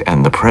past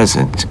and the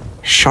present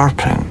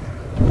sharpen,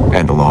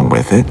 and along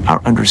with it,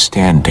 our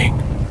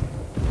understanding.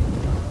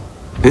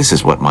 This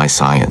is what my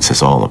science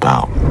is all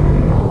about.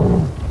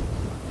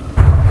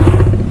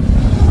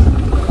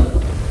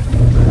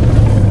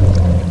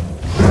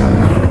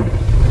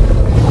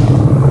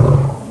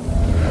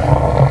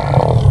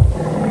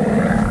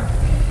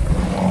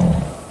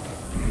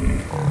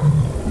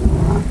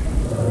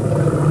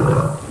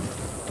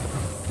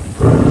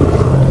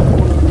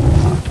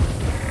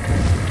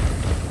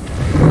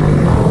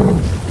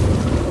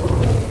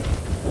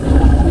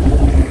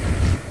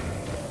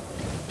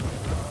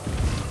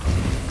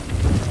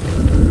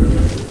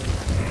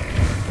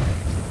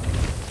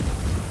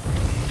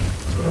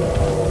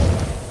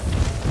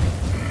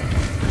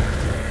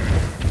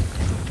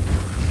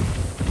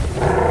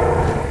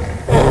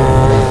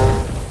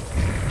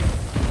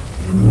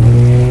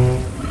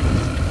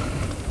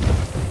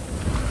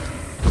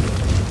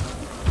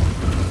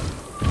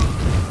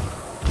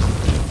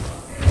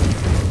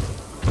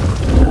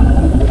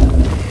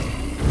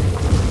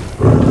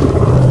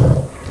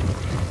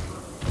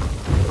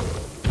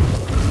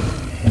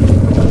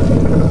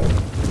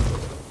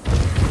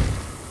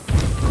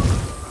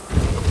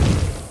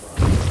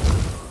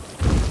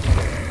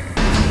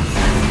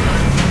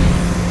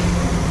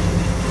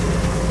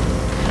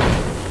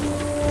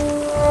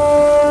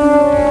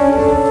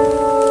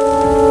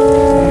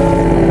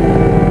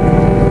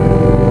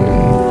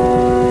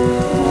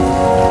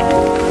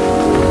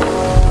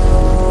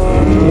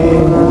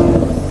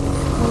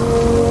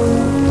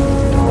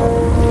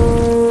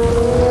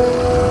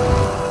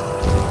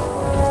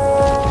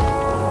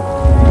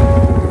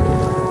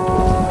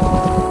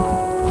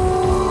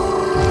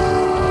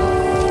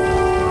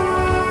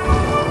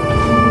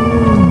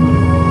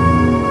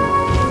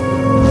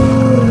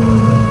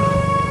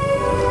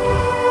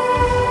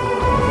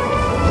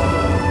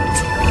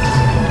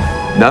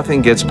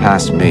 Nothing gets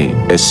past me,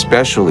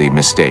 especially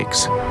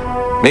mistakes.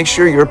 Make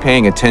sure you're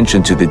paying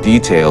attention to the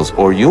details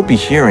or you'll be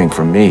hearing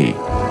from me.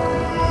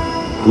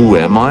 Who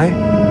am I?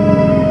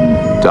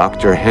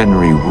 Dr.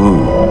 Henry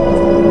Wu.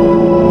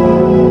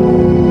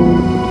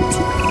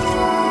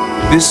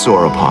 This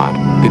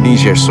sauropod, the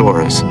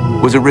Nigersaurus,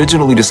 was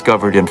originally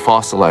discovered in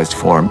fossilized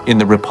form in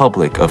the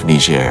Republic of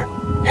Niger,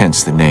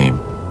 hence the name.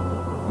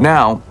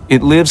 Now,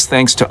 it lives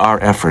thanks to our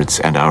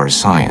efforts and our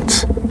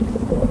science.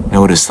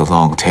 Notice the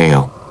long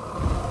tail,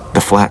 the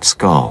flat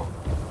skull.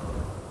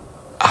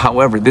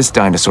 However, this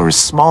dinosaur is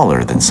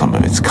smaller than some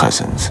of its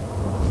cousins.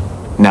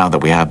 Now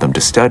that we have them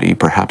to study,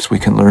 perhaps we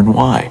can learn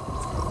why.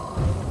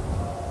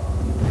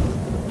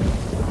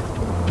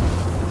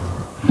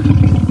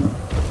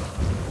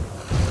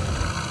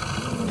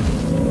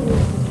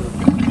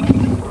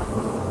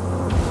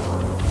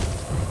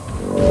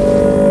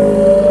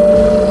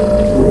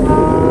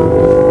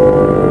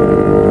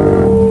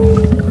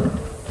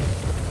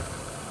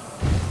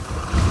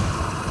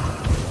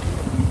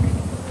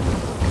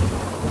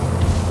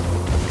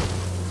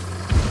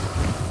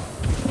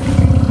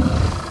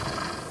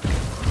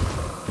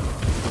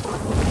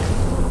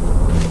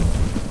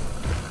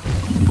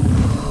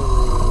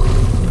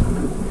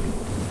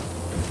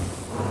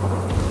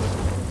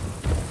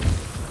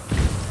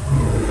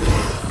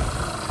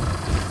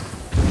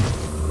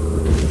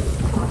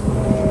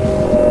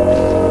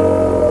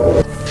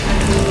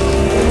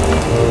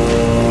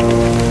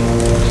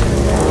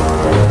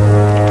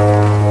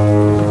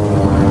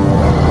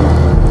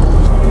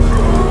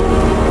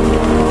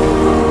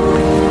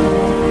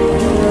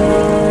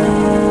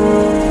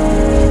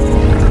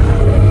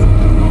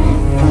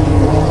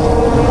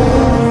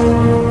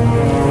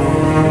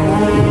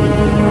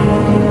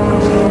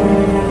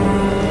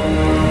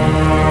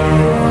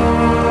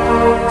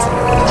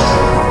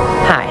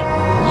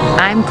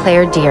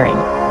 Deering.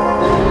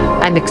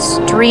 I'm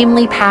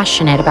extremely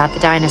passionate about the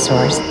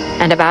dinosaurs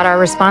and about our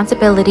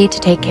responsibility to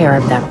take care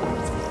of them.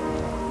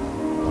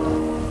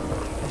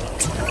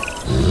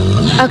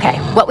 Okay,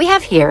 what we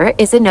have here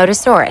is a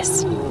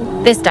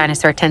Nodosaurus. This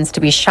dinosaur tends to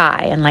be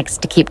shy and likes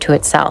to keep to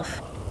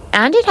itself.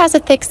 And it has a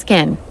thick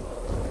skin.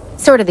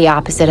 Sort of the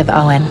opposite of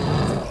Owen.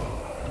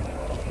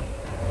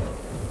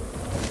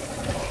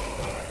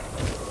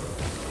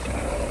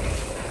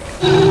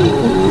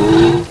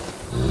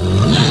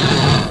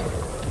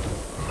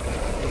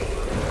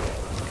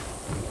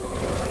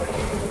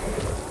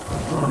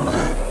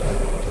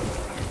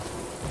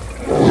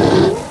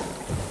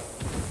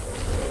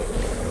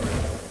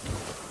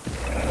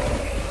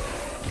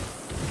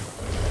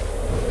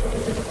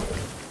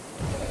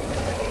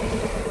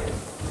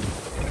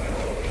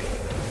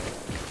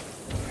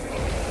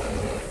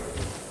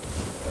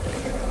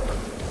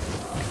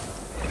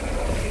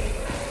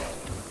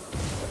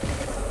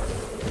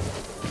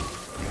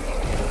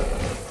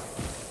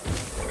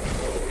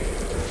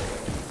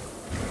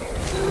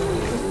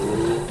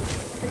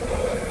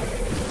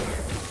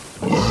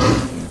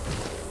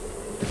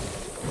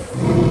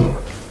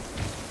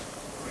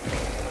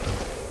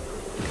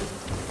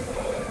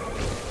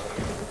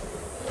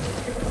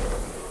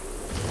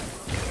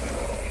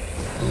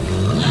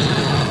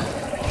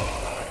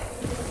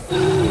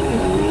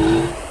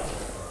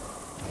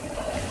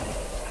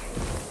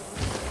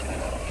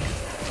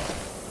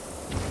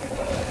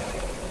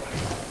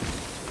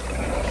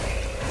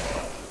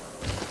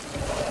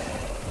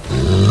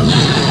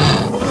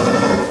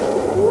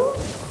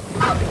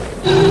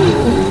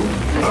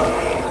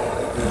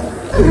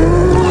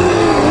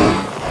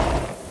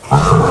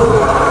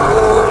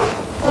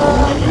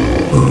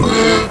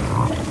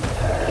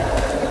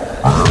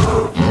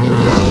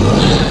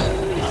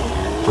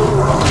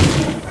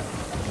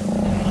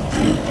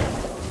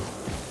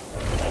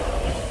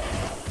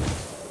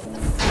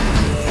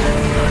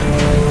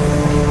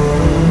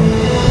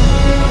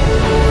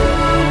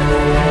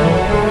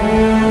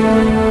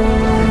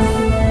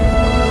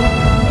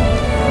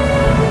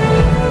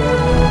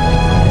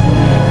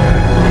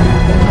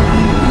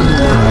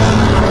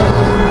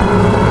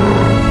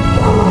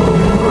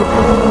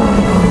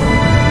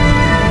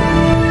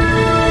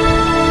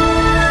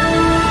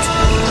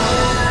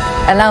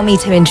 Allow me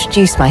to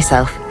introduce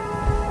myself.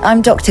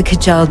 I'm Dr.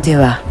 Kajal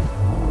Dua.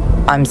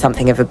 I'm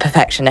something of a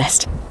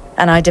perfectionist,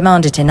 and I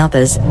demand it in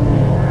others.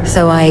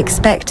 So I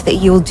expect that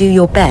you'll do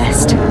your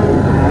best.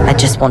 I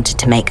just wanted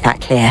to make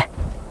that clear.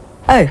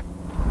 Oh,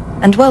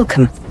 and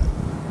welcome.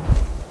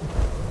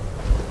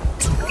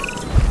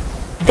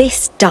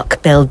 This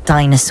duck-billed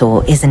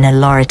dinosaur is an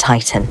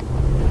Eloratitan.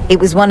 It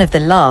was one of the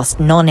last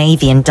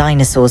non-avian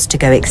dinosaurs to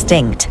go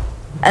extinct.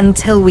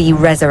 Until we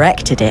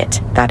resurrected it,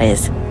 that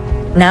is.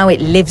 Now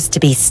it lives to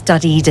be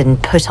studied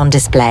and put on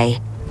display.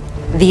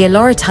 The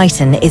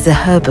Eloratitan is a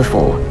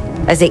herbivore.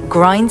 As it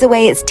grinds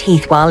away its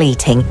teeth while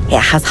eating,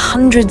 it has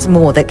hundreds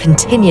more that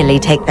continually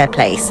take their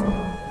place.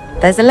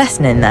 There's a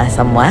lesson in there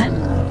somewhere.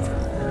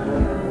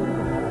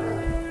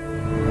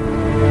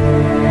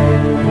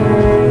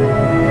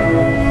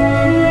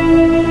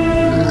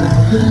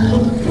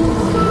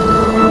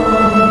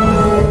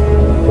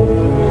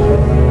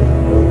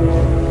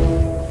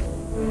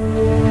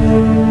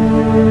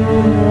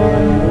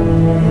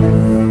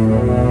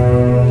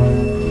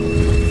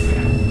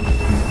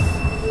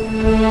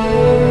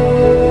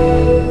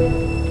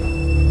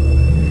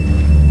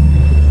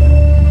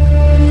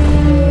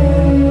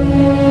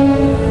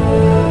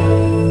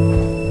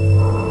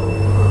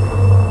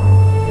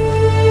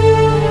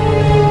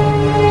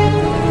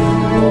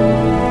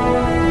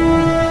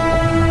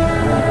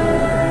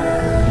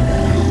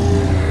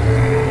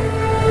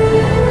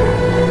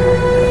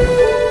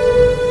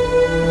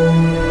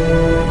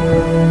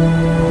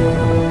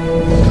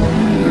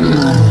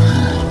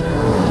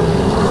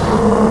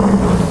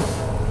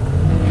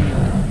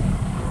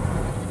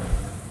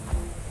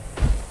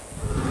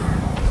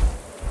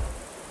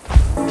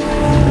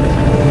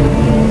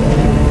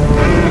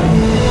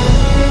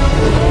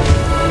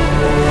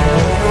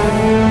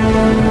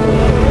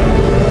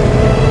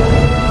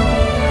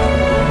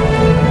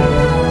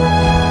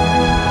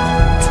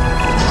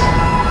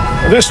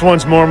 This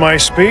one's more my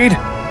speed.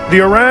 The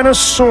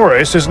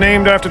Tyrannosaurus is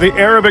named after the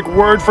Arabic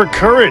word for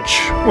courage,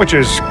 which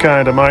is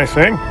kinda my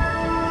thing.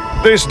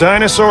 This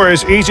dinosaur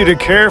is easy to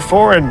care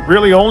for and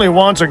really only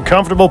wants a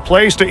comfortable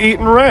place to eat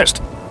and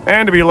rest,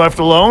 and to be left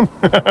alone.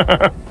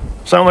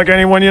 Sound like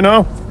anyone you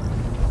know?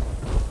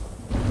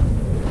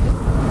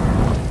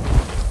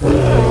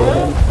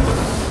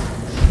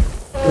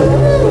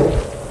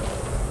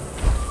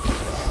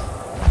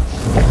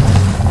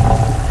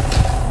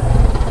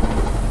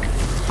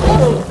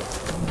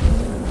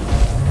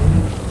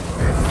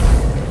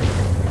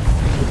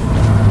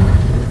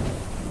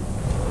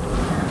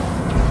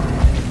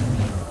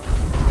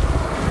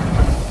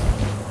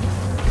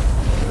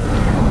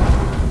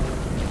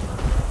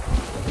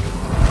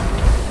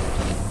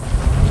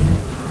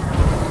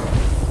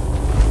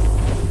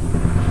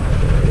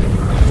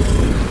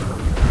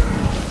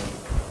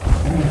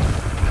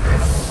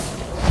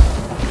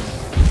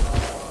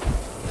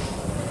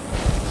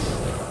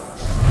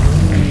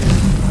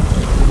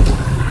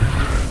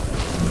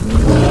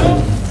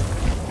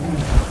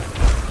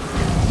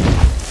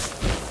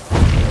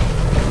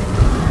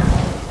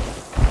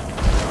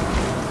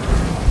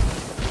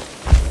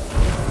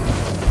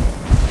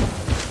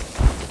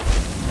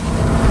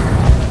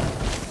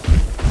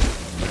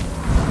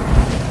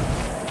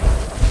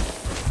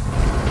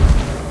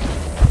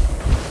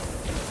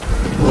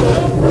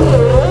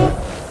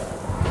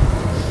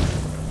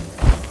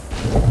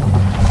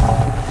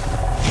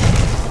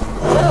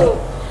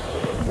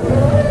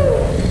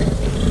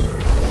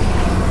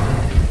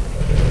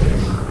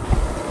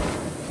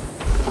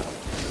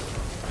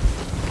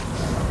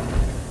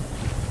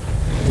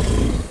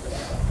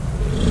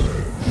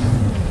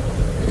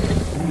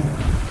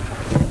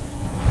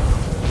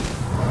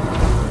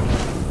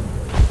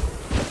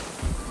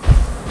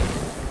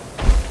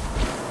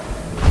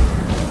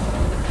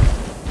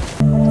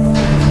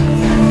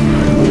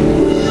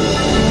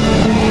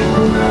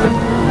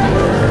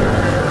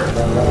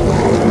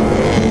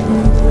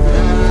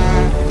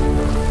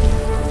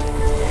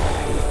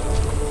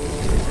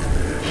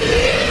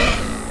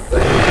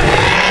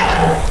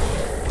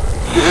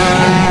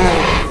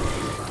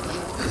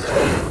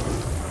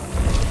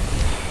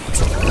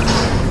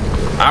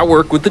 I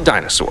work with the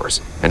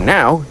dinosaurs, and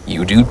now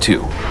you do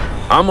too.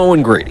 I'm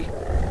Owen Grady.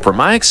 From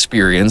my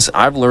experience,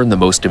 I've learned the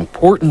most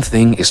important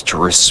thing is to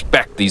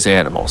respect these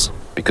animals,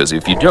 because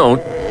if you don't,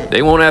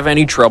 they won't have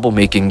any trouble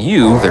making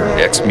you their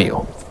next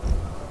meal.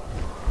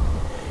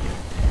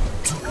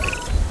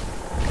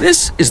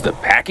 This is the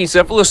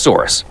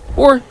Pachycephalosaurus,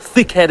 or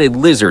thick-headed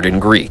lizard in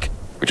Greek,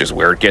 which is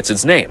where it gets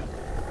its name.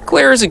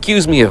 Claire has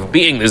accused me of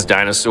being this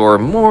dinosaur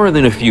more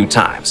than a few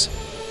times.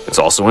 It's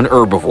also an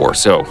herbivore,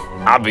 so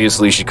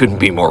obviously she couldn't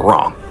be more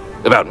wrong.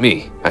 About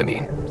me, I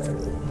mean.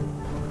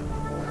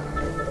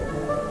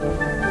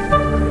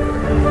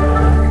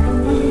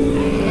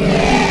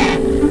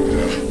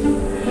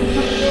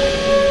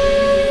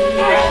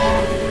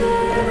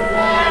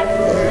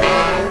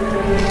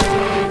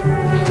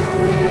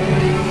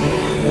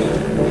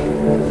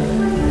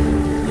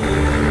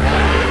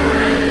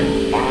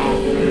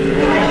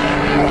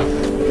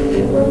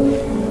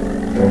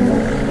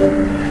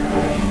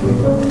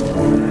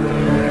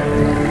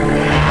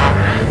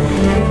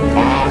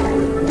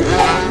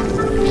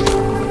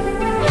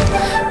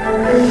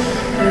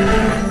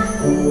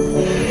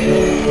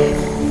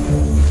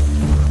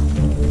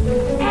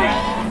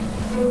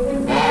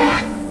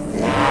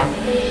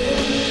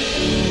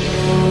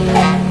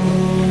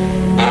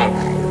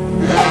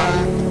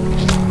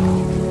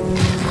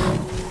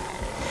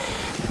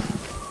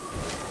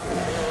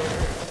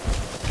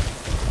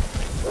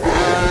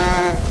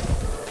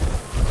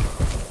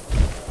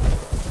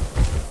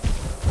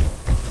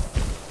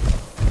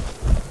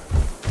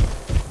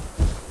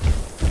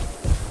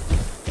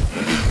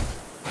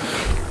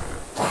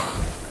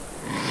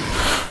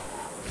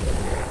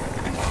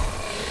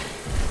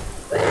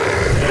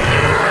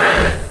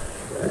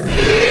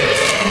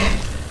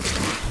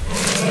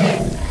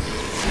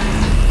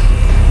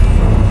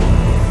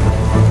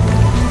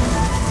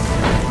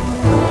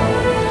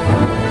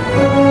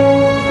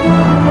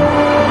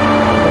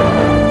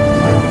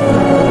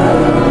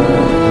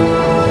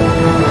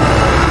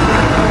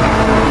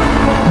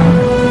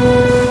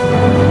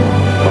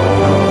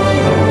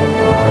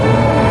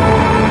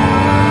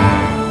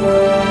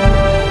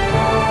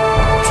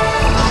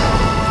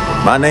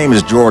 My name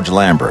is George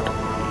Lambert.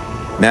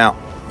 Now,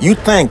 you'd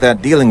think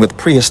that dealing with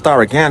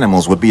prehistoric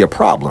animals would be a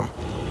problem.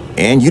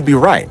 And you'd be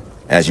right,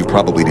 as you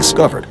probably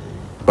discovered.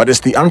 But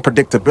it's the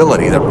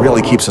unpredictability that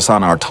really keeps us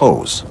on our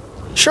toes.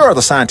 Sure,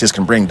 the scientists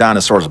can bring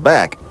dinosaurs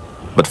back,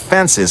 but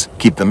fences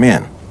keep them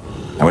in.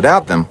 And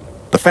without them,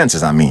 the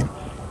fences, I mean,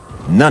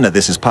 none of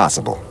this is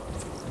possible.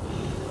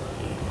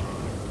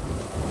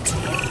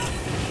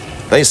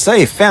 They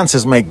say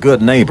fences make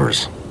good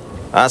neighbors.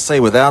 I say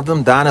without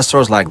them,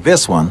 dinosaurs like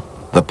this one,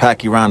 the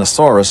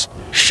Pachycephalosaurus,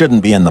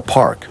 shouldn't be in the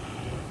park.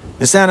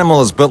 This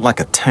animal is built like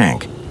a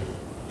tank,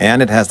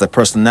 and it has the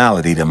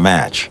personality to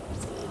match.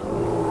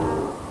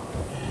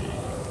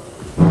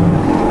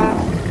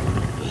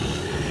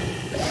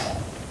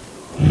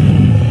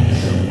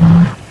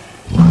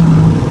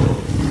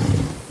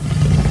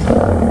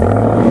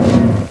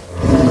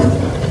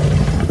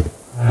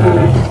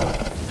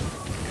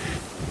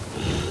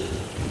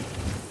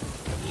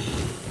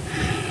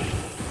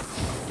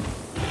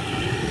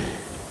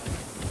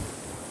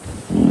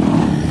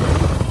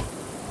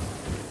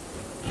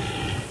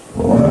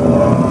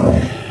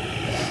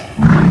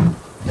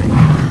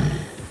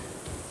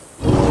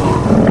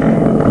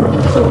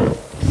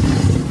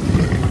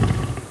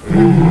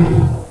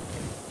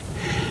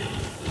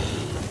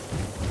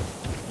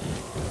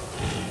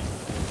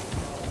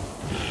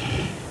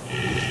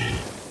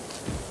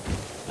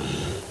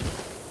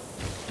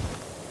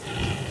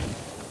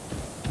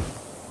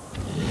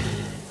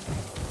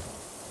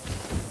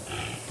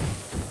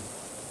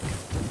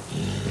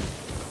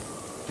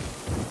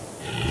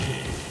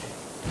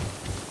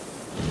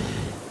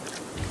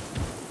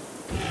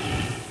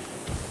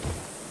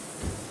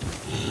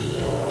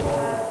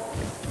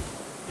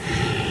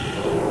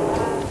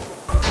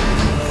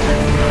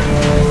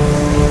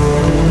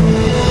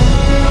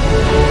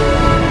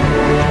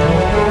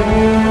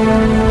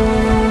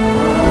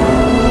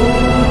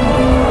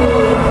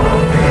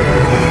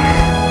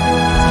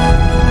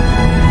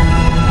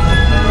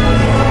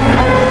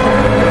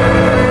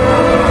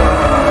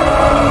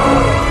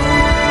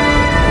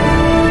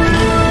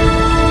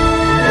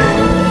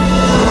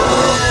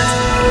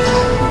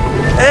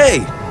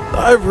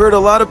 I've heard a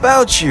lot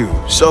about you,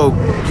 so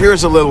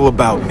here's a little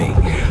about me.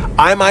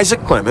 I'm Isaac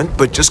Clement,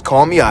 but just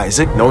call me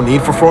Isaac, no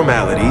need for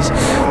formalities.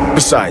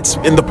 Besides,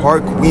 in the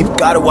park, we've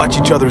got to watch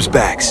each other's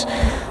backs.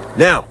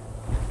 Now,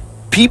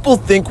 people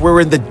think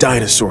we're in the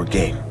dinosaur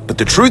game, but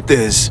the truth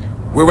is,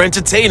 we're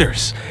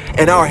entertainers,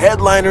 and our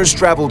headliners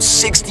traveled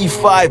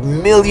 65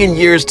 million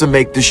years to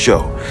make the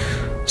show.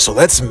 So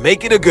let's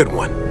make it a good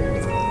one.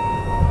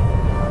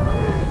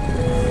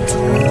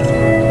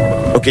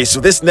 Okay,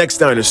 so this next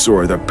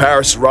dinosaur, the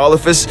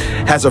Carcharodonthosaurus,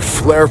 has a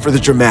flair for the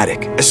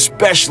dramatic,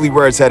 especially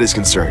where its head is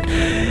concerned.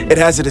 It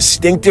has a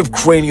distinctive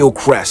cranial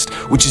crest,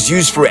 which is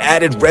used for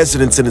added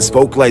resonance in its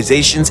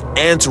vocalizations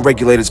and to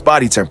regulate its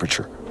body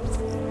temperature.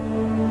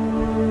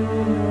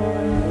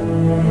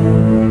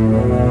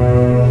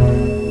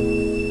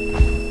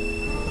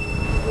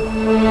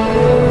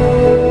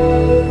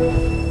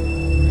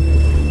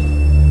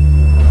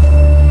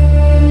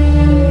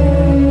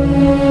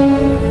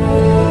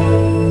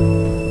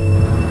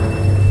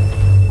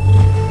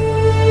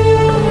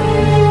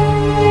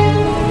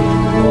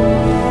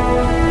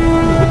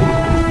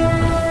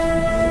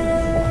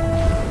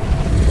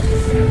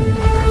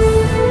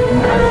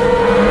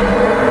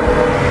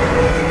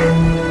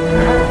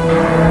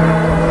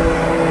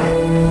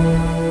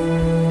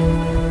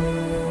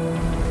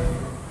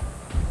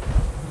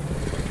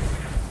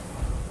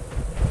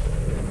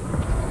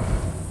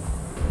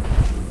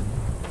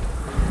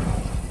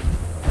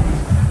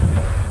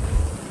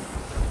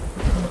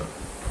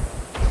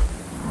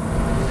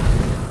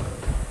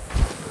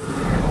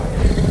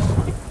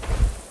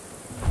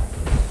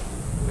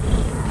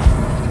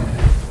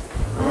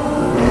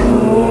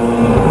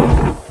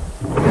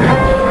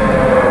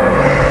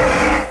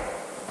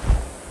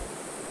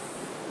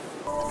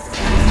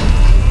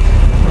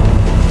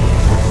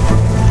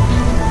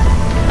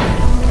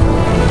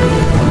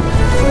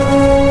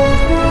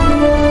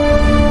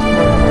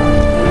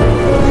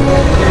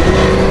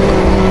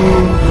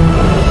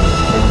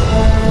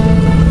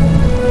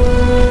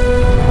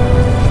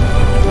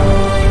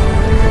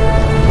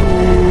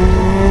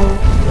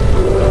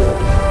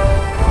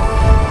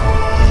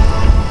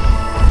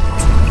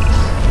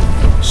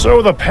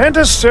 So the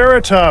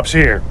Pentaceratops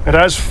here, it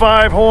has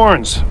 5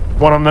 horns,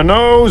 1 on the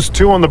nose,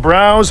 2 on the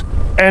brows,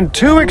 and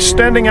 2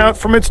 extending out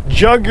from its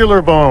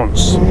jugular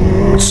bones.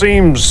 It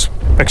seems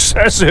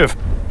excessive,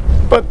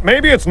 but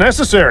maybe it's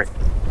necessary.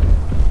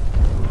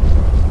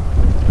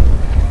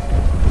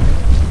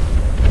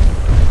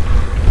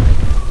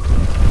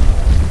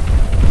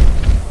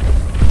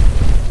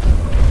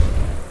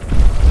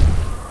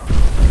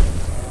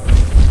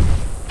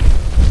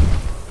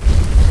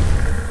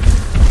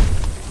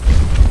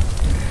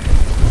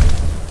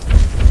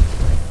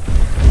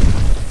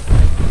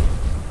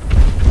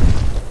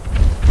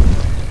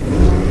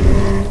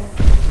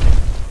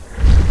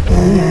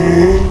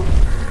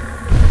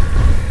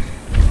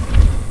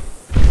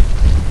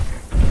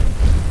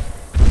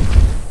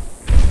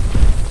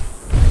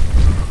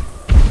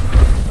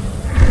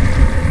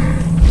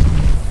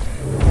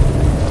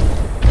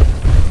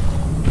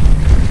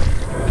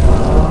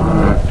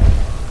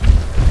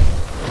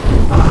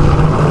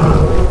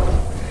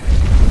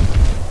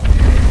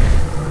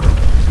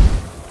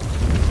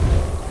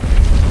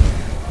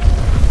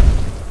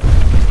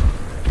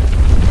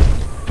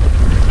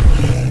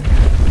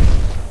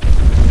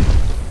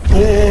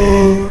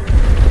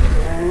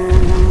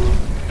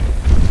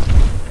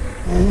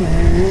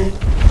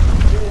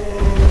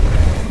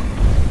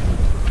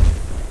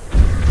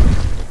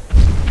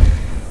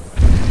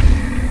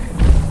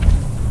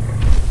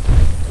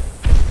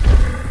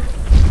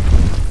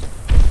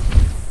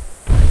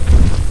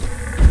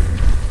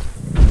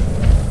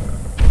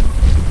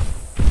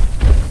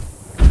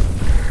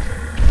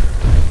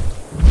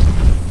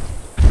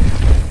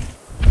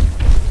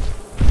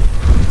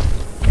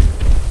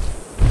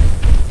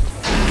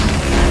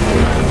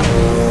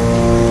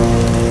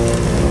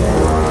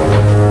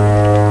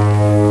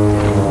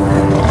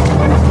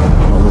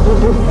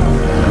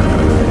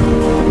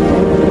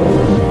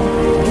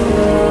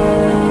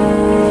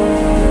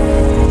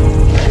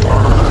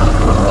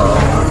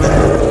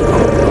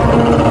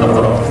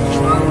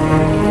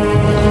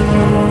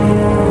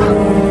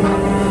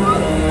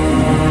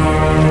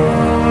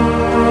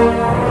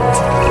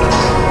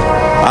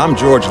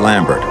 George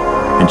Lambert,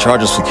 in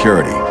charge of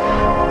security.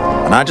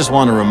 And I just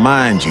want to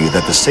remind you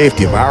that the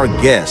safety of our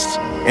guests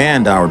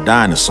and our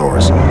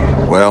dinosaurs,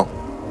 well,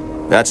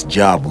 that's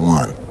job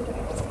one.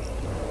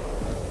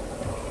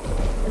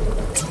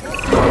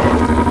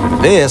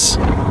 This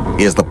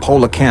is the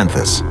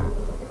Coelacanthus,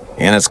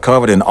 and it's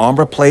covered in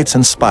armor plates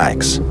and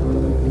spikes.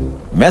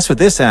 Mess with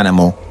this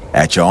animal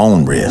at your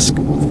own risk.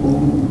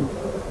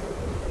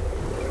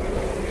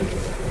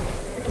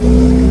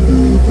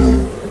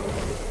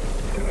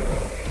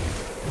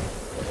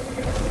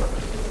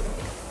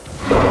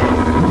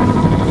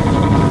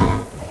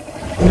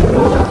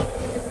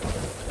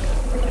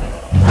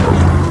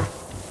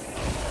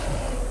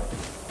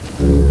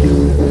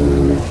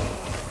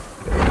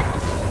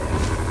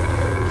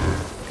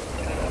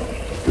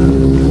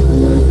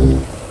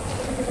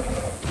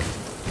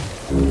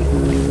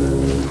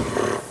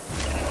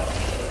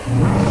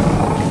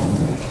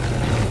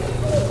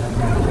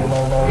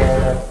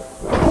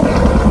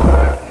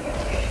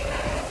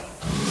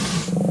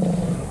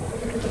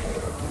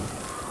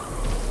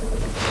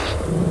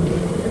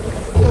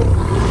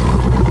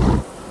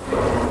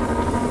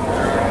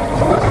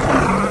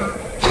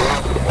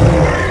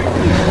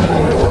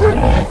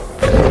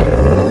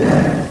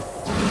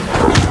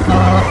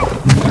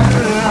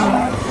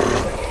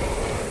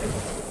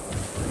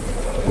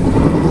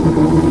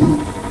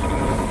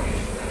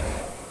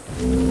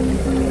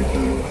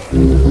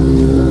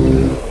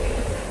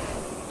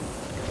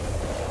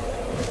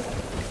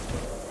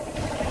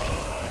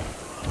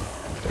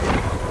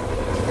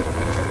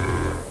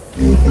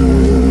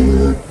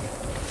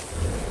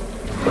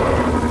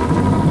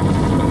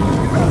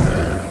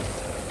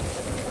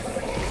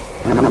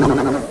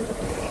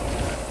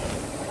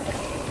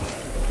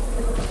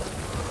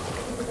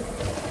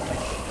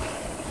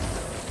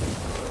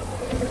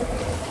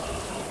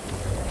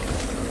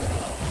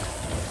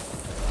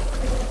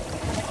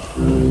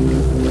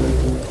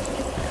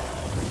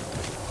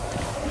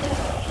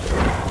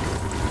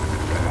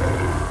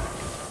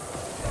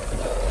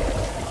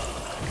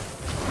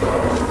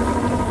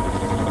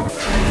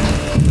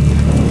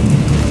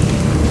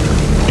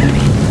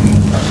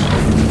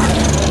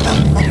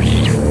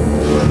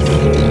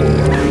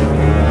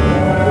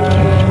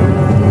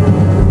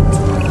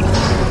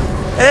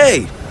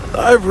 Hey,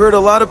 I've heard a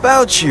lot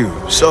about you,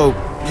 so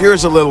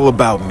here's a little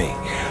about me.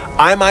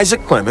 I'm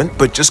Isaac Clement,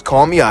 but just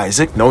call me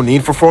Isaac, no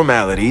need for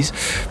formalities.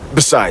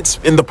 Besides,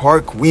 in the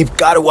park, we've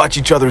got to watch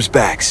each other's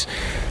backs.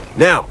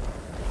 Now,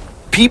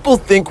 people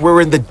think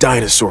we're in the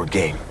dinosaur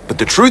game, but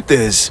the truth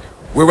is,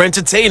 we're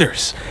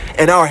entertainers,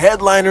 and our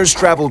headliners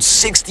traveled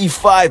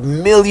 65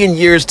 million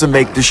years to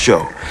make the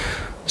show.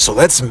 So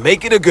let's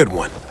make it a good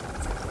one.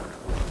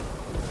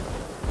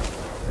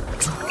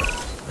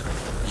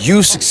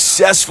 You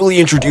successfully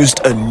introduced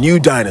a new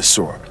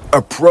dinosaur,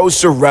 a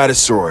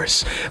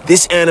Ceratosaurus.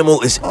 This animal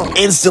is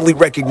instantly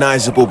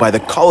recognizable by the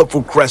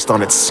colorful crest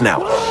on its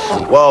snout.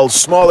 While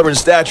smaller in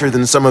stature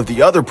than some of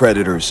the other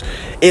predators,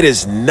 it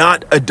is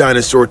not a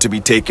dinosaur to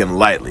be taken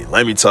lightly,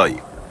 let me tell you.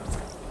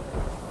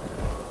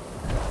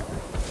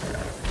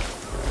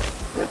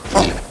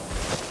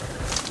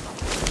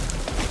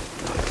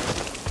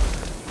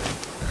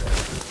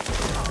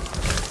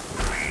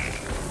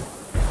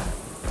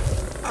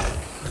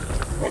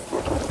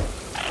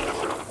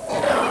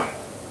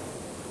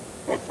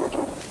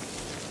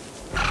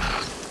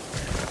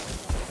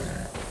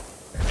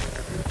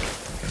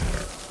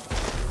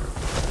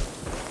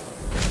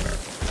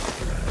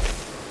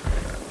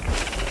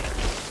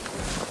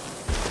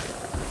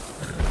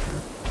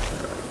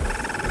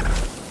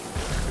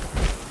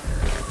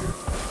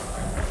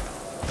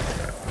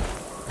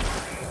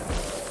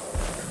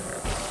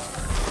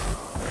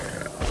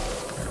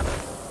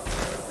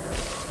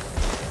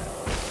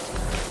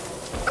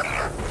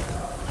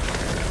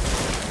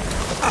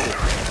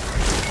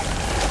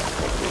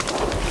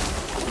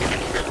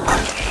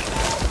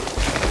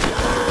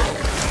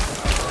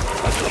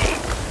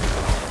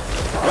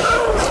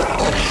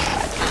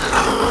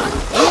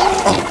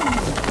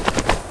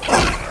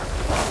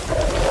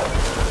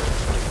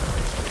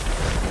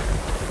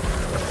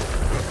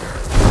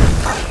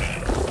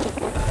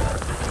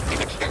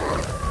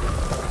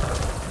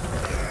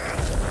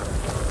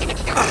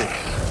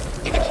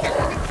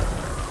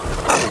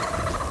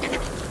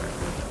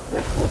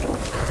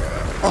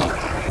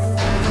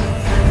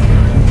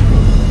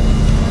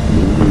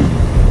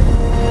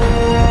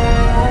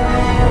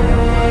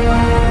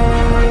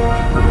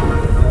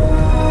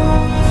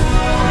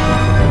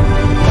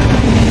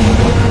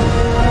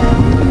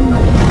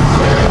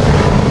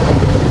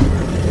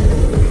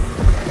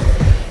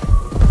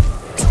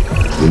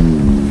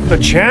 The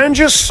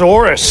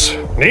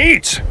Chungkingosaurus.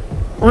 Neat.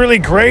 Really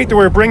great that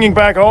we're bringing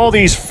back all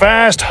these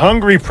fast,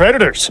 hungry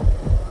predators.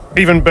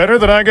 Even better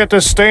that I get to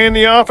stay in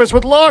the office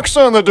with locks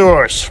on the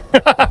doors.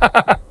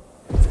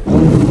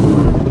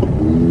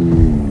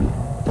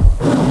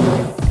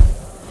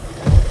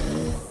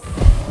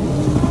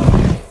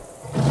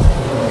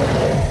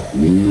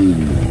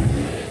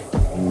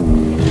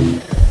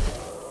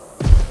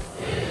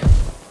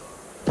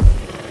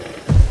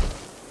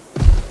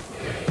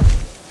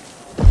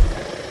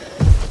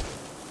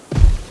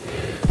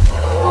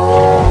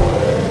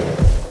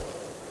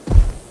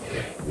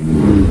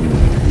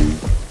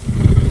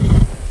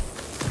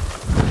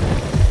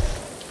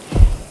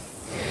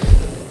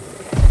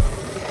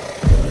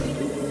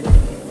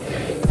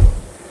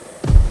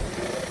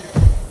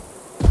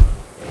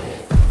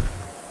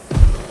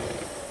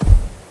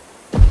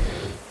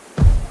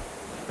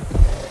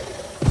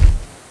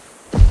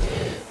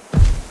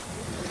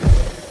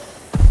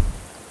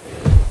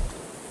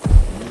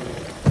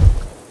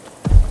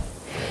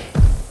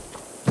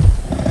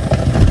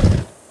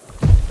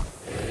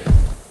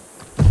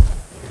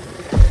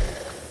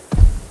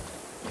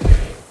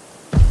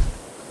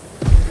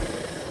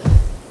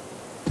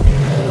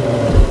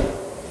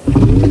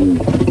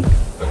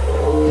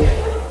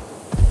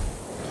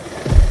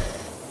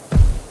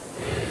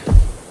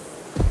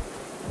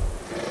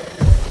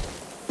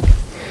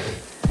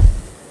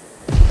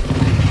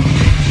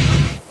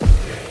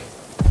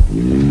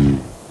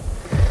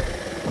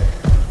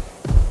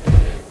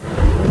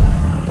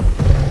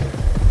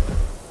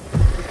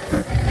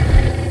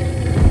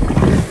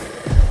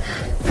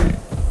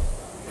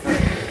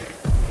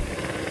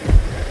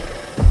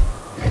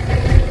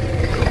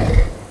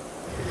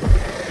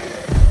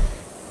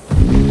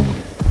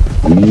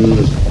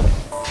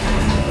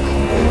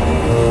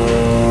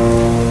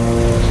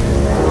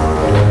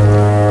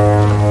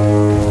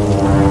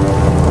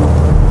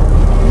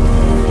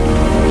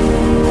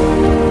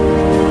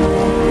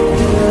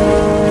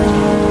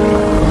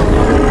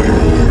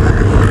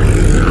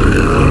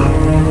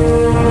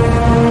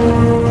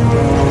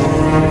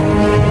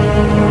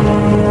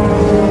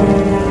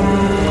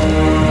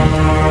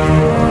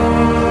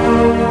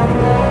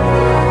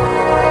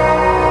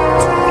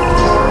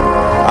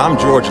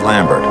 George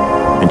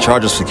Lambert, in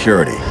charge of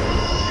security.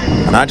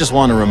 And I just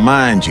want to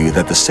remind you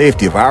that the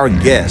safety of our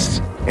guests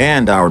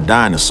and our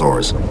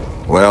dinosaurs,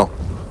 well,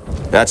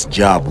 that's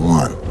job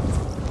one.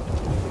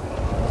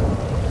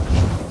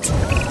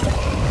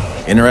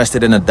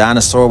 Interested in a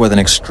dinosaur with an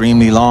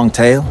extremely long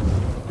tail?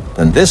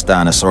 Then this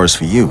dinosaur is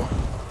for you.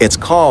 It's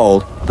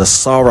called the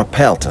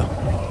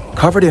Sauropelta.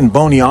 Covered in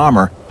bony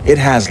armor, it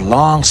has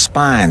long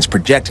spines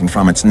projecting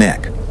from its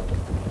neck.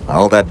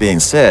 All that being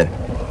said,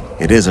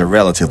 it is a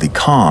relatively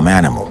calm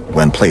animal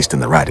when placed in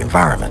the right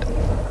environment.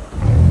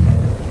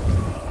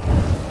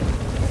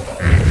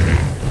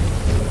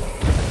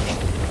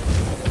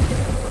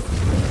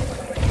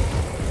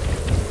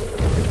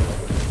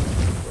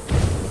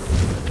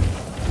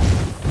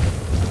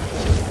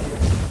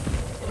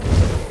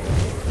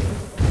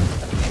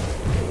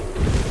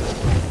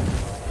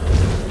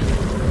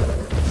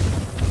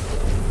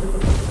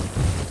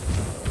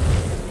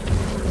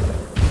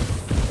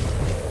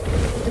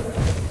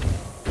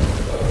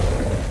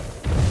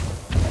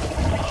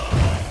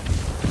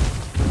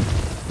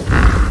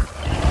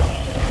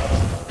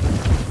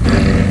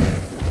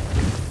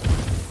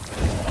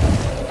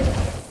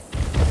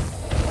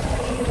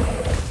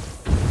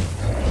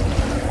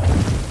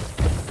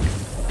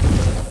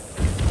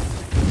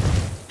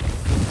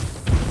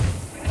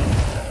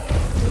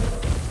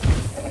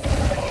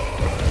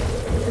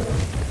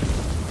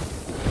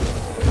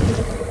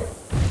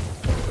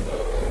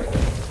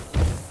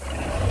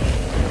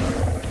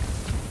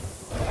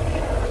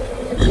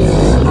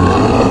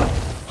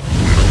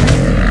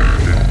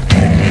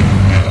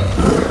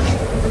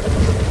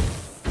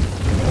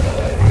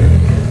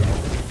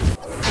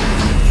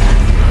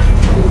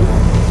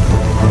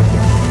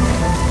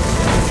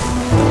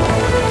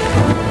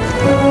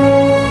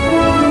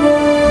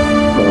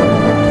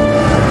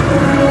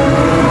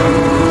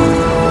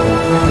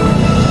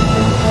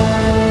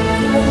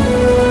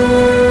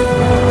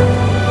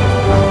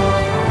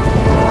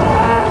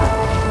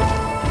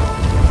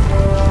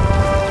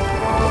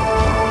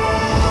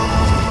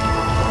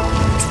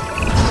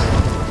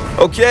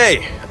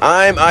 Okay,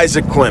 I'm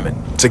Isaac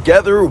Clement.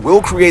 Together,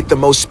 we'll create the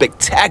most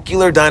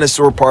spectacular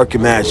dinosaur park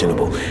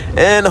imaginable,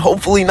 and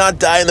hopefully not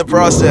die in the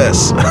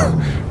process.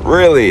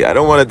 Really, I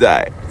don't want to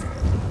die.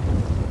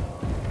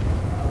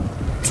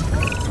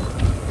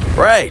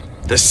 Right,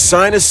 the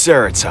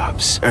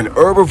Sinoceratops, an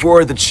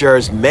herbivore that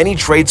shares many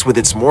traits with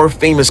its more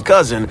famous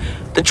cousin,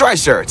 the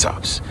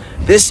Triceratops.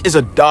 This is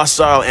a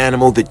docile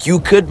animal that you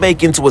could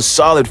make into a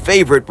solid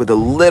favorite with a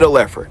little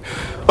effort.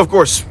 Of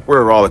course,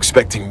 we're all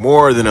expecting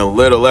more than a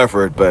little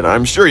effort, but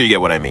I'm sure you get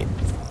what I mean.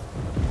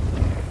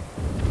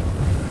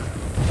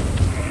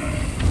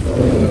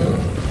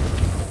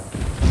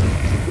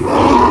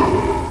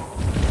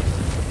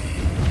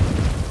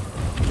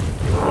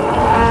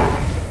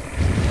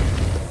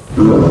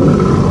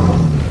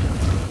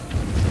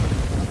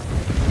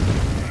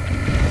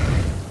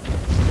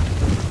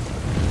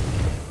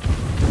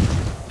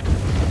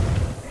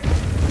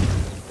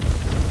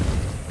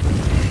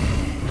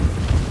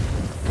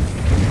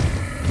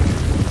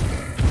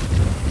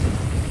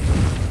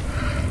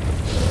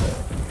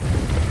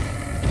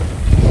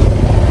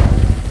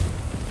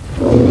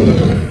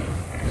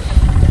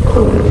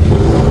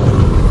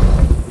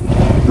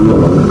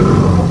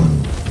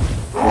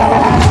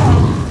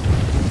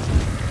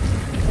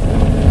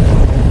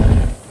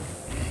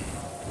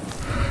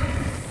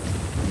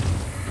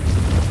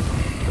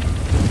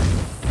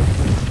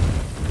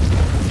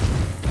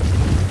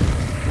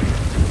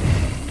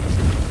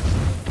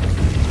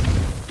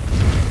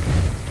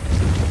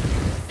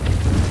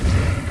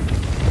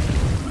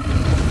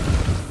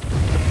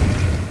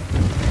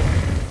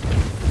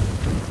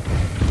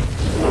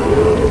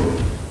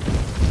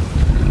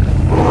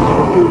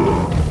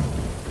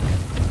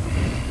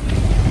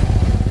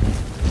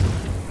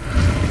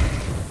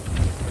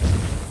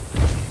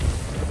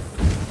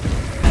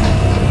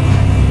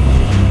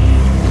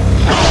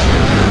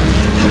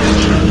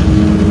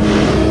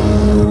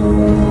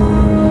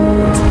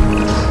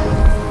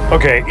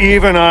 Okay,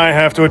 even I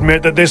have to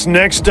admit that this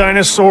next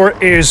dinosaur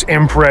is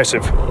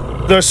impressive.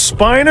 The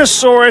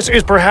Spinosaurus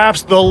is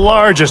perhaps the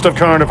largest of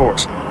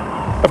carnivores.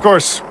 Of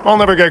course, I'll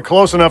never get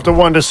close enough to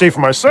one to see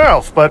for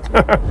myself, but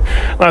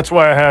that's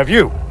why I have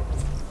you.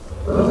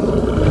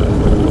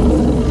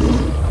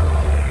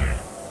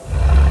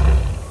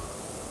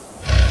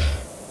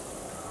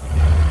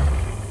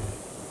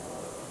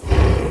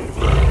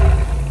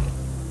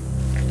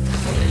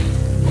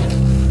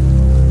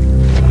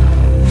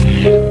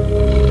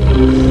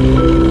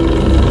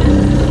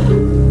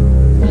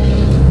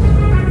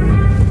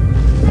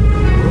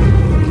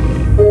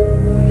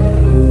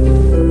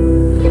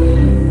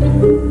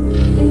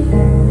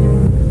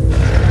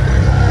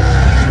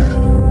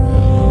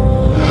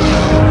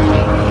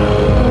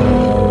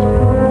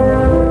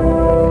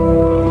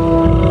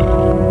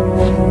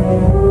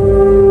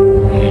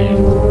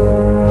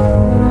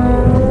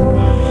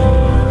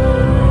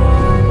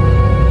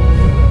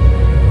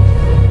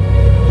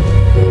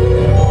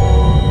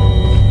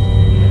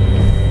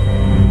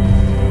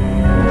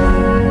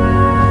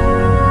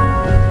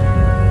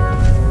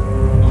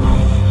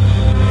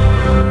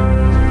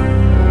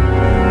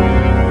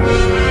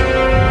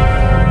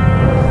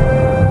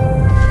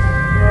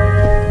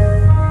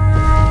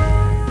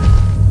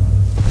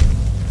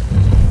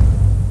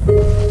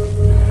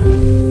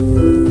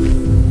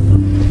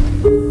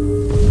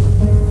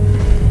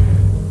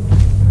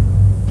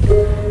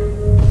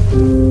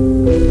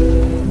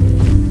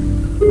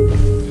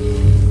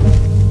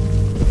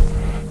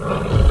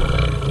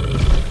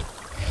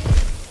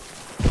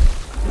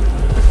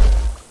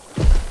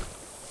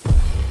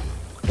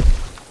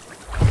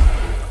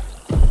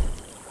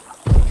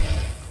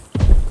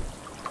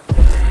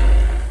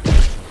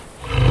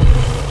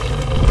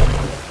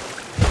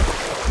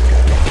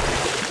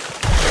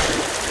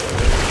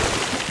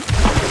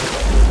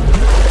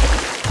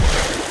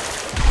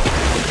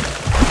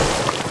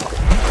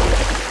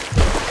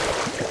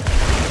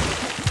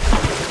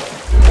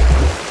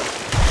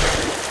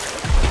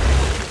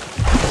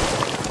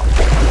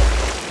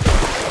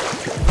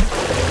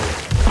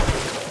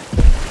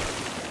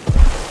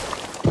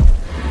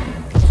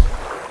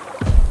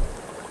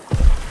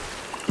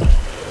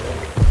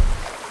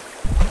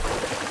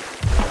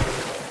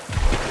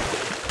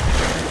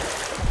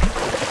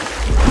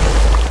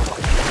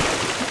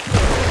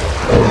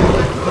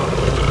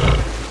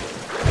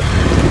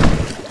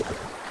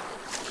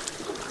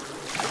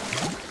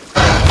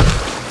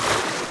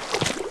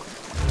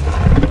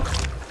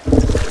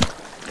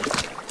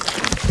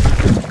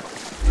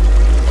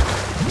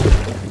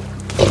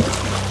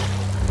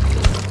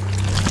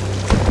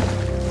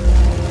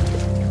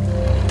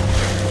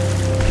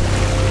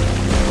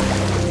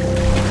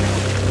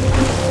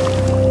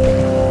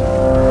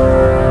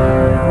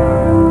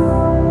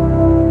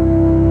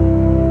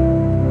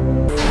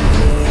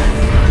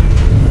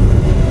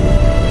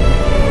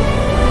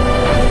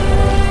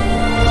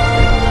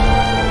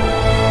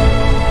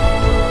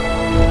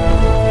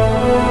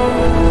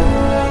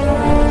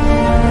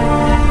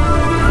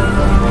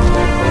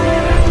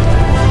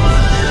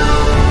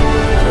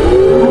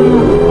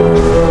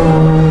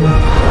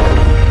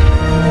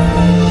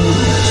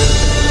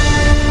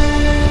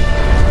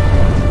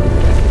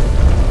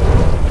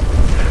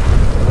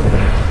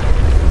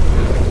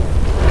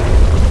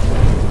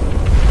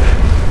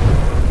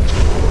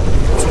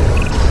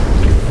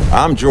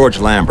 I'm George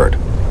Lambert,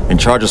 in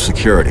charge of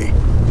security.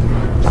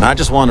 And I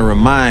just want to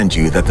remind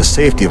you that the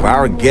safety of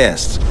our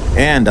guests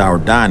and our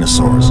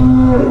dinosaurs,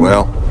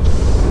 well,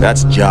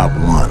 that's job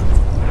one.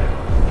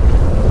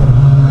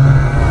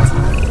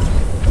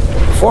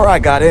 Before I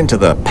got into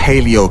the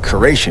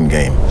paleo-curation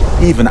game,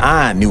 even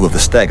I knew of the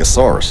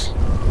Stegosaurus.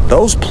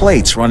 Those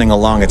plates running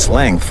along its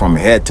length from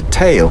head to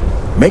tail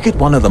make it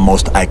one of the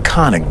most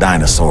iconic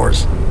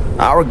dinosaurs.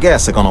 Our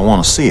guests are gonna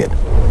want to see it,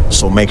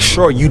 so make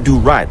sure you do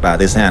right by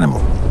this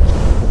animal.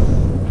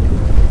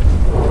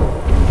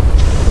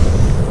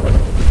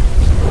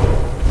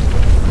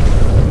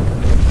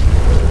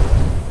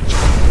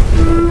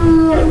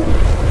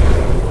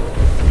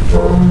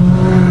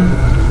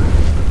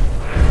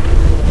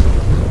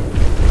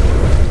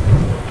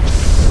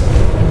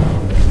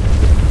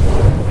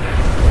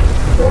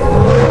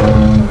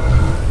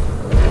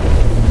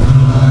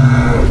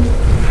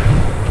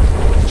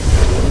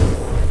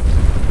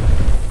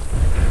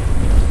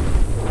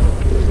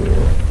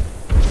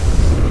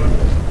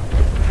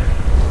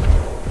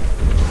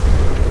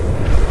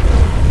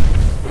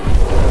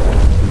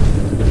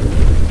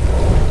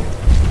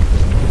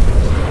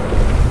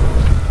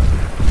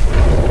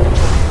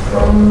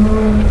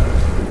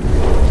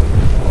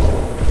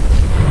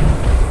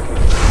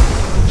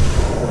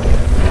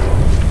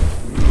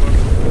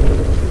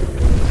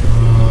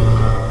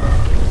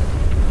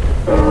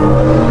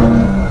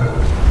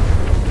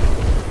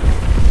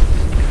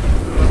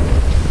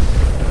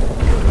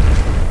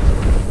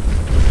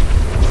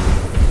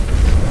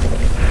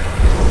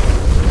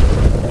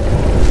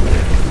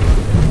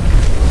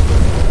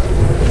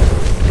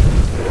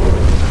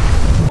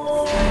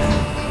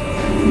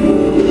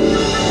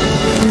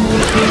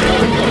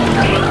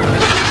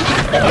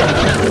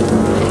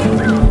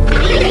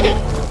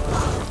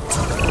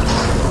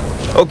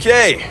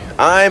 Okay,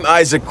 I'm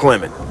Isaac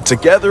Clement.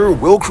 Together,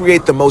 we'll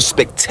create the most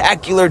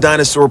spectacular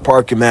dinosaur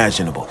park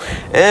imaginable,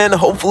 and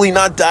hopefully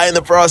not die in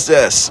the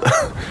process.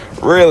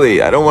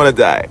 Really, I don't want to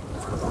die.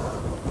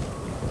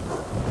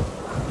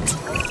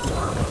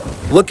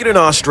 Look at an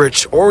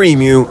ostrich or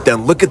emu,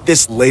 then look at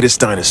this latest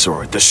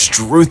dinosaur, the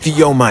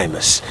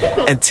Struthiomimus,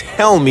 and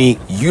tell me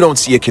you don't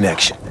see a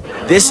connection.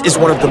 This is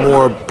one of the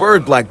more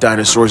bird-like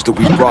dinosaurs that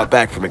we brought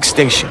back from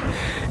extinction.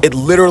 It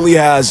literally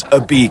has a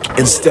beak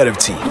instead of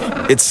teeth.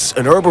 It's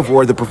an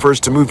herbivore that prefers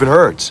to move in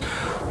herds.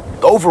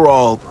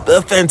 Overall,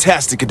 a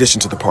fantastic addition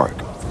to the park.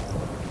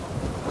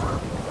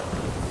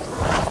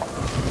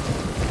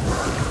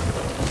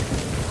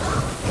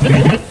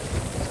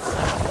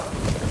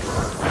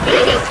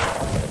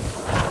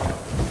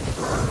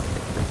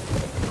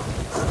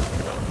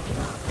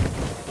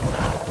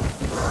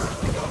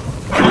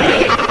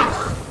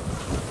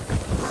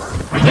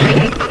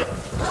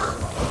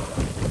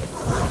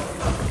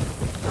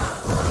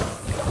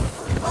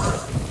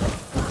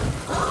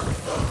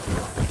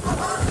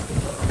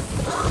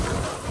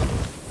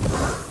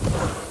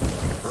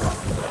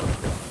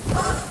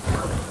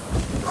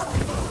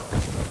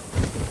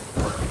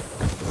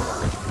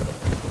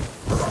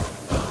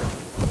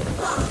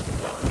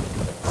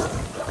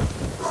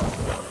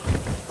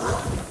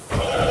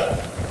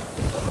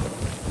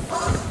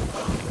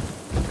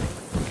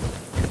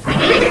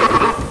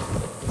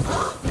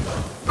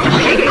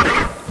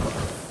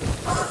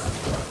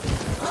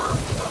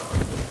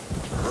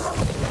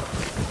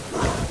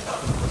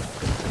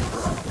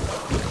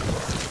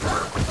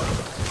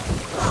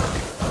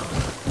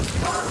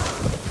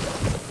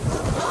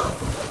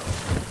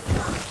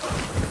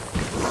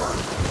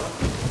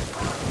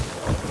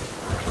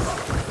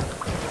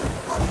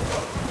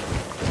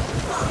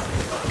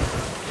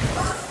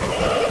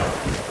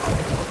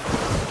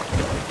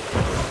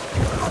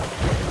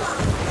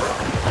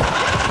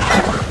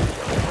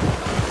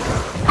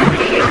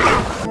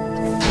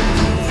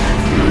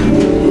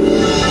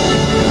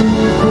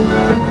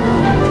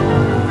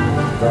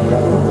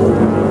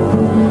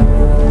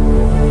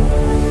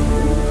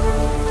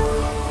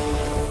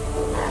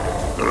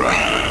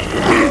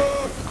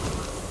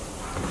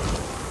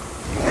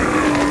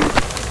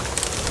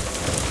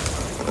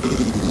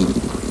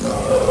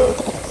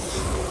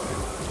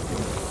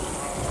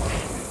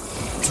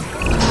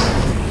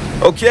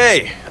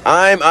 Okay,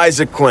 I'm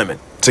Isaac Clement.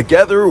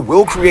 Together,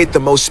 we'll create the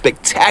most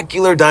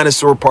spectacular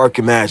dinosaur park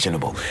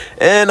imaginable,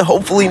 and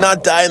hopefully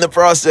not die in the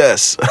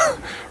process.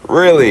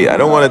 Really, I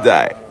don't want to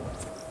die.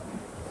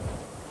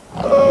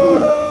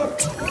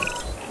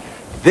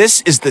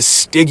 This is the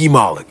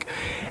Stygimoloch,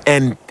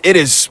 and it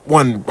is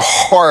one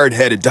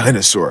hard-headed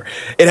dinosaur.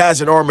 It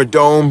has an armored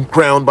dome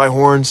crowned by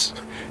horns.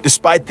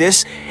 Despite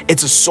this,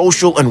 it's a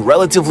social and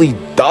relatively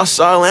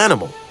docile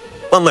animal,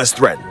 unless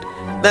threatened.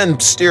 Then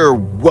steer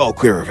well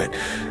clear of it.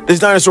 This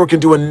dinosaur can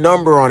do a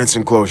number on its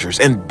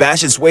enclosures and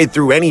bash its way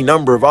through any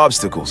number of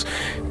obstacles.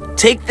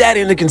 Take that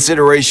into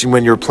consideration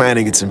when you're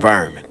planning its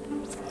environment.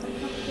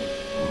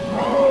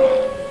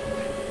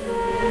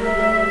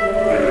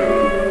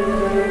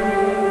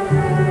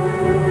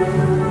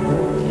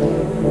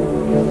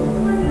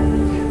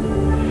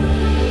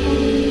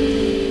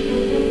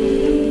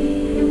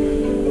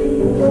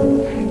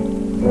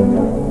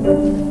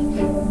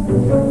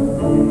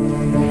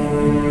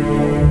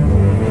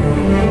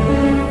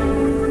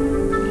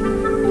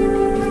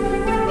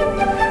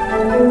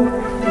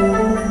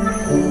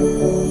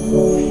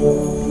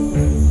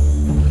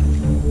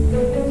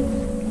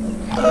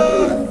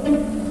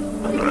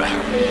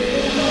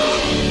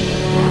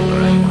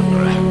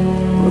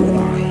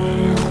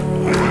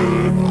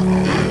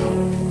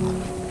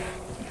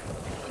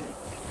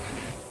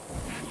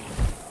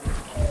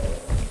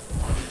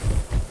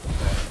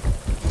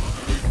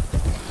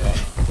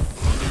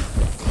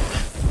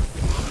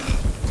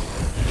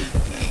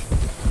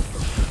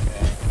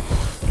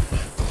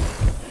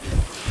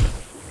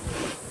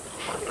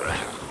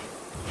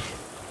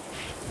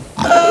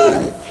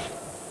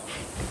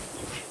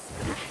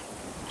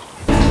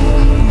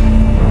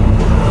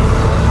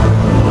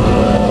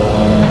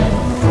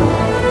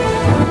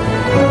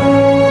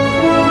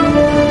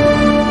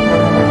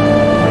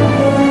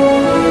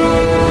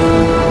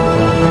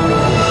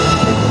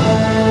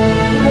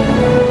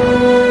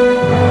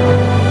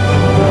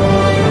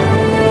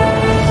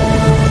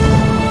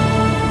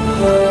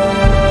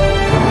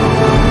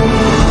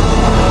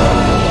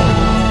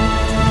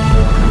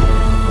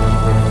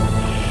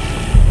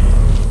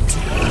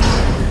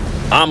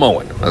 I'm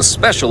Owen, a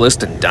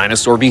specialist in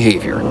dinosaur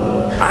behavior.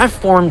 I've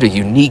formed a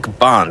unique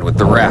bond with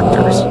the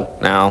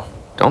raptors. Now,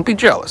 don't be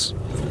jealous.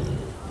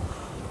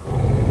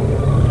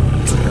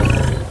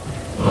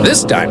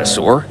 This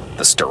dinosaur,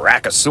 the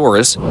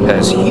Dracorex,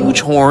 has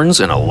huge horns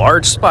and a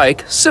large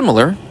spike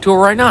similar to a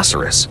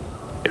rhinoceros.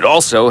 It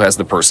also has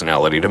the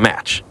personality to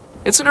match.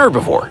 It's an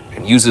herbivore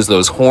and uses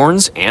those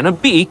horns and a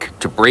beak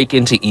to break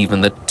into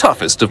even the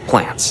toughest of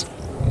plants.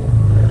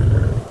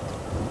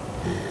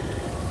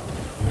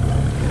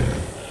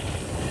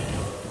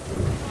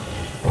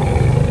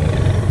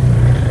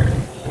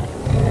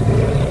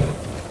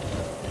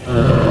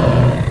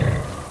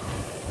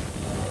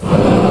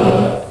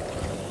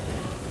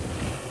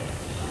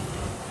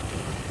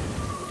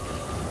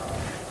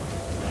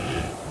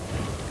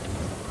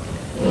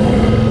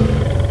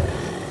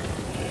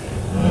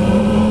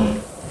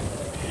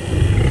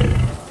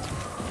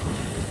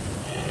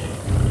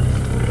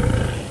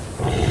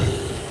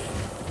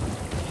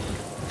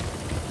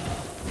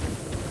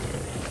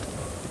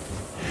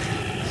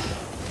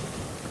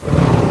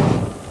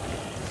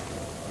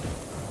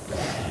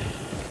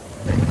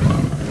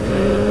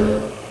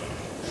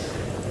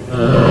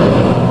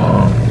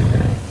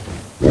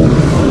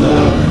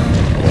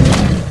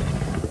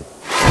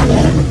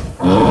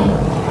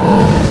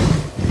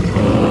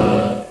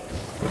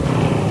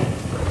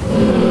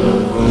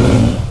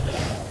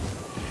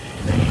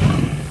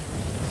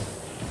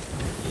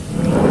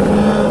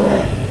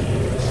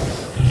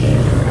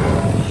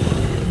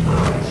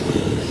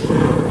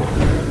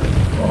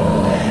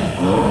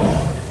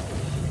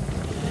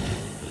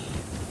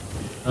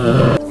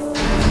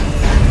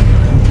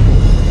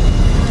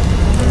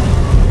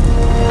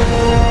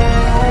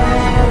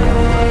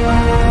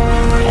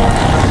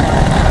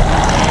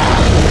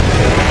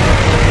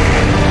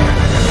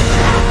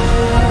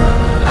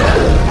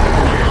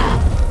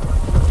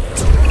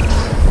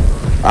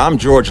 I'm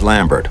George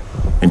Lambert,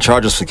 in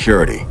charge of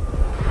security.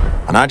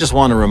 And I just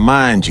want to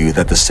remind you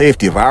that the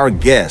safety of our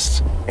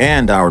guests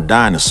and our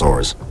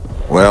dinosaurs,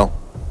 well,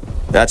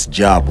 that's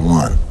job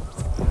one.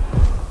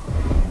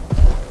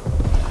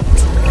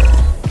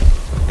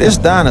 This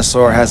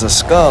dinosaur has a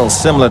skull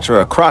similar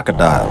to a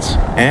crocodile's,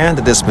 and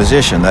a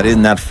disposition that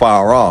isn't that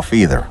far off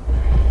either.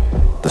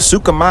 The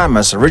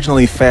Suchomimus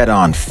originally fed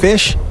on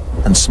fish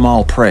and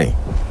small prey.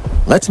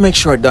 Let's make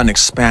sure it doesn't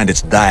expand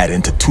its diet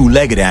into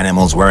two-legged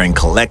animals wearing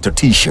collector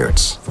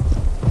t-shirts.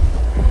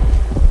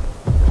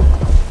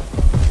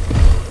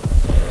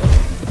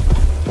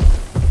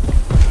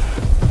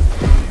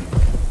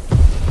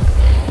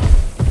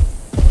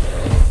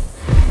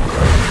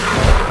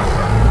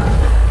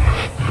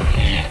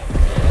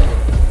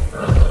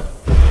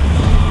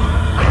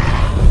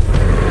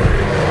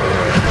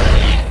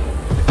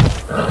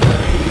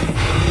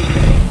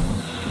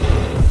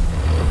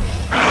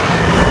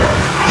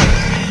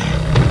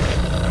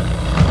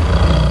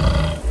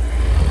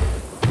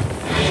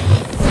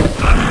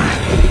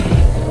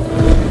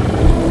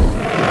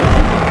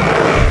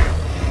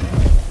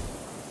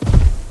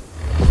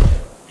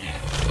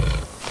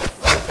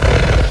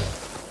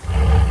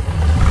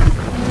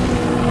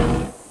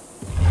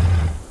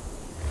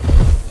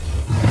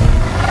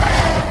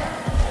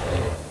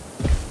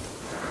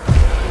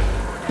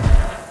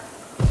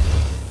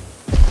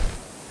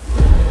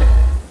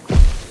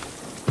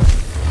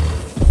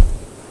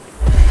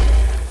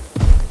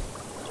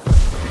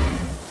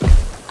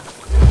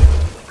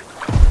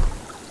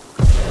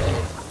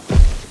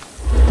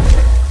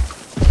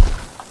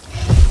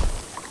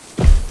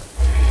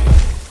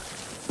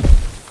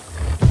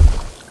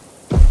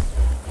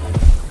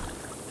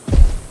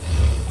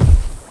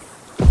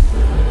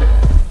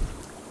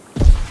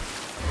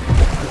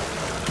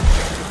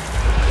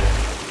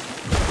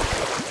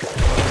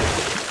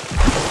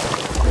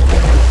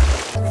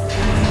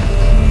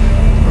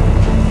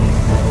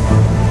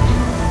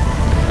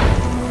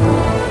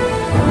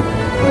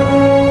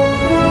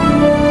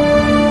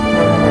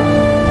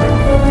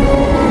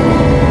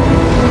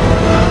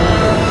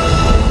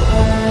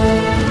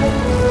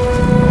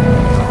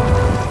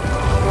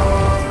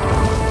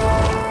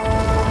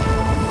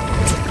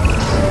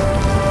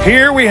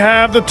 Here we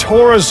have the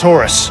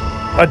Torosaurus,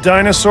 a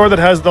dinosaur that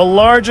has the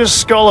largest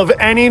skull of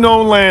any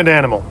known land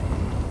animal.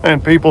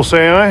 And people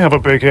say I have a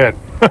big head.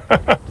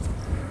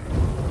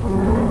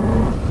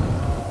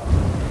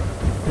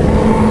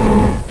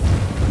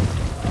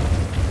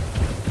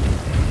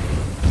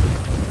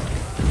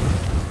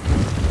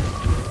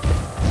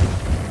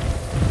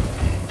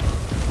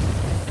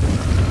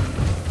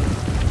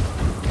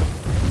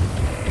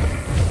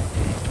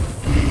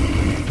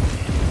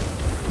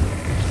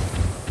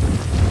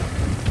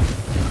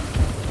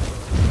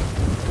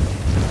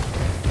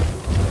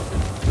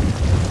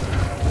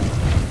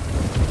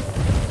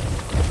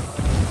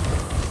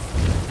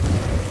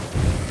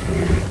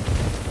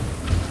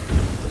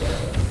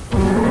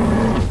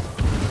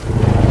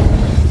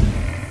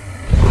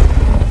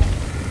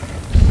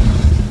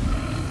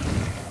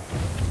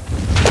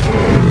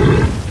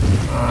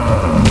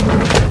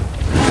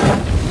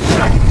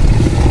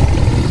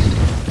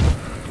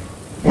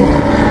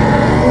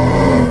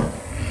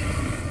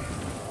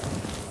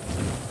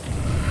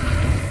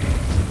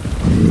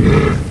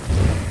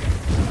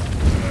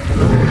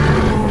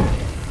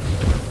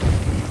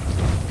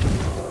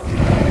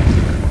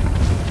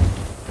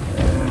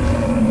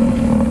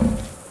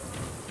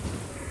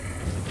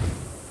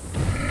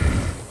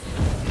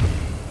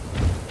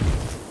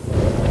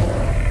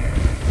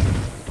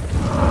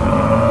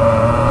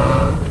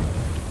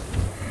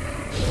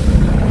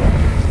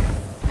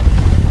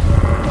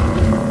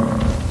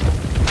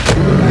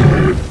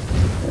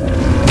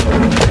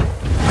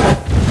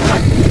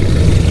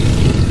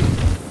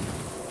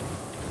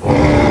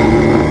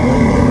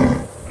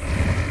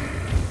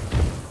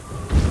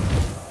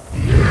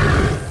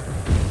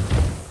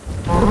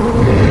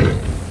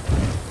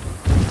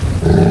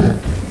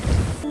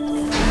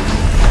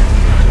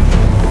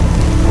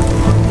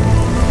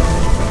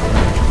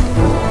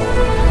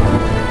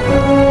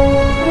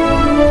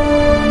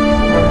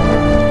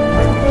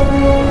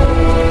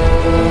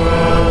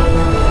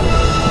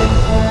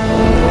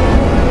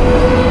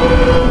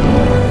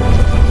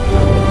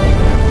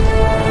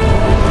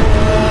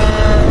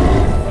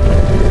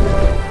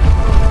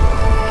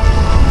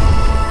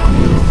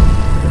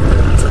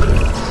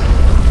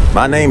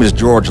 My name is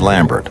George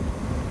Lambert.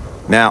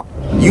 Now,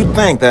 you'd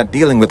think that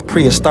dealing with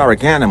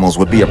prehistoric animals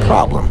would be a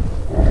problem.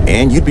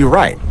 And you'd be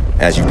right,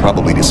 as you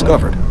probably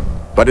discovered.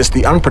 But it's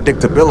the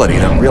unpredictability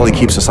that really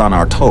keeps us on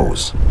our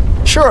toes.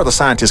 Sure, the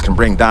scientists can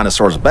bring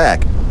dinosaurs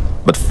back,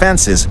 but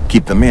fences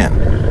keep them in.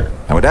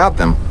 And without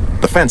them,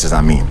 the fences,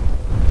 I mean,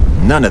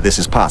 none of this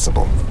is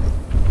possible.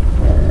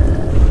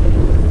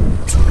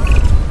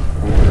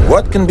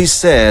 What can be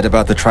said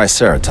about the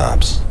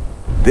Triceratops?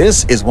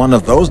 This is one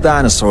of those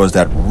dinosaurs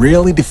that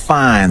really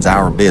defines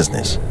our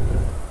business.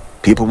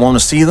 People want to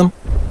see them,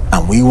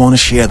 and we want to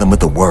share them with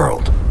the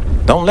world.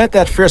 Don't let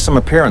that fearsome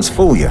appearance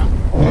fool you.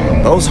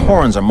 Those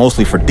horns are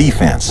mostly for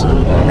defense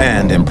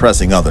and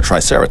impressing other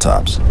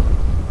Triceratops.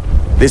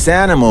 This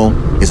animal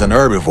is an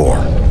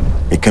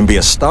herbivore. It can be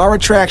a star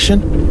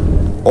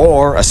attraction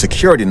or a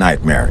security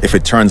nightmare if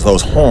it turns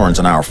those horns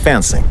on our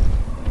fencing.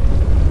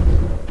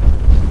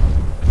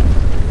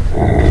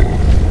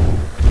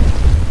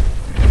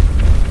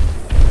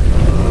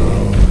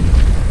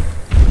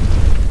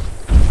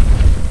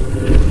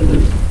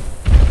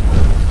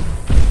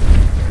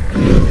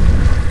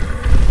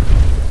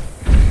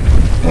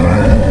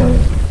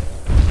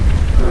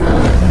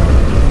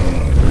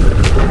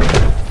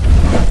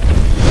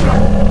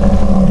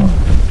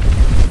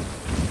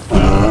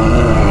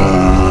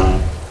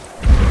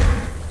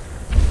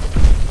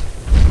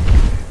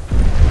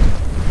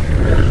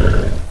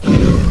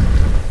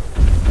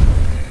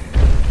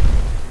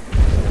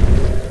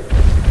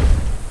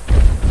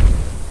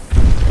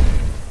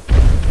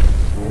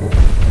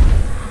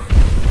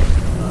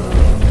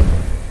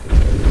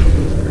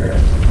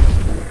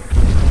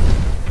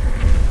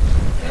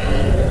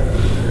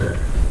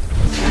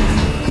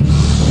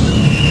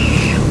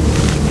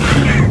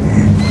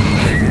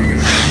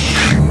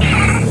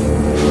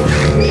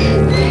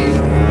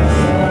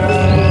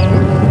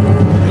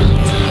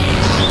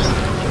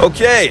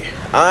 Okay,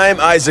 I'm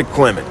Isaac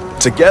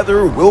Clement.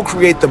 Together, we'll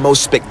create the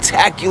most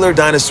spectacular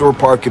dinosaur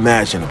park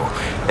imaginable,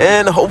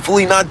 and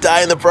hopefully not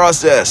die in the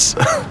process.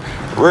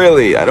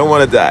 Really, I don't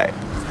want to die.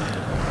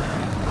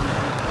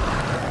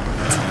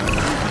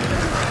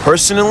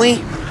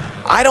 Personally,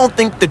 I don't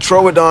think the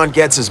Troodon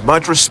gets as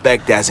much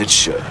respect as it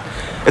should.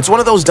 It's one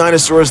of those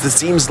dinosaurs that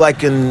seems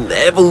like an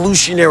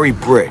evolutionary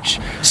bridge,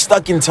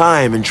 stuck in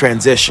time and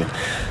transition.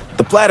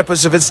 The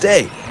platypus of its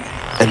day.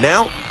 And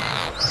now,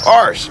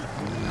 ours.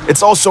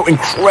 It's also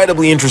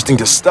incredibly interesting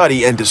to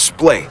study and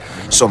display,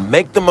 so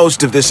make the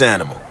most of this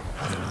animal.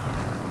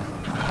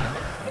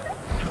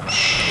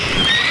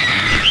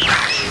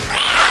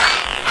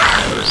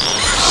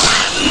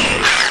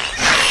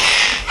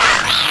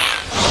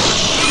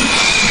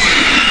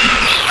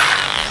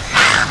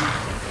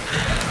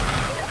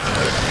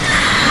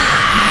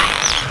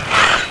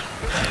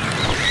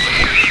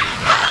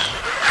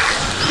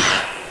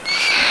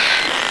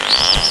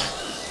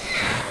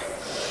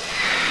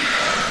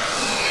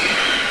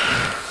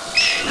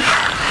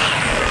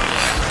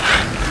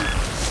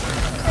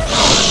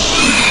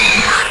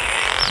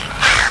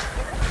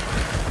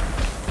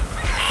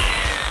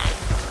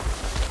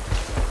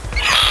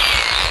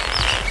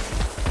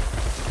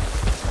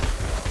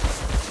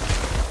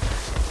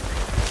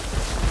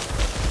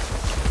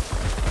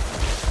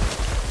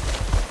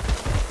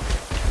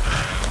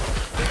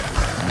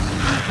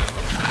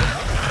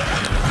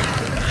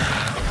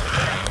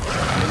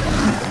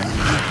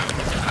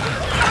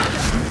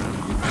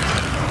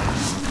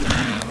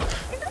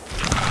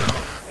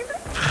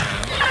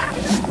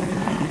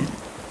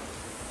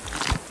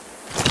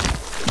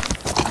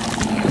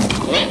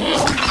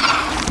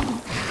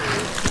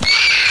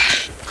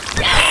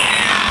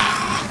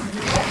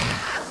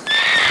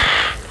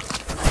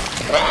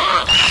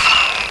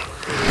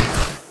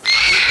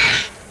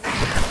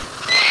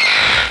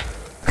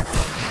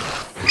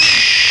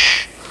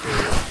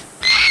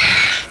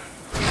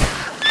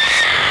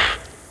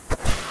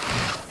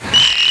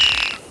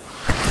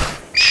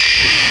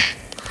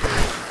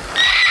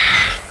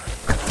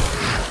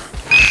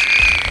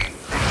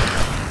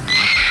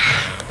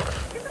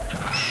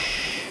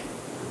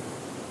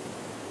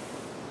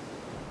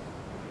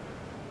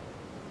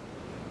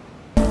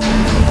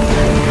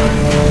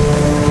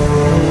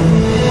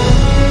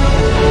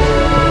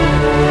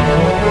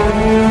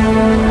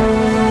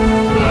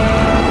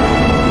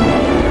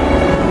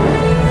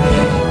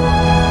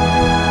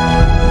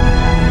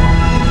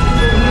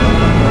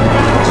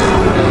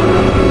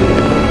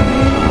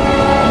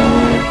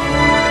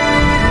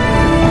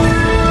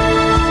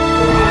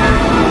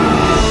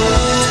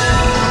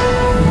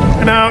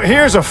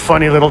 Here's a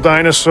funny little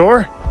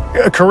dinosaur.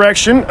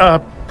 Correction, a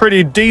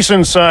pretty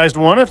decent-sized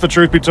one, if the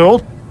truth be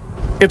told.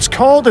 It's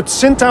called a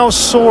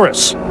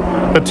Cyntosaurus.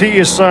 The T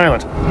is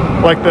silent,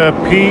 like the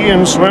P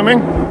in swimming.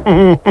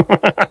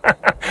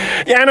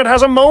 Yeah, and it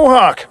has a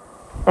mohawk.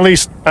 At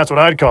least, that's what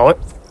I'd call it.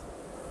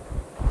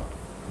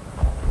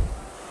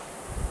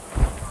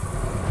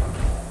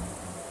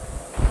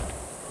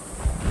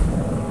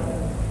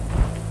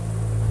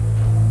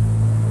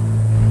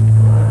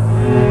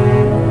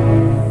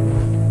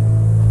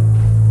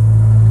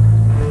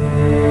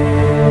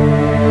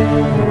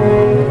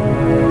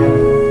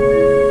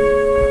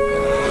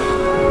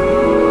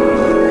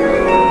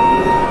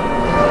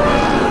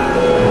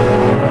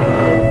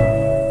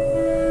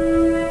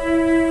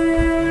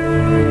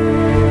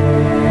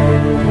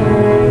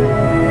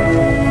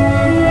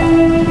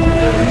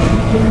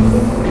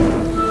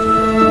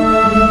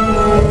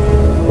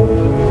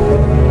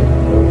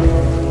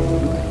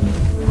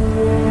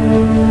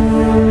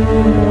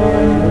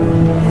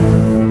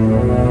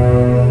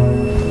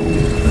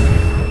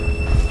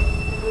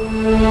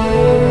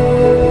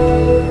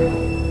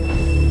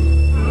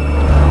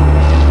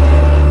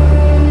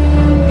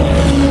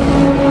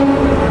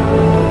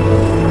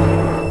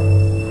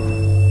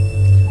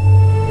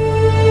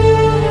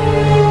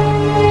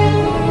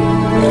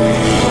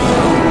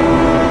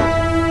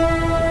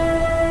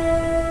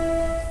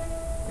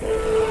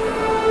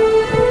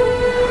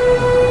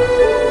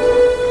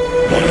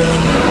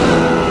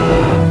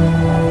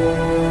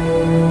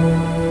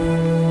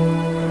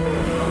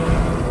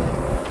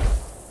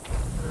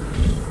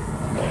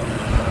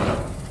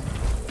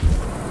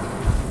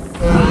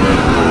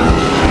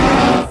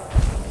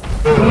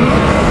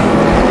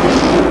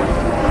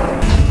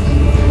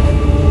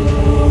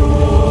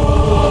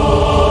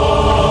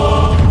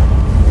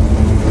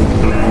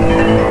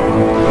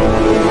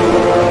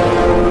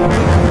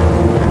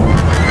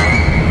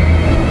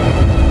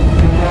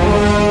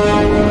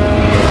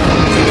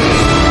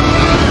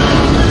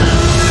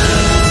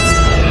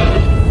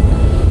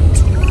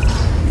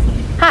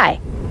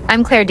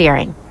 I'm Claire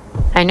Deering.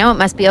 I know it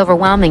must be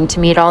overwhelming to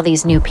meet all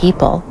these new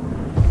people,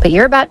 but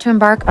you're about to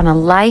embark on a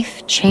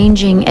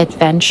life-changing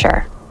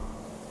adventure.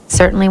 It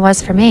certainly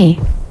was for me.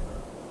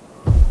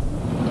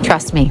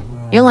 Trust me,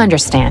 you'll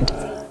understand.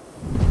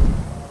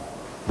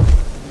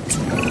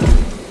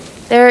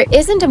 There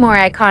isn't a more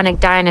iconic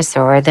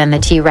dinosaur than the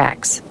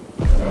T-Rex.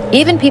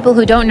 Even people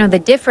who don't know the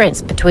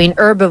difference between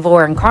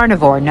herbivore and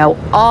carnivore know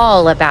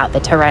all about the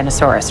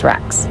Tyrannosaurus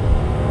Rex.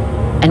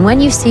 And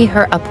when you see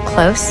her up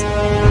close,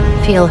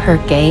 feel her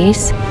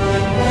gaze,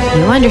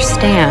 you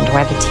understand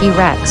why the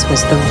T-Rex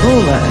was the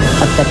ruler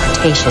of the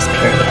Cretaceous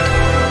period.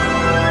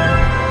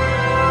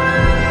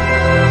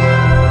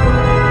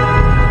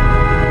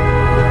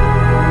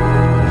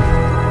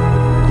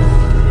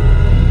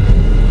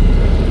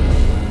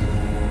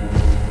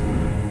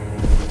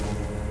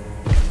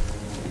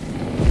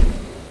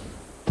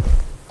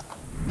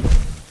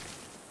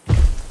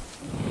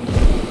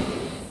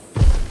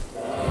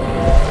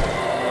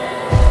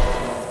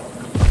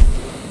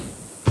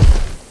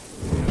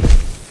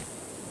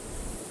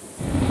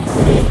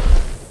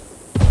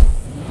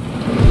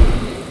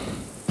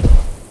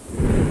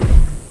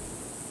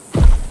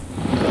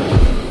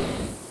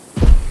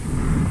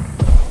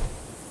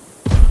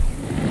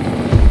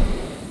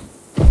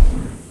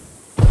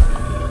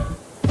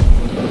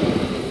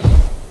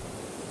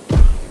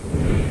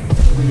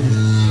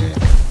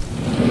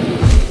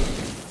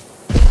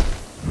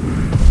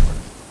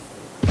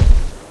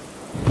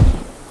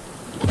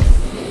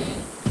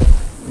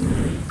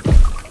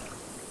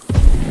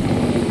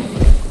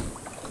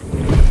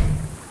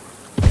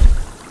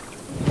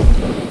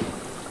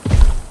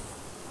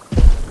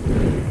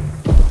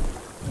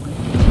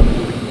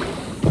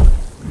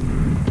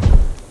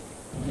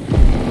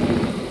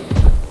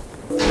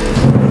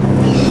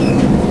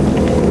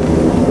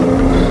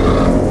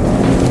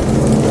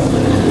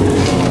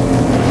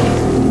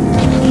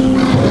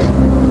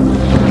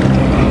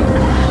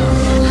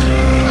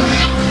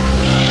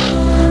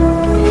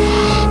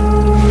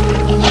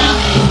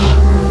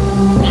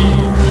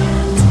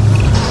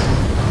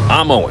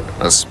 I'm Owen,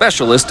 a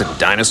specialist in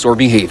dinosaur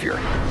behavior.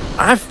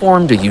 I've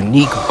formed a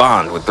unique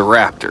bond with the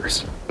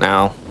raptors.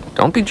 Now,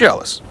 don't be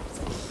jealous.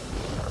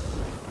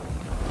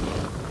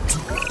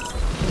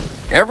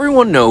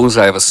 Everyone knows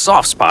I have a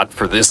soft spot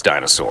for this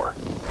dinosaur,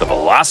 the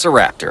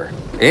Velociraptor,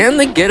 and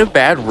they get a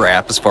bad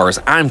rap as far as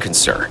I'm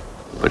concerned.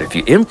 But if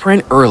you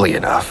imprint early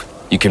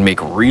enough, you can make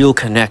real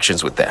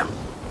connections with them.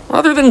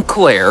 Other than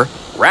Claire,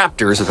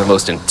 raptors are the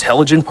most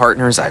intelligent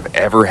partners I've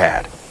ever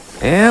had.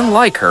 And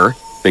like her,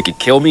 they could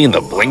kill me in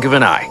the blink of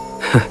an eye.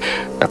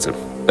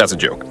 That's a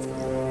joke.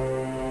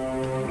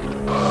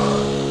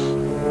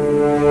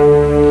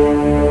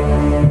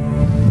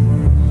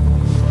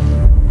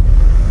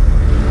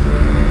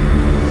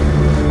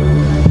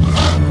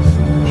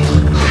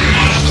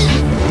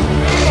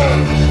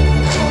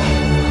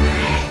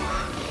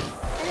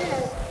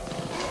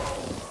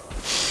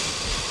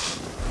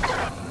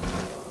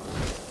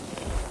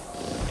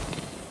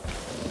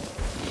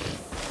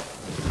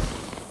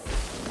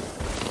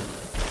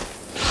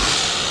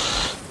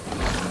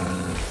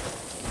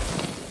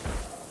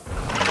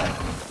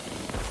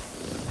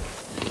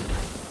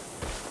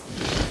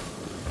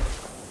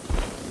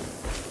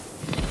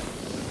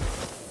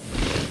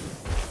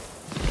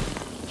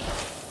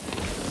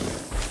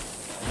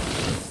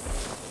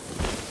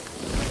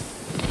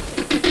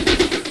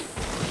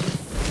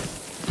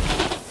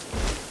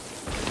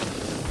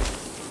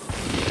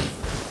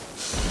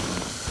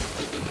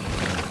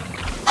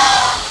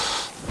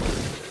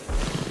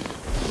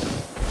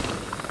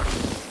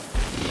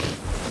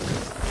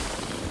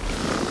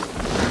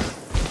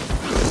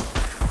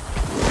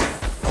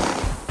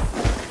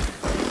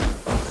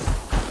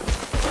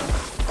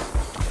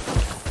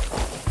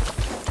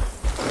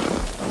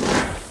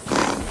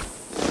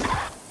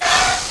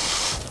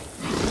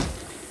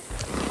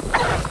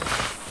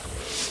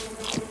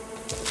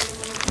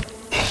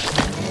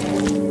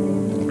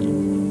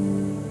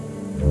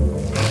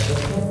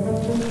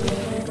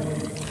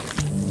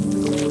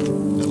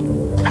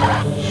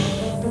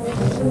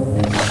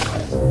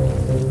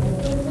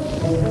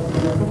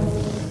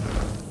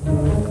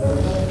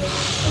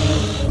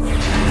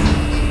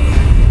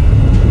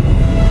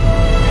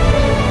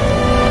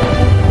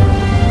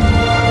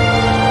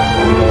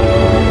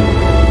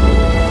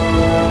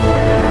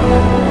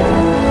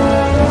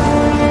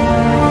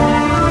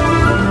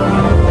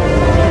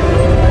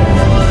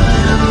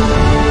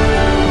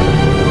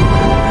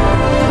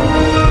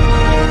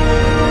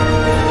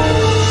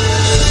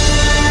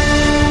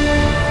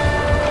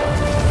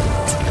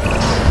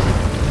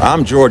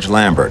 I'm George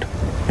Lambert,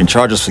 in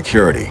charge of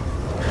security.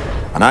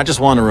 And I just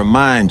want to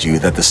remind you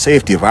that the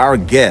safety of our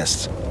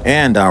guests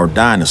and our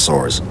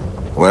dinosaurs,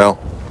 well,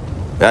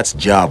 that's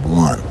job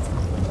one.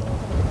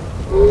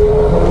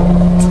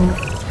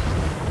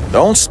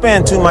 Don't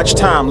spend too much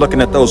time looking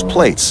at those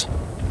plates.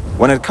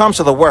 When it comes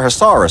to the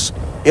Brachiosaurus,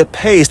 it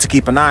pays to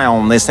keep an eye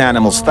on this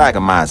animal's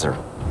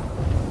thagomizer.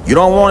 You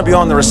don't want to be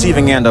on the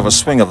receiving end of a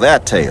swing of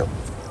that tail.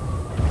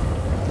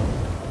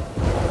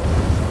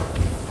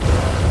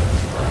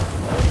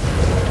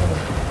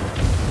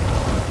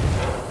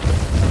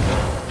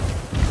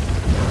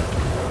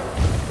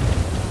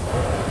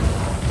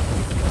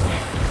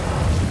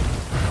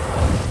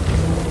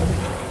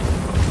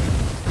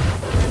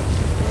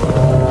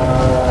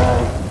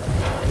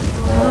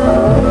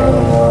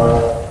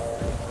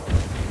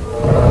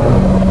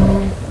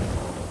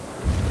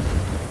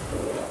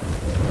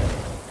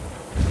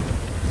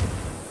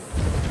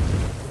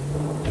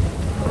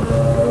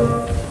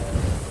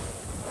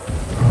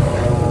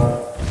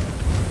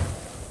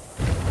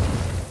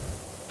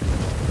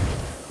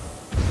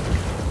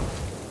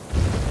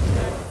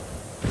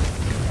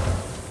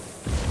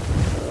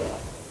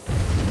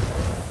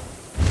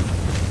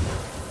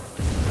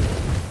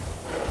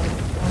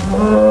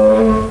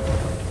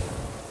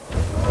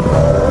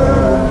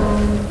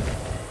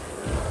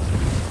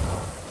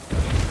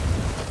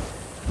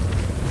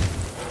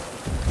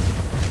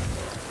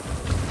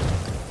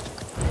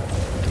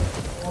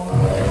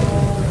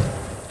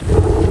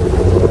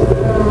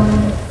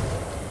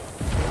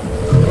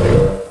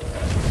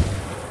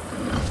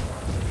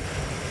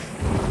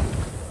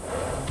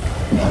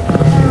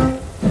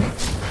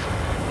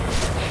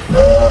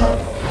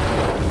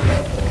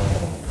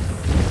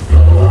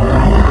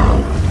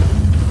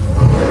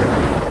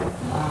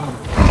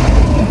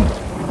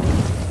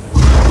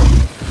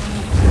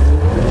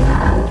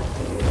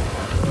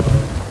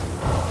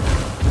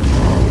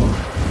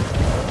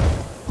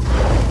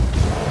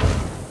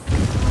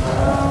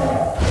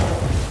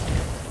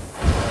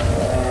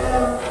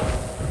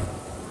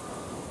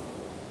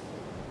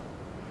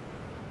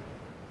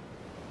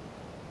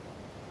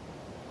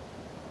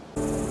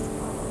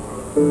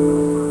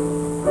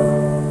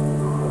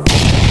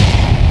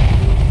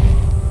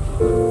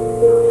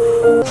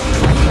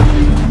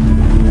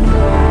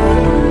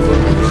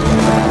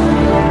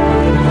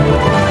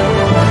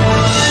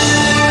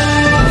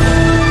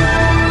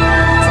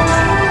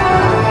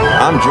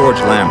 I'm George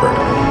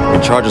Lambert,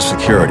 in charge of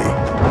security.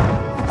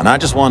 And I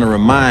just want to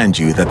remind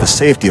you that the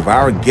safety of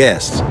our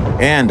guests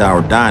and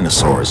our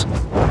dinosaurs,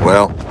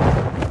 well,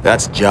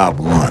 that's job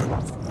one.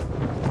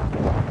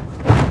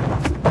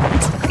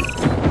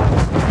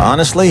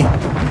 Honestly,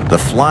 the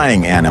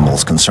flying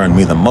animals concern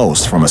me the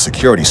most from a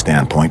security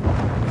standpoint.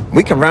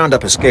 We can round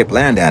up escaped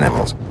land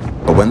animals,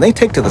 but when they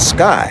take to the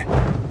sky,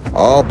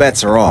 all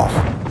bets are off.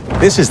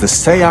 This is the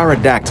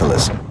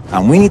Ceratosaurus,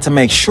 and we need to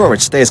make sure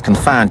it stays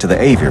confined to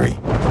the aviary.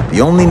 The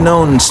only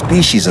known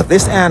species of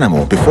this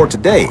animal before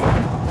today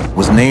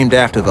was named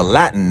after the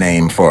Latin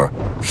name for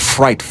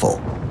frightful.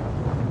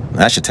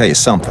 That should tell you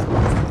something.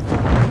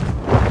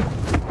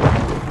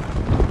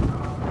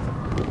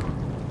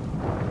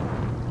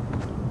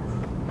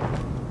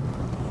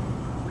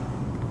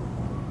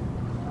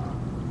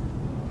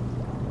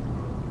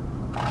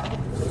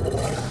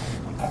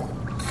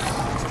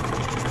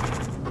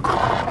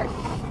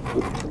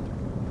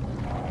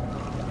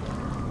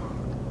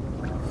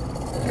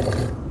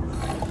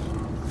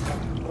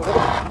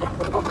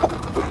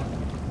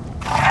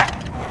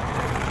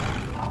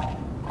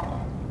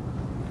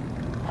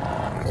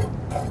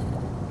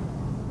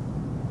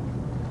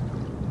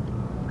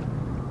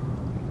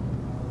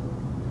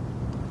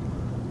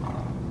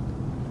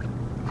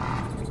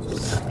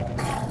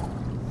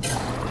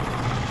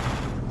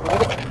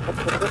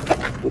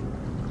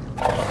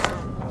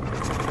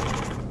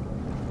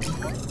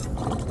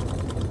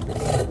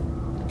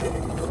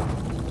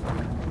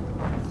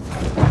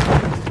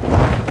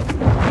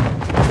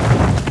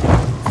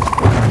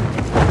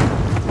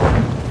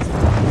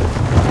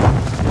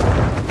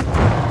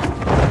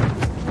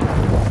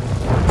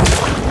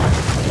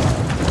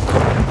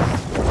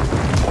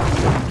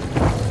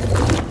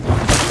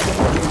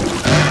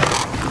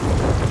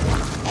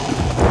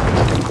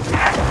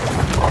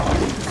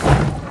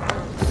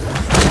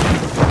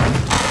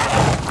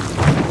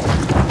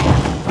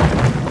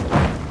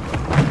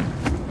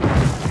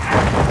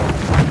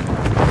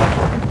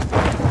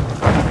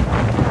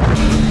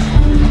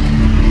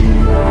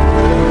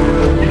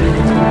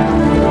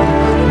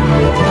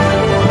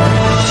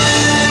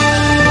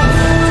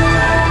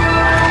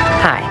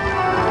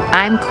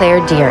 I'm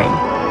Claire Deering.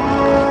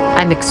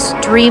 I'm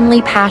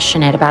extremely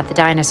passionate about the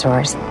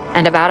dinosaurs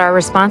and about our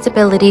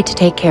responsibility to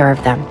take care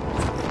of them.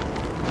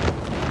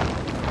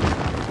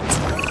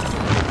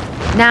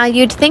 Now,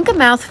 you'd think a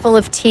mouthful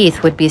of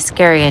teeth would be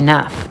scary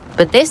enough,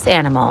 but this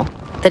animal,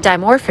 the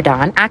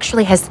Dimorphodon,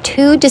 actually has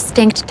two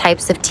distinct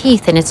types of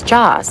teeth in its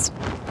jaws.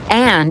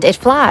 And it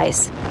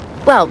flies.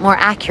 Well, more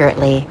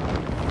accurately,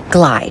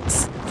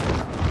 glides.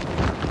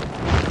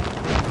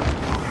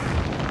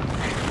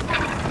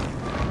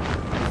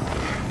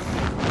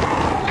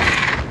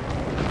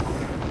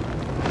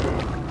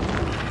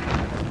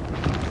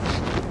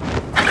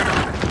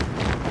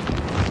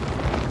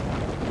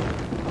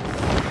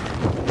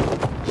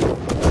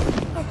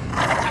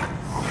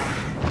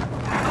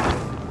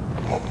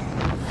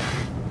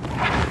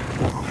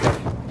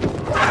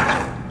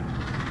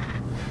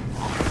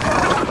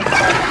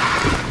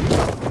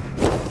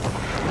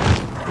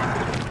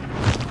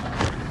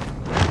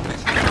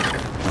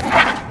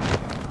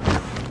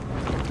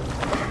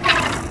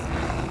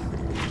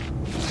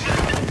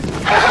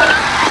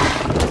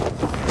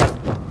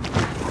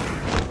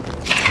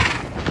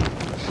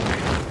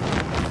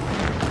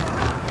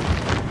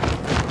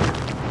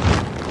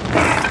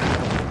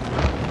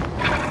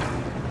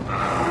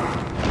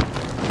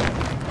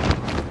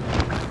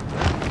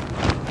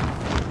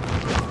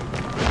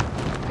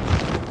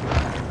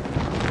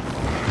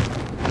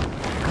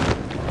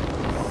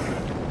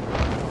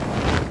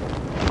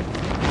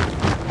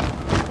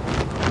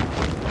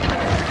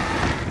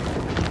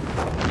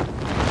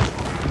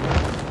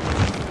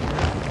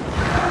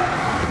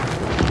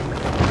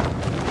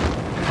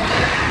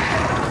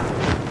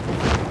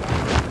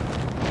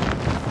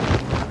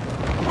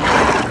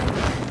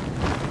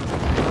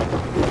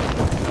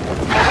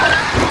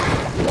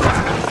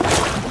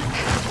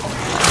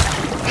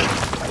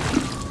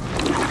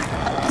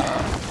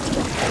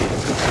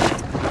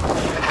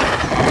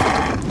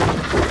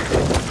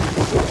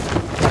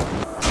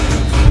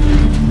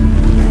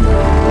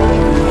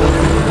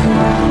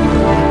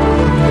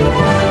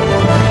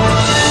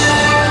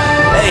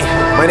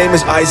 name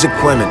is Isaac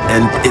Clement,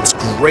 and it's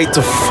great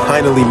to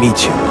finally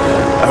meet you.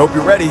 I hope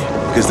you're ready,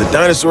 because the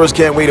dinosaurs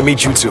can't wait to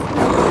meet you too.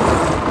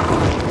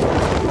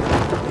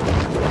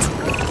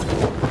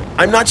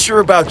 I'm not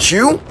sure about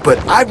you, but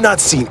I've not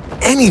seen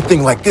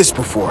anything like this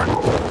before.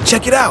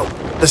 Check it out,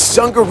 the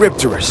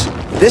Sungaripterus.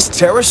 This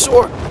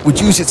pterosaur would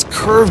use its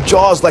curved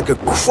jaws like a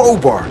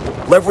crowbar,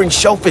 levering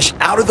shellfish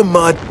out of the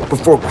mud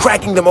before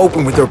cracking them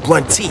open with their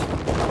blunt teeth.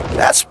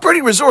 That's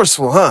pretty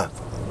resourceful, huh?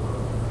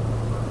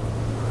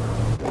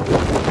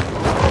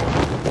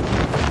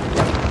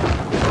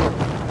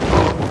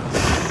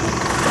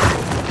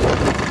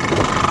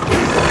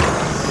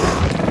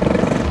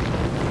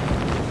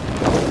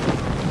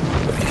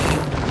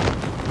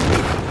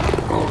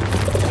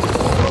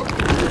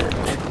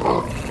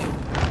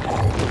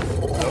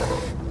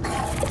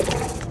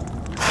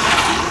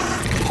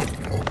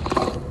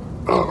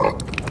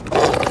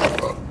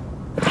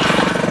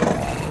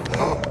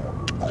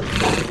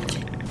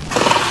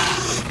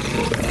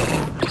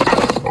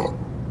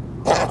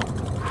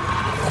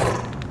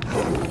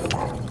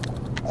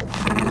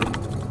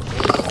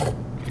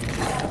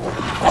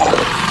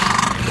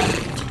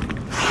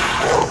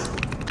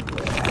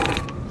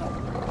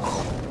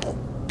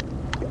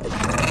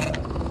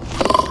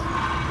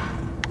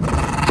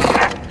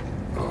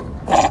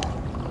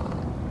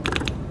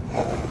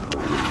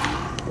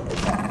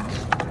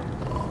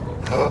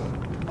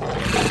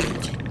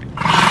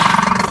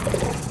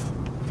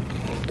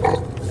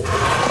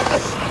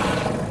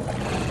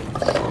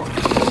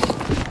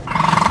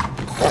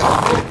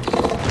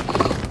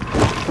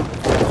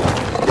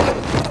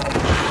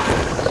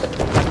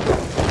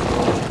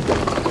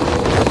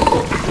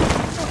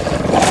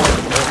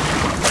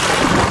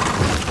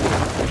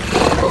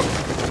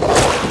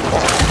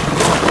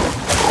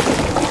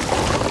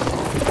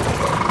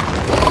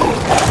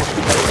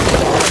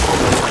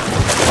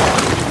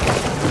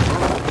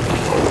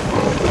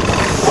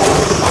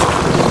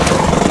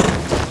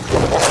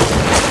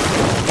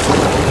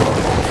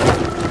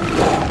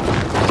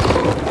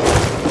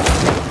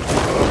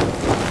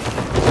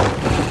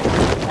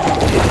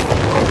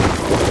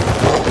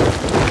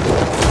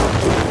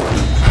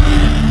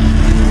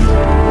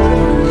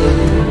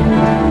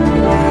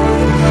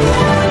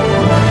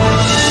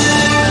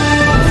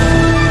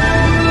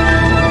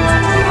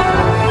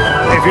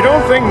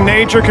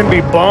 Nature can be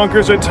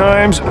bonkers at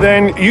times,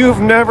 then you've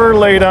never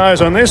laid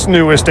eyes on this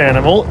newest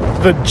animal,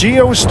 the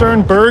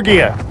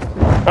Geosternbergia.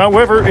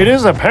 However, it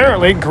is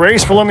apparently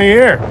graceful in the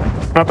air.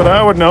 Not that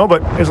I would know,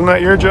 but isn't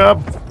that your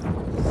job?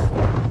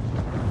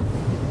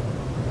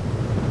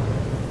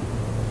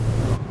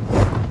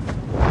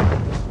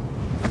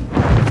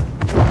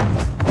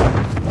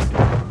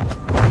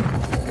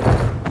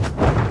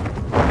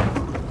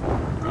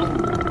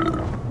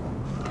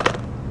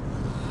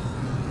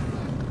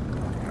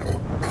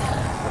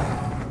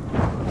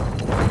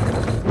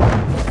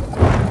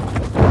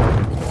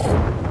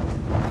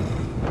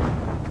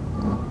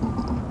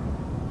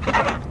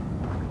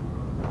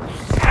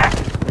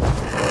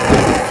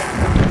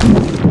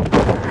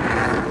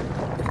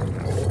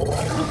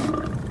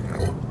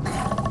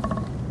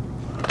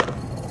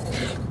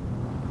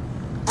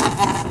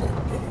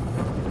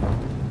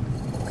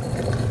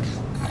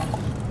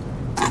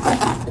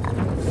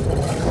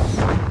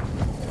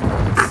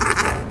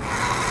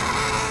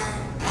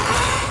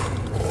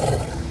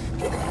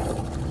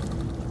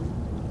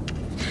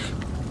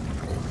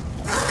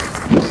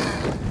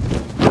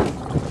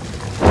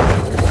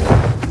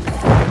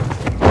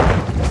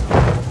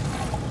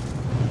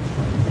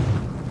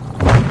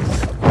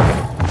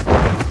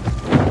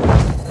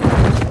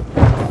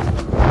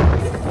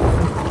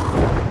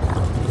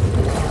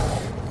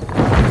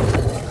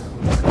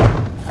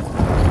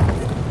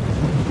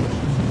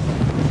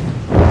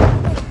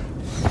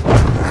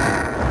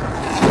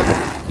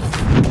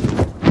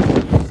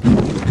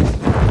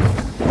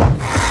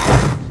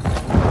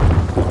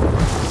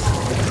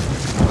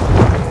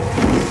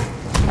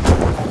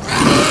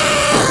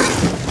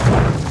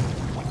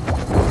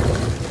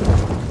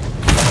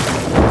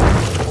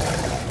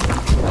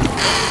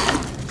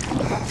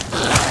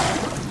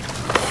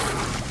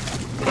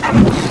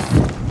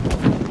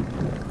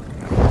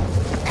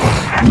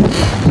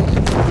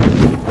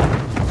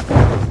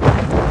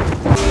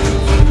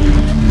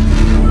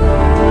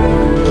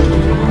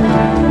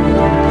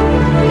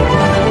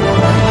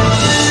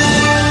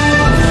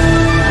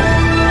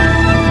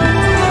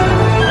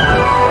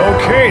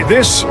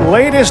 This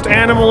latest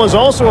animal is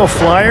also a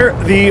flyer,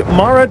 the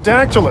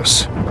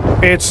Maradactylus.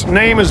 Its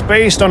name is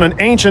based on an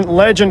ancient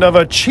legend of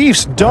a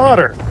chief's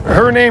daughter.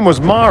 Her name was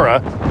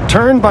Mara,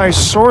 turned by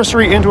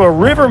sorcery into a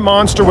river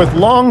monster with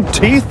long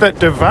teeth that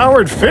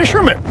devoured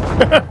fishermen.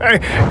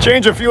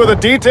 Change a few of the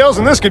details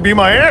and this could be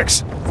my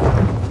ex.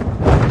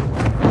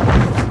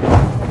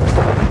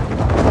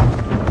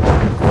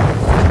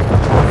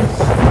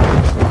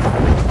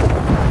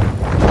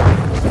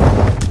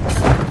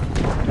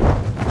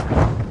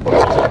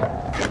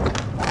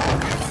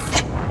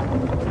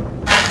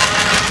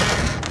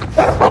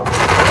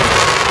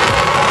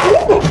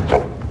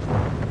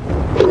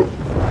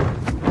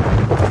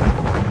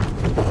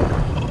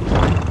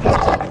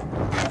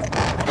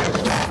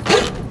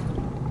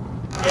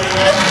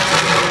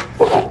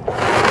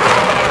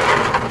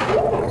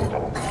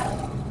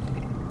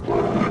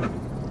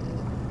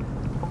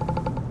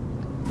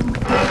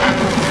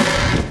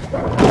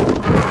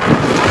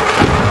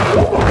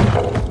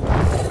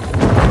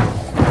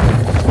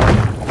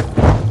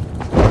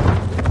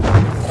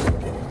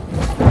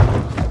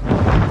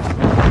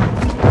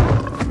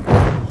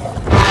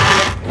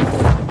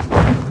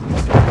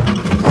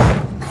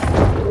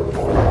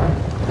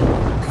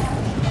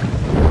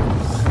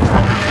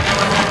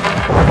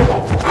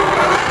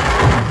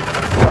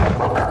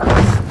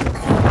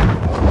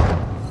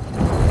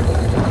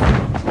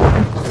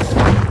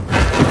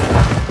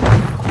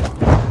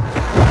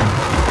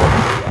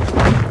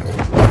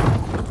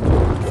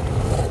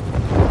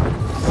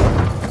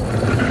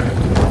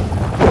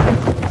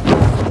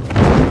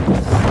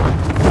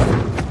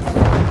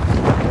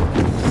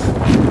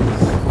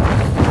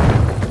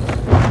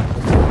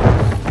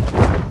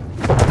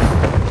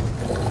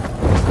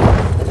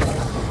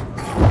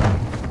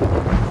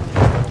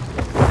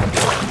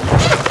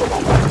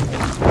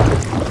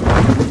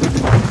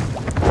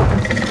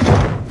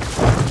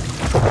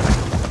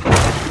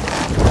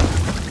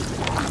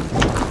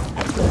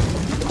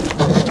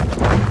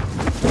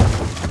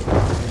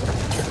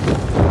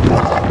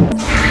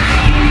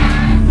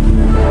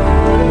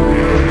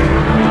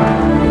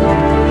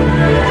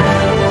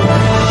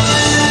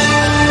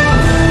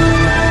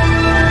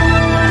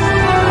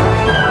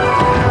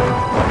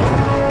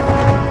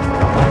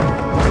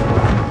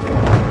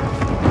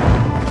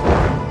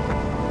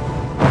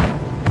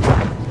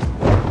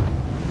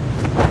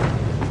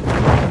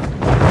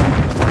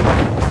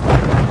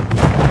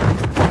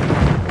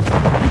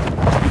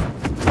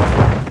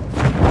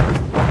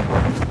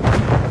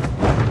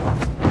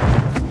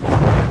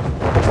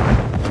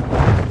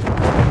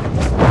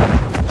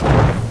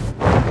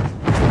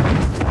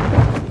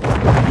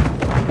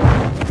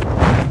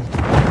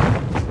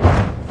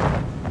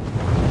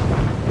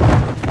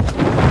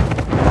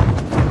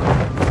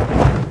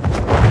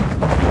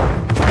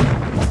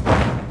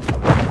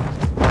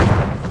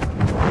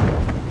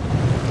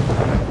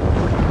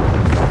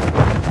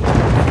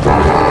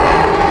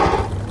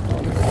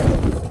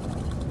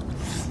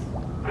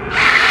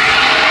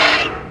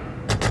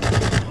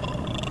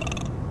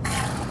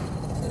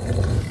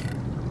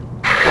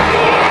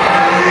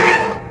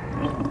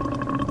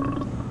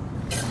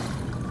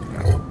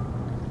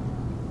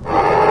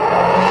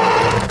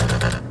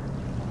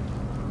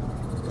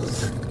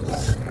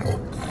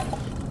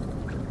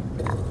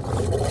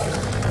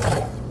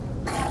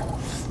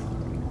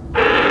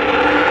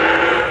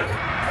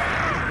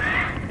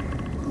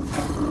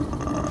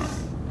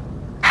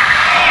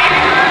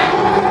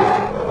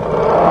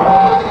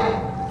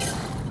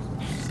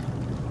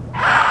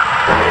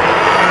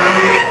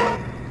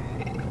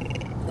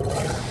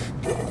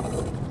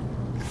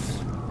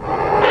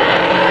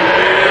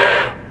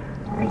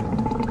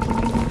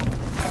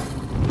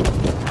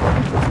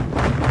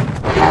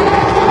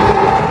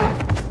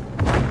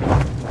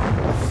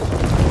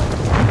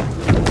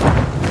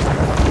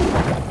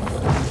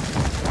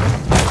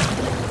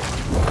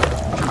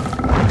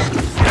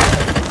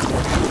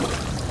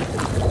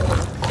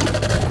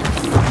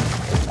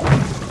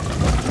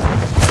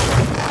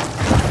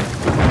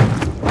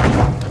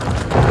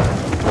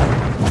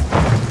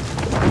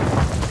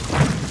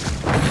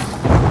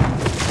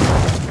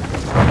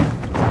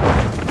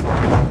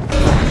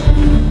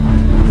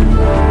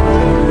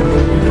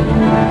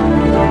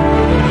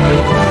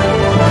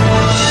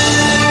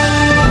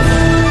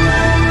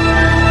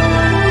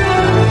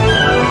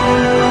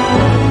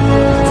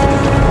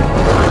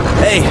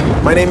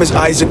 My name is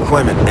Isaac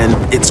Clement,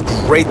 and it's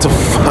great to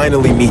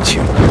finally meet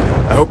you.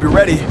 I hope you're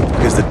ready,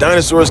 because the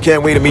dinosaurs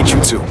can't wait to meet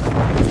you too.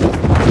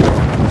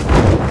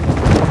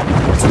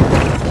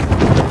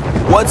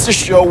 What's a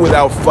show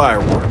without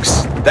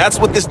fireworks? That's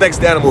what this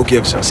next animal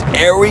gives us.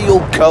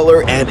 Aerial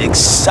color and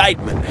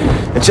excitement.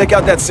 And check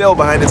out that sail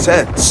behind its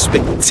head.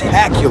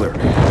 Spectacular.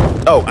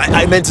 Oh,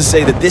 I meant to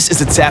say that this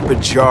is a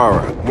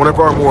Tapejara, one of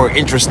our more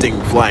interesting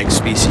flying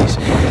species.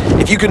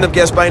 If you couldn't have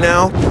guessed by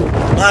now,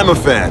 I'm a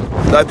fan.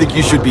 I think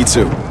you should be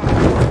too.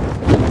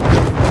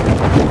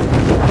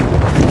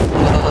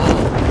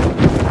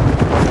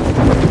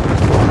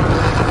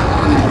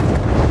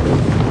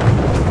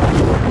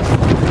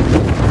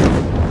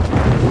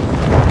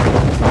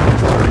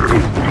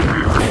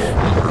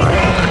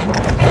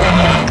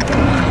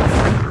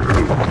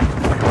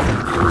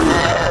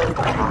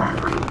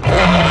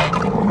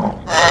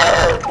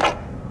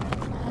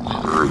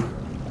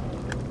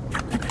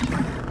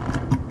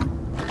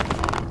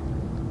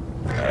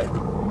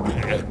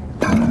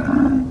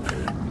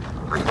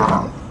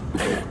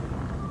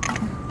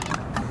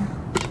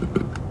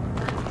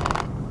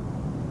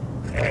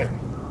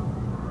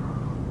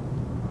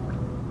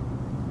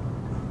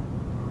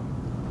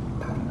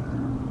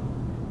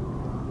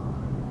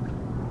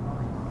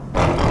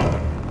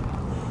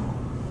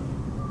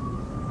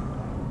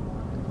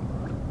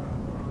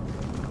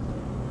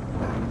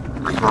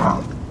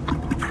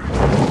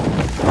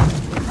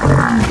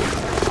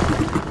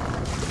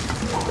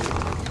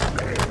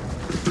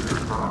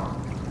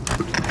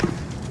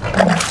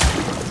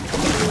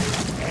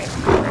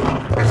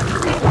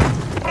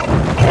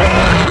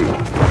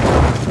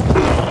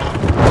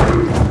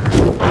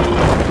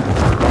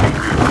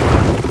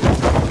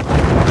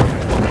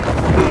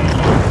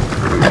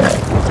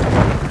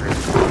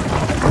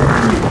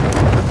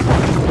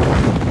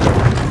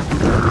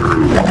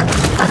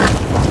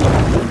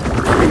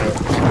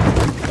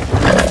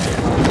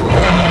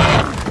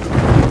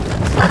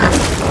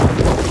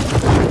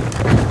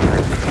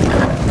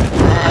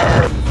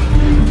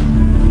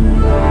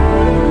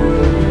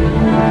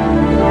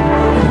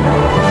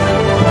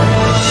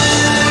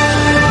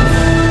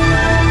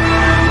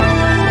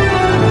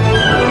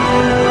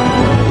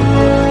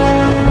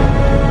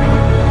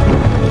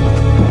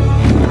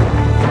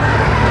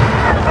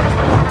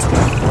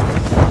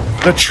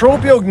 The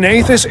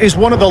Compsognathus is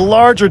one of the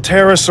larger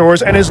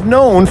pterosaurs and is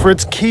known for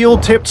its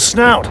keel-tipped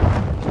snout.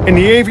 In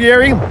the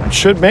aviary, it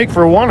should make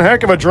for one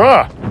heck of a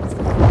draw.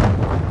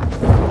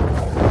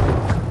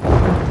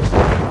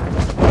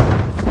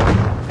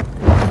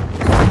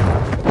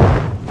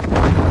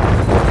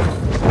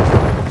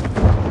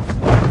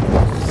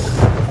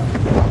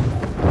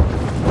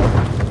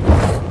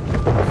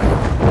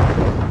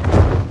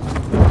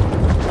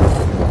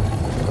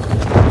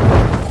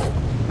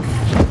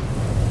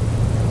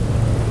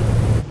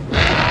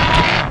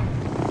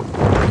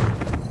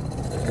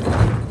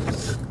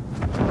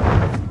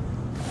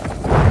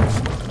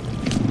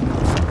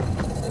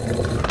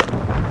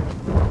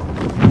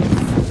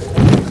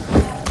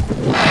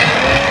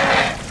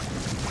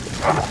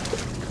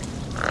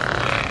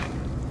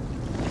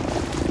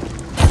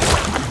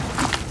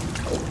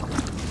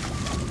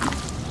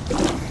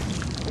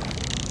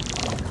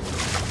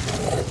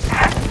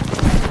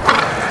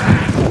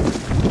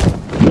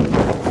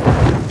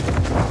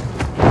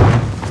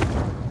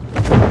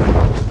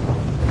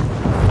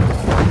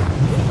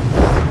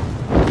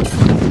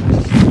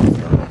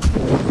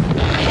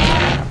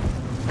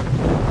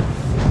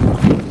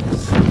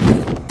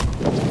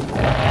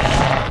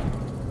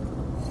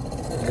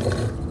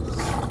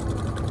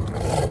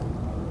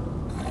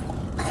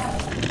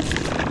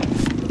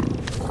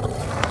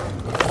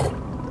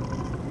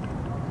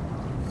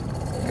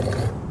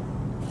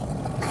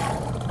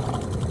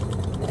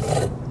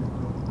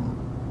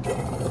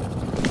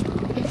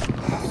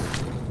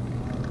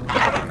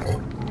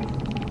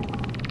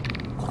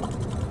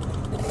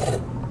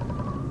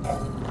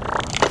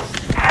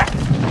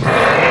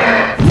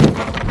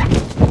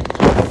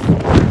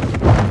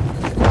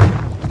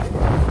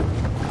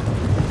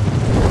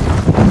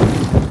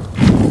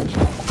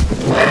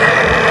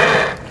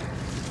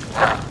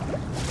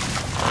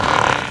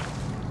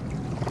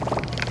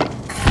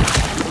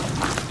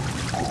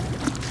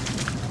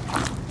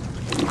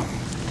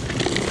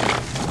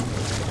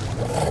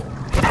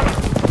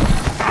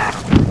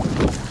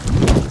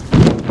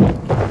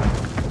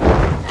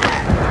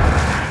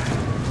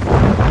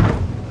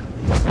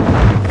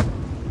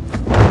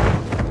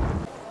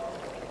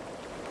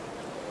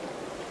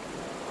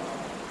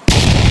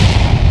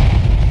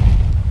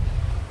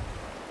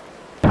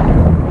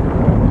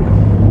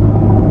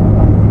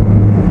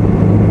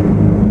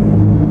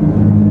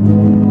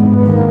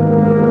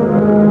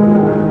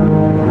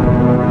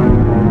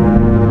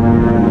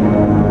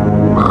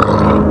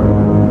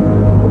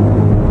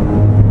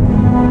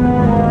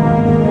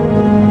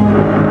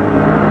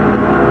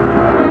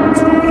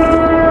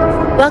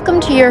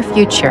 Welcome to your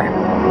future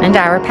and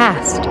our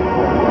past.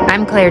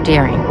 I'm Claire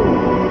Deering.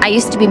 I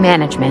used to be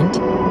management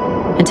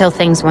until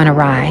things went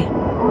awry.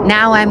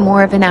 Now I'm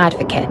more of an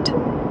advocate.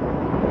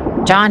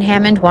 John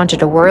Hammond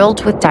wanted a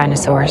world with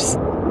dinosaurs,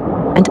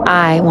 and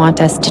I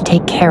want us to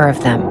take care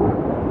of them.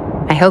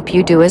 I hope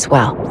you do as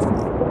well.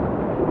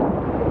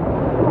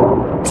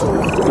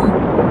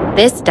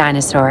 This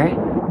dinosaur,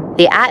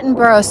 the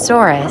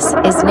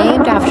Attenborosaurus, is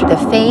named after the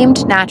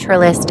famed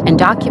naturalist and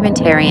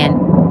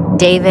documentarian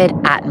David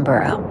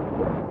Attenborough.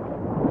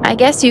 I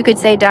guess you could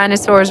say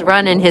dinosaurs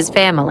run in his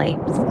family.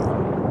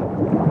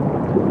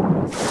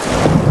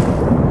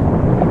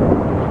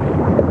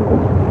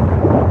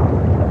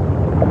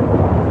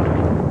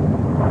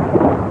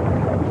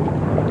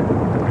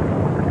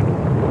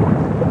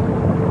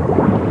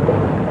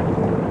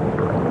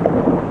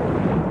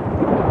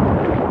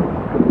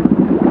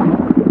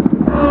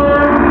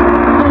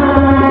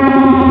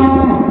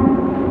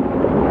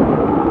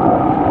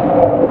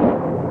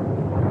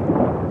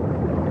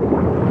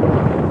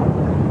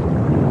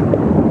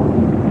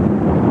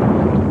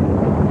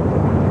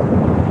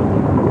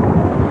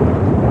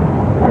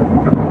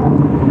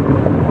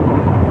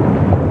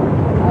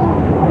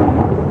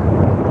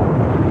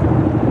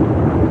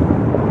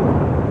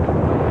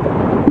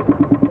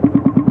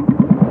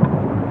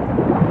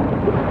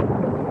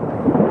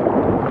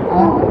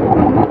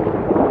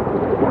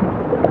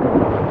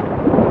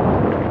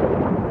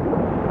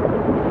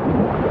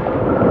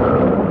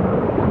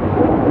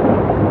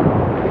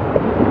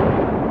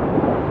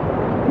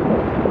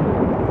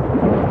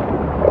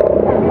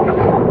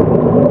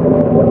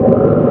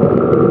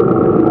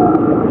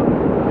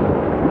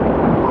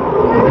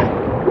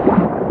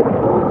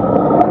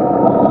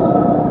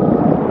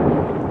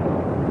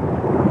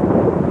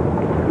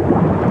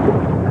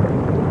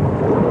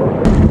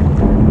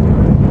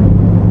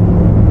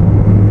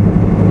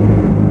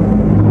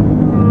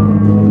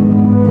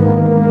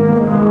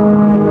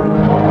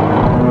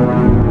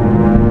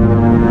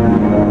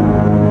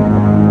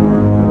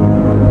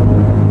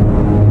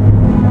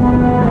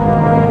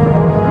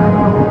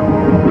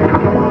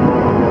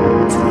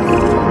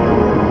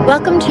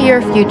 Welcome to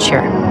your future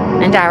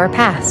and our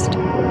past.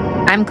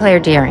 I'm Claire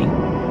Deering.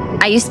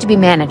 I used to be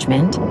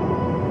management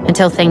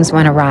until things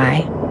went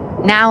awry.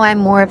 Now I'm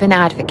more of an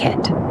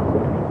advocate.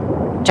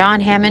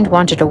 John Hammond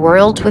wanted a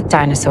world with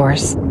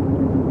dinosaurs,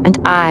 and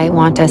I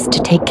want us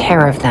to take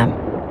care of them.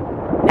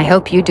 I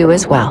hope you do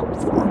as well.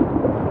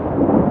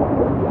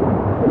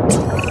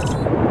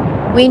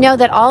 We know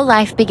that all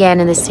life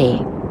began in the sea,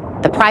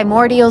 the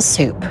primordial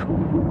soup.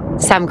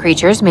 Some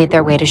creatures made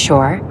their way to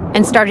shore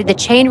and started the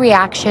chain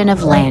reaction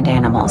of land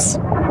animals.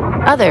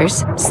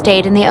 Others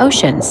stayed in the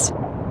oceans,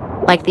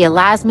 like the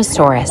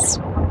Allosaurus,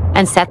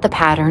 and set the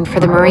pattern for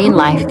the marine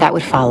life that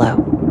would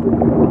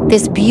follow.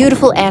 This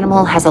beautiful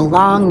animal has a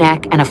long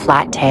neck and a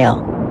flat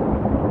tail.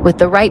 With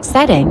the right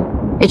setting,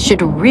 it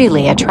should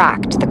really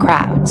attract the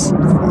crowds.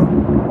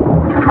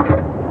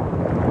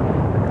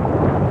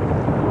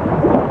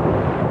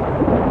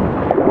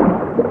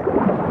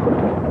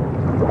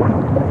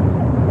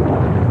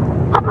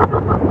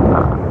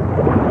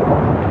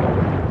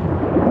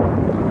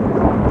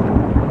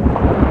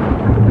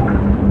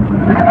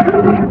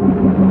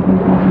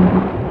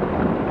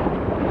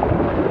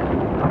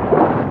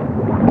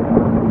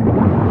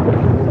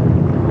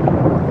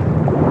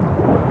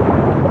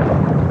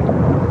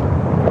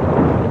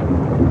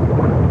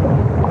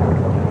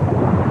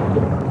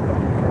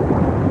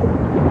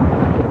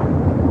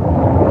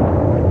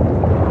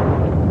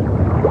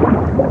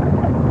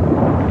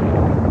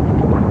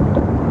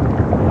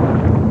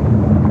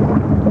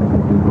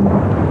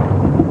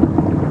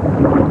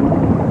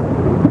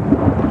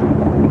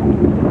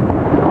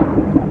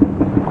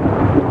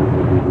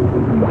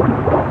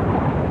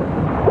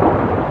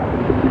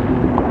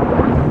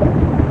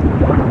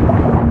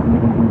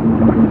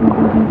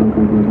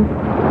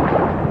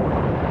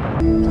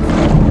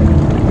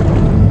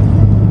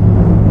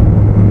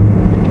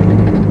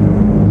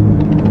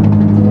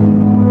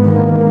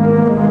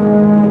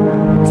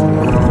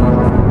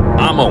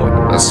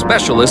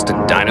 Specialist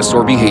in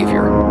dinosaur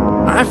behavior.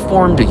 I've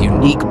formed a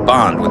unique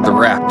bond with the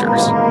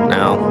raptors.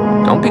 Now,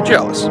 don't be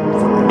jealous.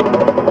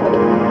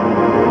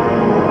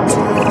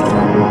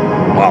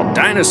 While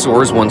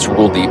dinosaurs once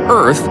ruled the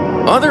earth,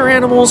 other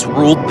animals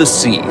ruled the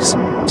seas.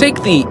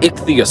 Take the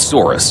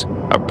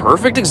Ichthyosaurus, a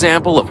perfect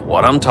example of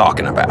what I'm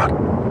talking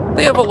about.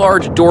 They have a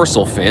large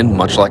dorsal fin,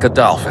 much like a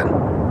dolphin,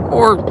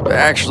 or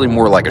actually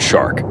more like a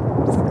shark.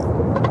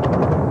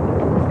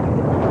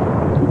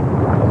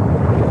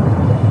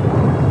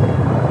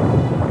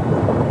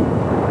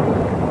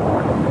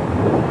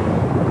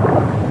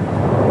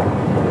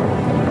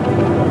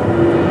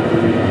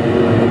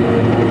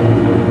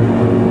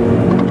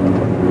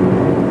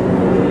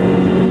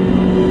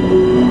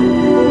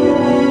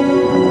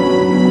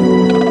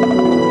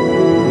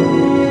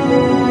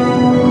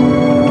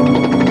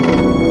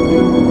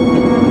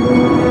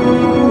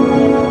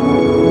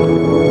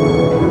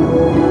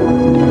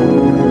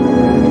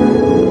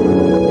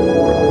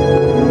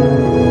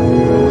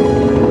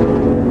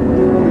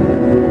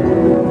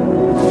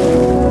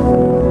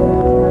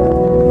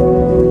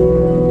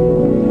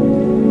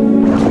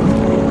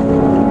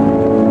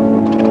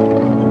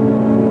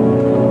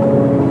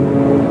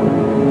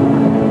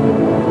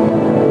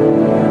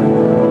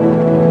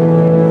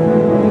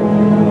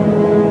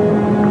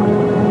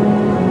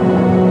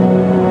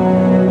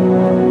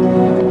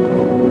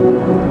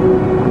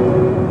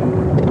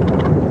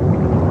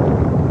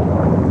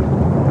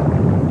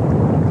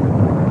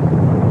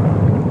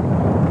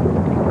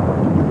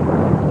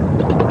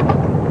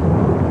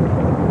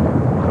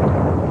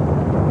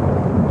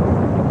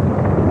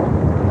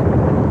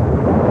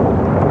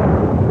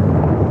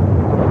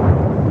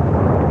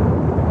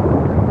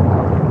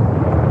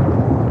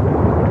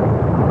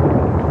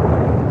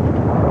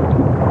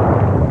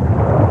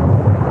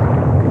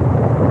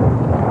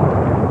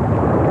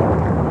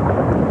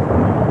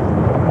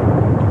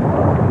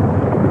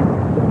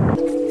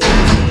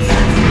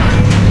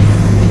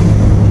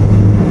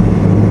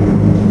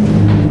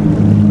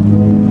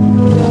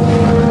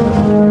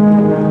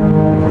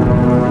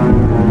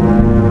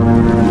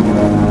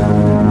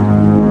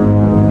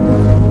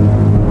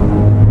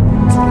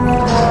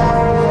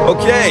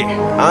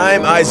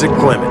 I'm Isaac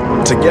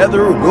Clement.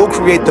 Together, we'll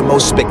create the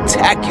most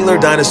spectacular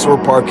dinosaur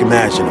park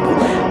imaginable,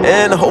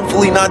 and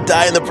hopefully not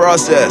die in the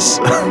process.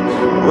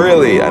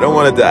 Really, I don't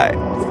want to die.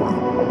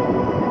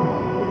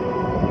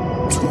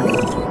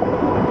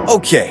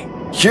 Okay,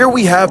 here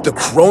we have the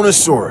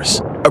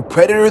Carnotaurus, a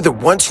predator that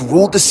once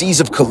ruled the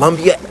seas of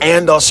Colombia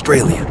and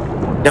Australia.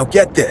 Now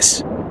get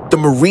this, the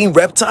marine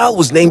reptile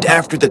was named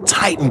after the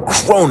Titan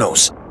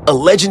Kronos, a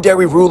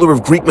legendary ruler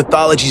of Greek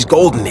mythology's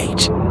golden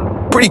age.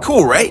 Pretty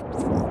cool, right?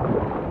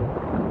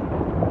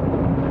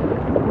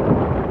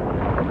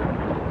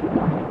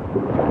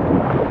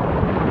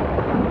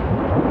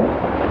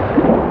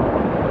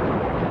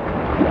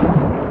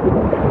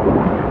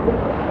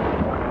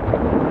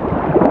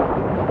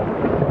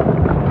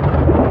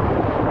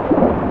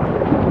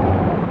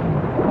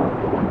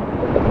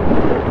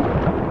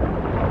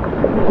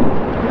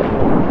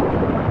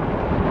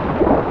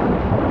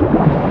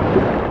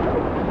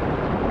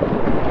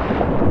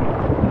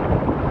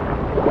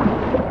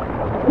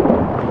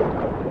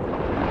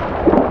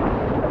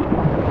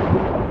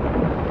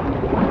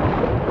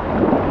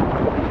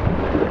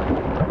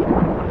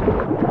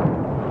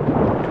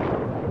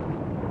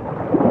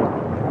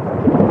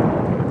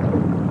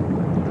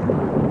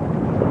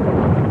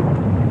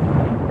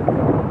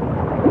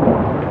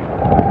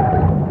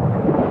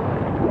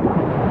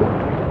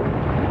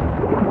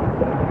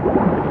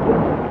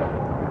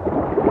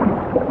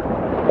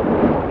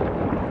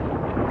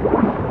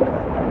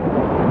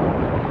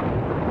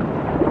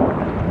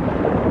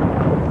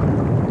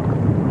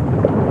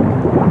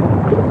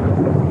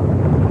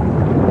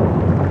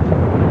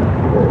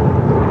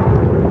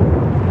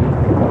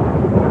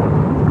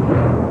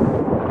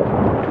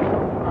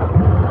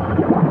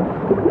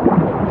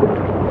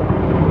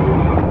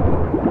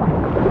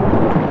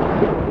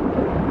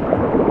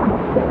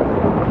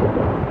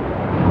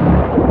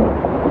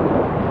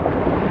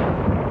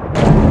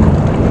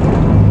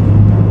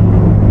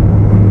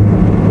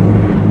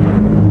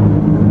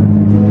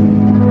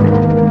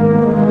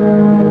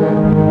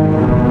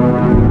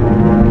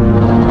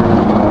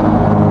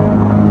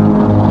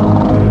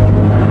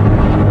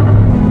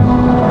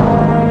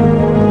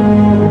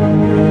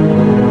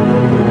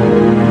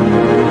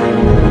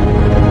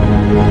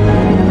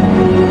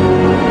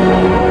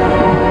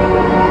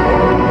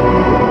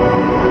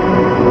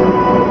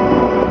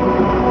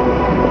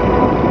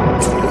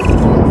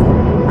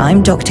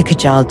 I'm Dr.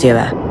 Kajal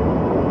Dua,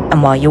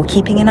 and while you're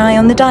keeping an eye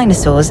on the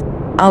dinosaurs,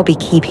 I'll be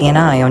keeping an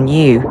eye on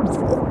you.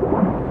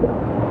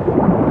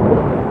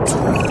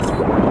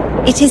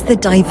 It is the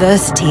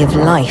diversity of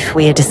life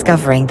we are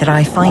discovering that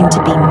I find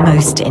to be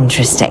most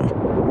interesting.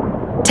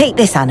 Take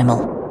this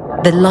animal,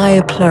 the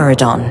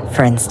Liopleurodon,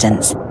 for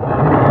instance.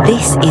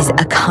 This is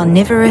a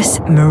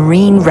carnivorous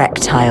marine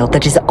reptile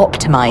that is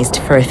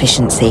optimized for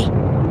efficiency,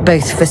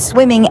 both for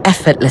swimming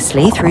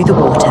effortlessly through the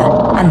water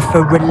and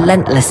for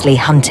relentlessly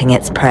hunting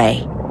its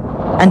prey.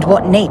 And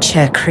what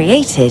nature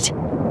created,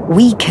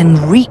 we can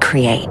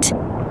recreate,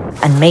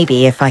 and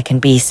maybe, if I can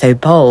be so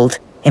bold,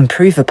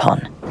 improve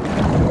upon,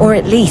 or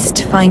at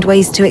least find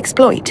ways to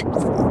exploit.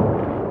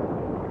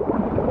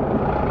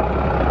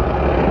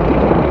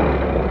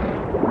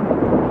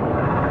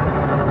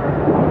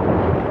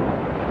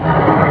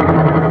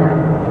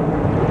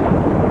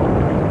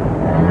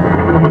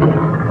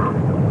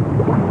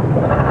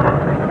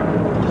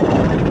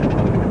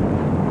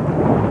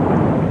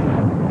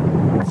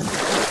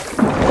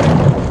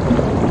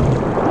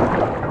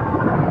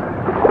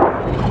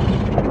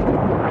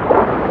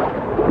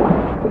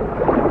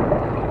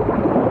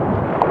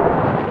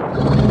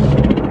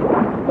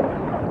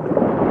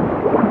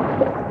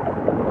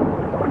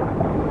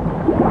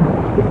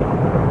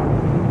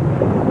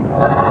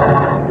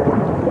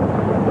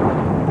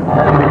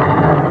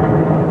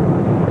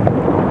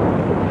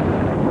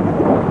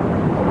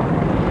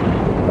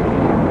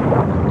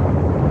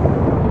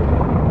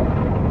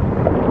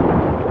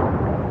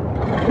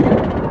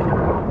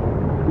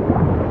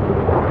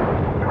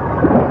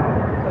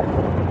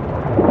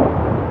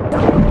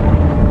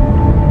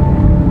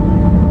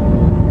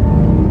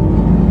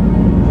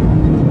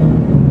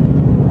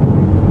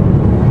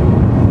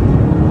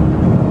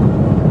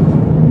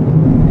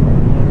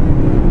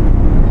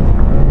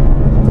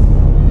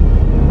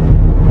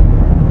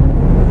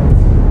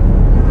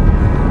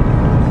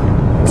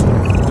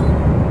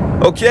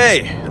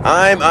 Okay,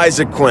 I'm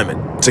Isaac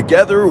Clement.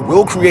 Together,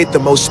 we'll create the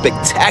most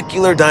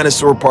spectacular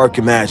dinosaur park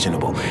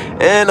imaginable,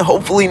 and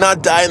hopefully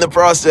not die in the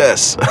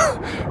process.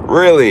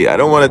 Really, I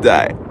don't want to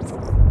die.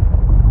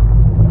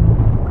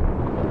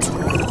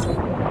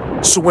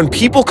 So when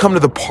people come to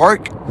the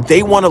park,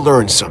 they want to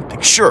learn something,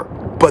 sure,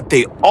 but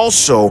they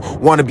also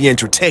want to be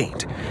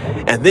entertained.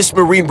 And this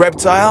marine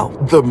reptile,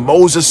 the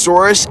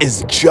Mosasaurus,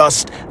 is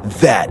just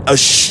that, a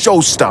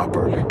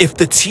showstopper. If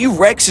the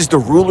T-Rex is the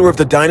ruler of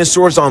the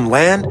dinosaurs on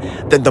land,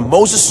 then the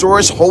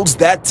Mosasaurus holds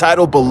that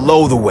title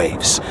below the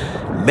waves.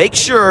 Make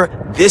sure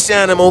this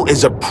animal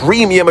is a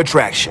premium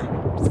attraction.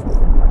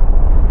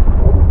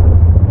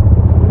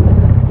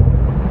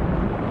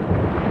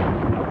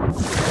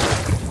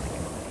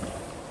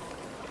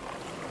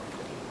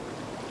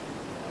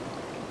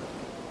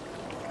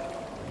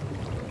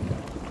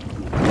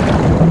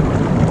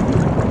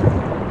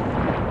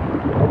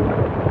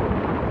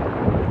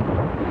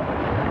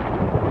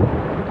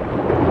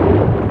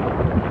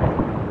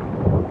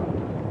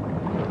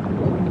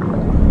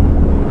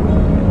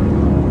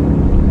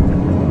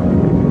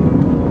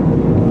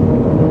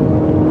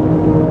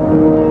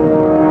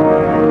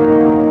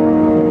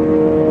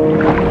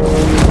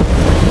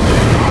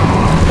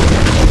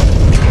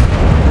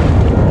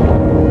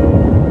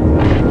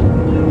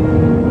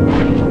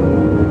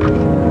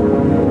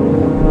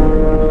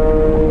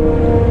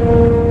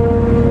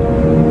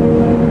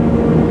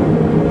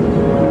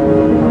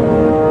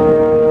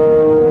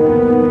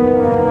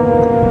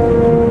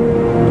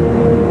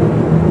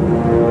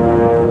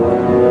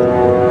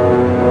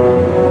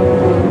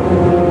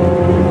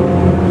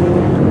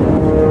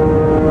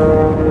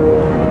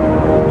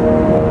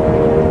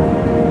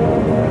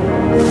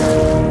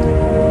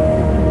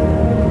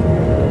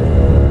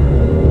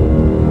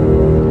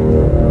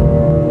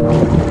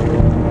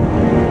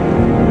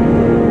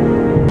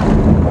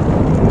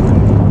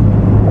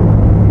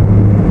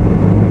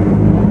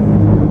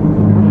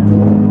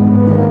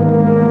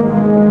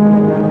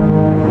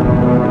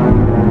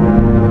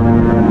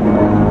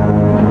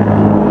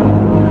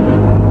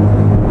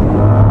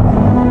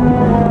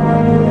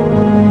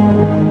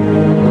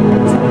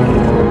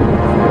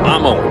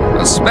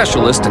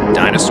 specialist in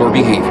dinosaur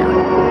behavior.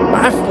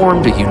 I've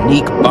formed a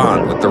unique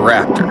bond with the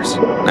raptors.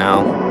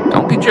 Now,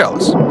 don't be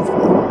jealous.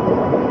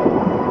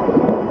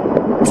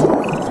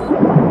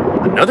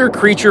 Another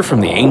creature from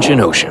the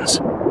ancient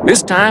oceans.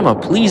 This time a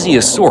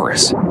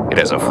Plesiosaurus. It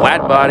has a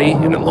flat body,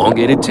 an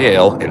elongated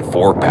tail, and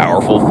 4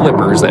 powerful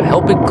flippers that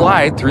help it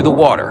glide through the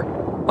water.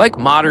 Like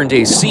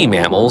modern-day sea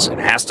mammals, it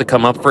has to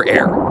come up for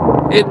air.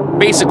 It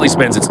basically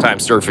spends its time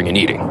surfing and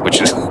eating,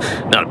 which is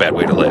not a bad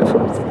way to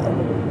live.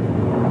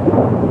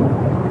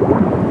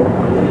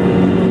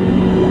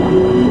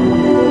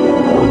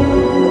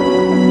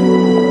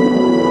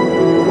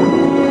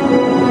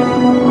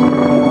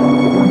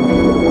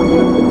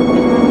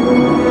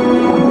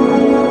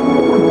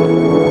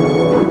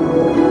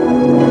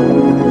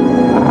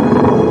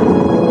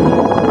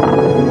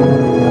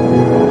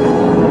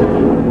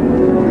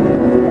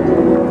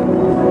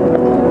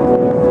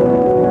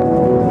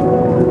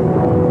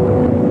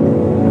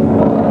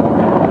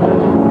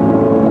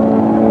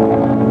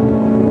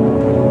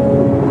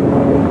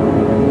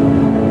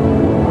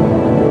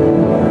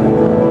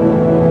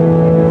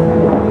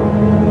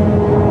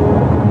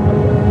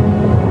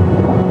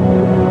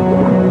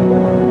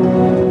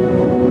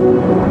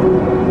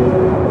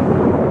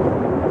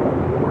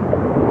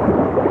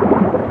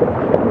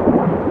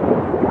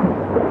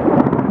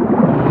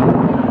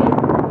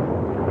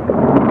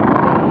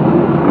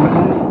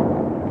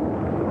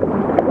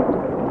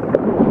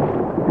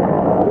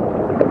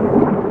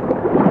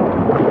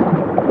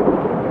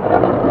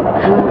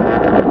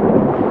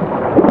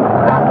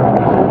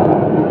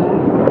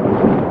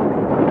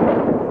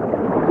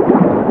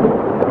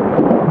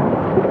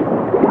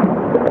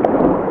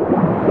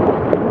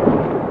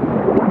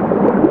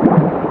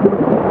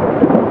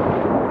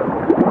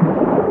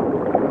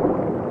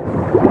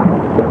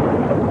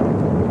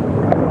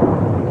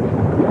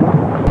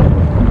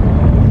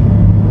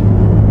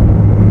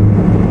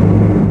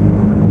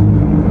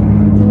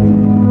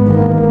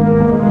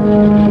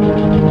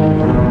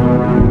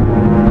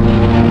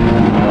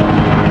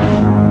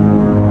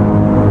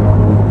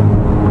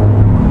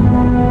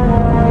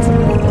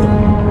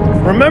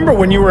 Remember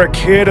when you were a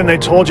kid and they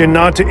told you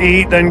not to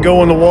eat, then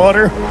go in the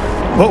water?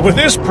 But with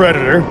this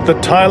predator, the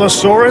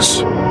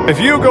Tylosaurus, if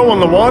you go in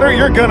the water,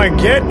 you're gonna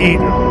get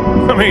eaten.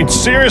 I mean,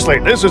 seriously,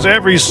 this is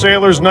every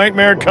sailor's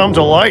nightmare come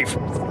to life.